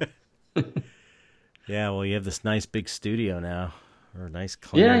 Yeah. Well, you have this nice big studio now, or nice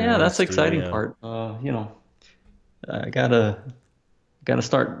clean. Yeah. That's the exciting part. I gotta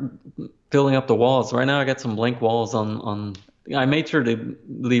start filling up the walls. Right now, I got some blank walls on. I made sure to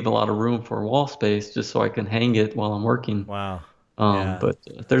leave a lot of room for wall space just so I can hang it while I'm working. Wow. But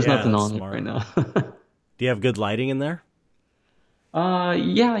there's nothing on smart. it right now. Do you have good lighting in there?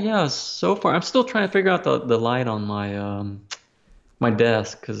 Yeah. So far, I'm still trying to figure out the light on my my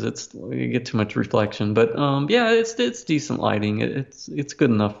desk because you get too much reflection. But it's decent lighting. It's good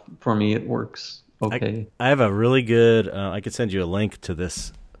enough for me. It works okay. I have a really good. I could send you a link to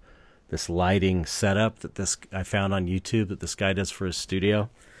this lighting setup that I found on YouTube that this guy does for his studio.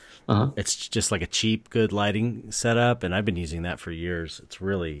 It's just like a cheap, good lighting setup, and I've been using that for years. It's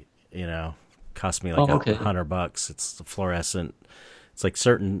really, cost me like $100. It's fluorescent. It's like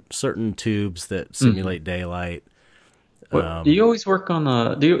certain tubes that simulate daylight. Do you always work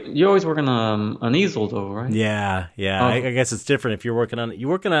on you always work on an easel though, right? Yeah. I guess it's different if you're working on it. Do you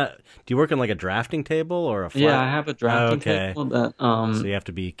work on like a drafting table or a flat? Yeah, I have a drafting table that so you have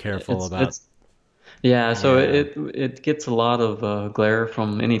to be careful about. So it gets a lot of glare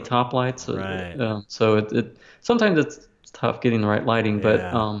from any top lights. Right. So it sometimes it's tough getting the right lighting,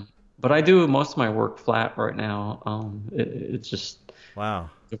 but I do most of my work flat right now. It's just the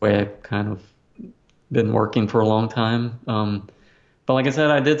way I've kind of been working for a long time. But like I said,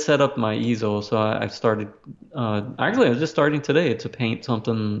 I did set up my easel, so I started. Actually, I was just starting today to paint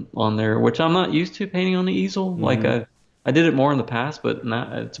something on there, which I'm not used to painting on the easel. Mm-hmm. Like I did it more in the past, but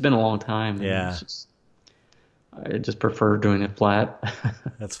it's been a long time. Yeah. I just prefer doing it flat.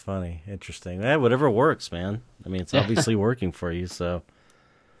 That's funny. Interesting. Yeah, whatever works, man. I mean, it's obviously working for you, so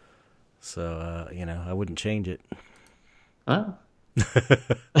I wouldn't change it. Oh.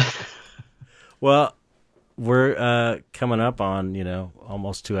 Well, we're coming up on,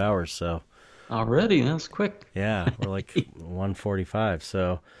 almost 2 hours, so. Already? That's quick. Yeah, we're like 1:45,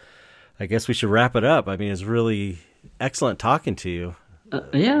 so I guess we should wrap it up. I mean, it's really excellent talking to you.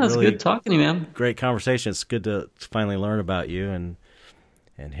 It's good talking to you, man. Great conversation. It's good to finally learn about you and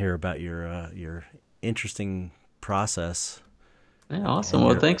hear about your interesting process. Yeah, awesome.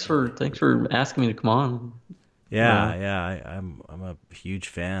 Well, thanks for asking me to come on. I'm a huge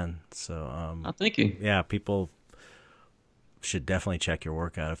fan. So thank you. Yeah, people should definitely check your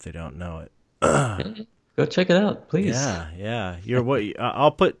work out if they don't know it. Go check it out, please. Yeah.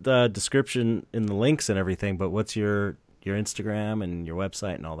 I'll put the description in the links and everything. But what's your Instagram and your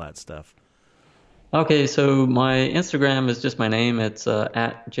website and all that stuff? Okay, so my Instagram is just my name. It's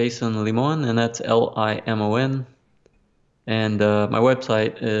at Jason Limon, and that's LIMON. And my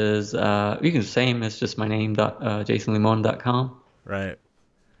website is it's just my name jasonlimon.com. Right.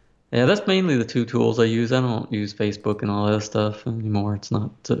 Yeah, that's mainly the two tools I use. I don't use Facebook and all that stuff anymore. It's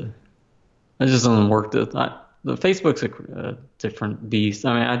not. It just doesn't work. The Facebook's a different beast.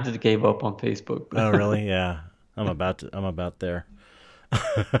 I mean, I gave up on Facebook. Oh, really? Yeah. I'm about there.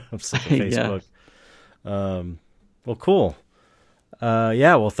 I'm sick of Facebook. Well, cool.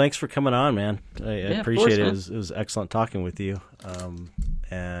 Well, thanks for coming on, man. I appreciate it. It was excellent talking with you.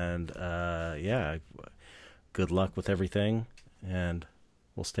 Good luck with everything, and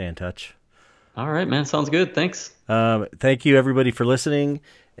we'll stay in touch. All right, man. Sounds good. Thanks. Thank you, everybody, for listening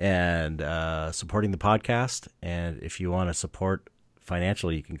and supporting the podcast. And if you want to support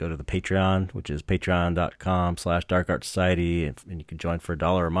financially, you can go to the Patreon, which is patreon.com/Dark Art Society, and you can join for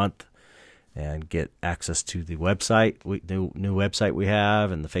 $1 a month and get access to the website, new website we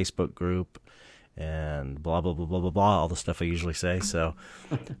have, and the Facebook group, and blah blah blah blah blah blah, all the stuff I usually say. So,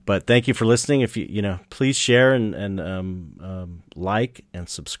 but thank you for listening. If you please share and like and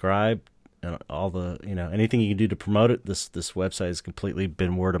subscribe, and all the anything you can do to promote it. This website has completely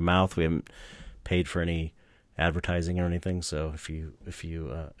been word of mouth. We haven't paid for any advertising or anything. So if you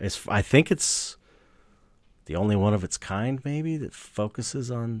I think it's the only one of its kind, maybe, that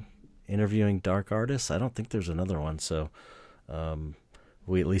focuses on interviewing dark artists. I don't think there's another one, so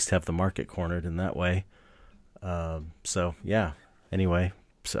we at least have the market cornered in that way. So yeah. Anyway,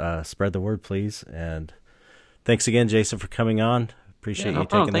 spread the word, please, and thanks again, Jason, for coming on. Appreciate you taking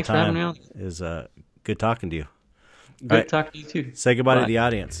the time. Thanks for having me on. It was good talking to you. Good talking to you too. Say goodbye to the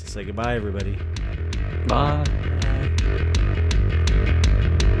audience. Say goodbye, everybody. Bye.